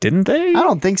 Didn't they? I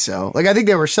don't think so. Like, I think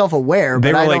they were self-aware, but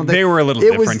They were I like don't think they were a little it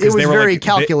different Was, it was they were very like,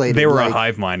 calculated. They were like, a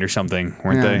hive mind or something,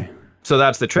 weren't Yeah. they? So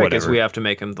that's the trick is Whatever. we have to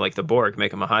make him like the Borg,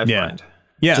 make him a hive Yeah. mind.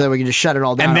 Yeah. so that we can just shut it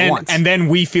all down at once. and then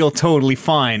we feel totally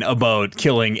fine about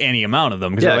killing any amount of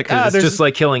them because Yeah, we're like, 'cause it's there's just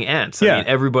like killing ants. Yeah. I mean,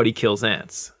 everybody kills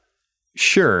ants.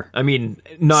 sure. I mean,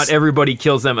 not everybody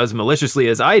kills them as maliciously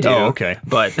as I do. Oh, okay.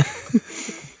 But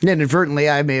Inadvertently,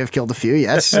 I may have killed a few,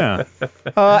 yes. Yeah.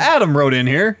 Adam wrote in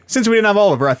here. Since we didn't have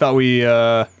Oliver, I thought we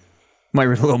might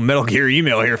read a little Metal Gear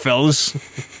email here, fellas.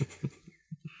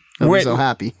 I'm Wait. so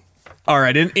happy. All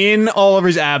right, in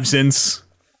Oliver's absence,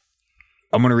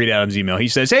 I'm going to read Adam's email. He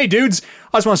says, "Hey, dudes,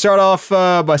 I just want to start off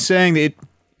by saying that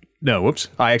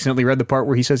I accidentally read the part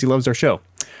where he says he loves our show.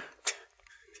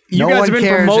 You No guys one have been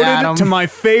cares, promoted Adam. to my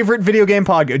favorite video game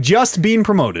podcast. Just being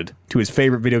promoted to his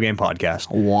favorite video game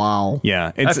podcast. Wow.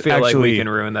 Yeah, I it's feel actually. like we can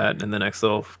ruin that in the next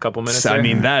little couple minutes. I there.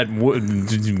 mean, that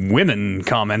women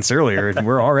comments earlier,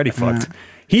 we're already fucked.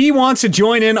 He wants to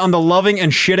join in on the loving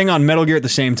and shitting on Metal Gear at the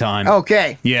same time.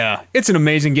 Okay. Yeah, it's an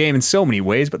amazing game in so many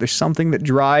ways, but there's something that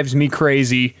drives me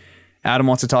crazy. Adam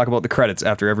wants to talk about the credits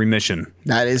after every mission.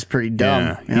 That is pretty dumb.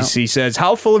 Yeah. Yeah. He says,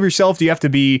 how full of yourself do you have to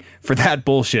be for that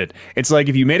bullshit? It's like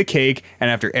if you made a cake, and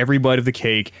after every bite of the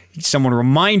cake, someone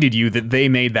reminded you that they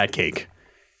made that cake.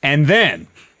 And then,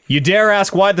 you dare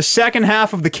ask why the second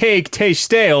half of the cake tastes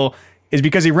stale is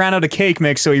because he ran out of cake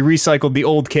mix, so he recycled the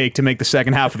old cake to make the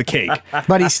second half of the cake.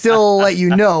 But he still let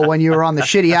you know when you were on the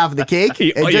shitty half of the cake.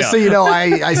 And just so you know,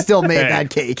 I still made Hey. that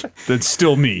cake. That's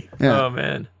still me. oh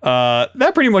man,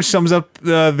 That pretty much sums up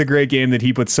the great game that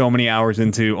he put so many hours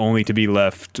into, only to be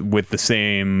left with the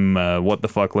same what the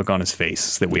fuck look on his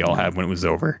face that we all had when it was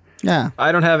over. Yeah.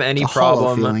 I don't have any It's a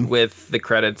hollow feeling. problem with the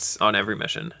credits on every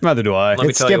mission. Neither do I. Let me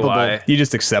It's tell you skippable. why. You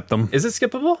just accept them. Is it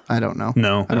skippable? I don't know.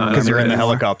 No, I don't because you're in the remember anymore.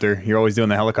 helicopter. You're always doing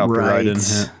the helicopter ride.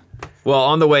 Right. Well,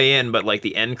 on the way in, but like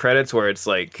the end credits where it's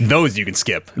like, Those you can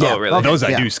skip. oh really? okay. Those I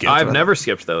Yeah. do skip. I've never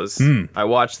skipped those. Hmm. I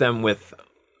watched them with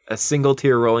a single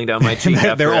tear rolling down my cheek.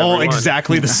 after They're all every one.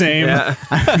 exactly the same. Yeah.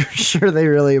 I'm sure they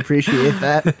really appreciate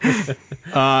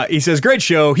that. He says, great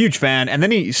show, huge fan. And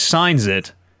then he signs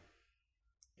it.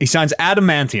 He signs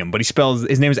Adamantium, but he spells,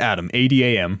 his name is Adam,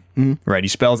 A-D-A-M. Right, he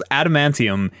spells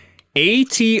Adamantium,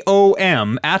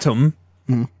 A-T-O-M, atom,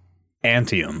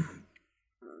 antium.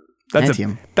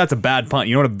 Antium. That's a bad pun.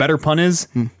 You know what a better pun is?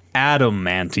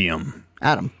 Adamantium.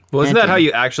 Adam. Well, isn't that Antium. how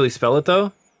you actually spell it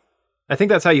though? I think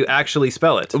that's how you actually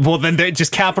spell it. Well, then they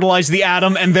just capitalize the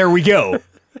atom, and there we go.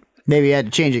 Maybe he had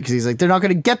to change it because he's like, they're not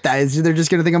going to get that. They're just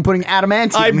going to think I'm putting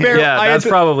adamantium I here. barely- Yeah, I had that's to-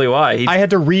 probably why. He I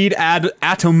had to read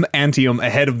atom antium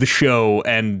ahead of the show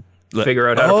and Figure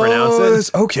out how to pronounce it.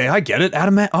 this- Okay, I get it.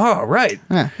 Oh, right.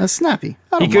 Yeah, that's snappy.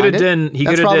 I don't He coulda mind it. done- he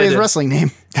That's coulda probably did- his wrestling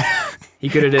name. he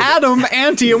could have did Adam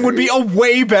Antium would be a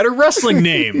way better wrestling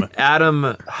name.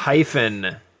 Adam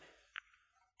hyphen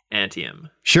Antium.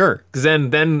 Sure. Because then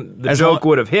the As joke long-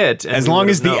 would have hit. And As we long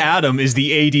would as have the known. atom is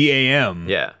the ADAM.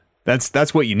 Yeah.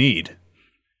 That's what you need.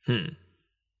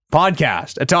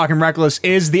 Podcast at Talking Reckless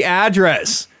is the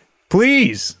address.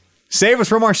 Please save us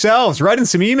from ourselves. Write in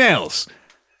some emails.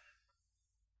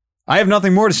 I have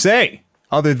nothing more to say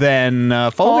other than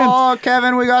follow me on,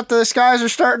 Kevin, we got the skies are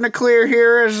starting to clear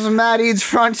here as Matt Eads'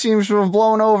 front seems to have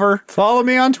blown over. follow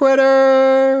me on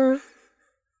Twitter.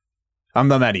 I'm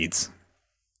the Matt Eads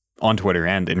on Twitter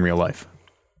and in real life.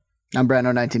 I'm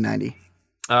Brando1990.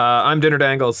 I'm Dinner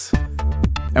Dangles.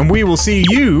 And we will see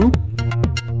you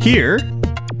here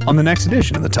on the next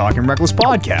edition of the Talking Reckless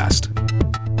podcast.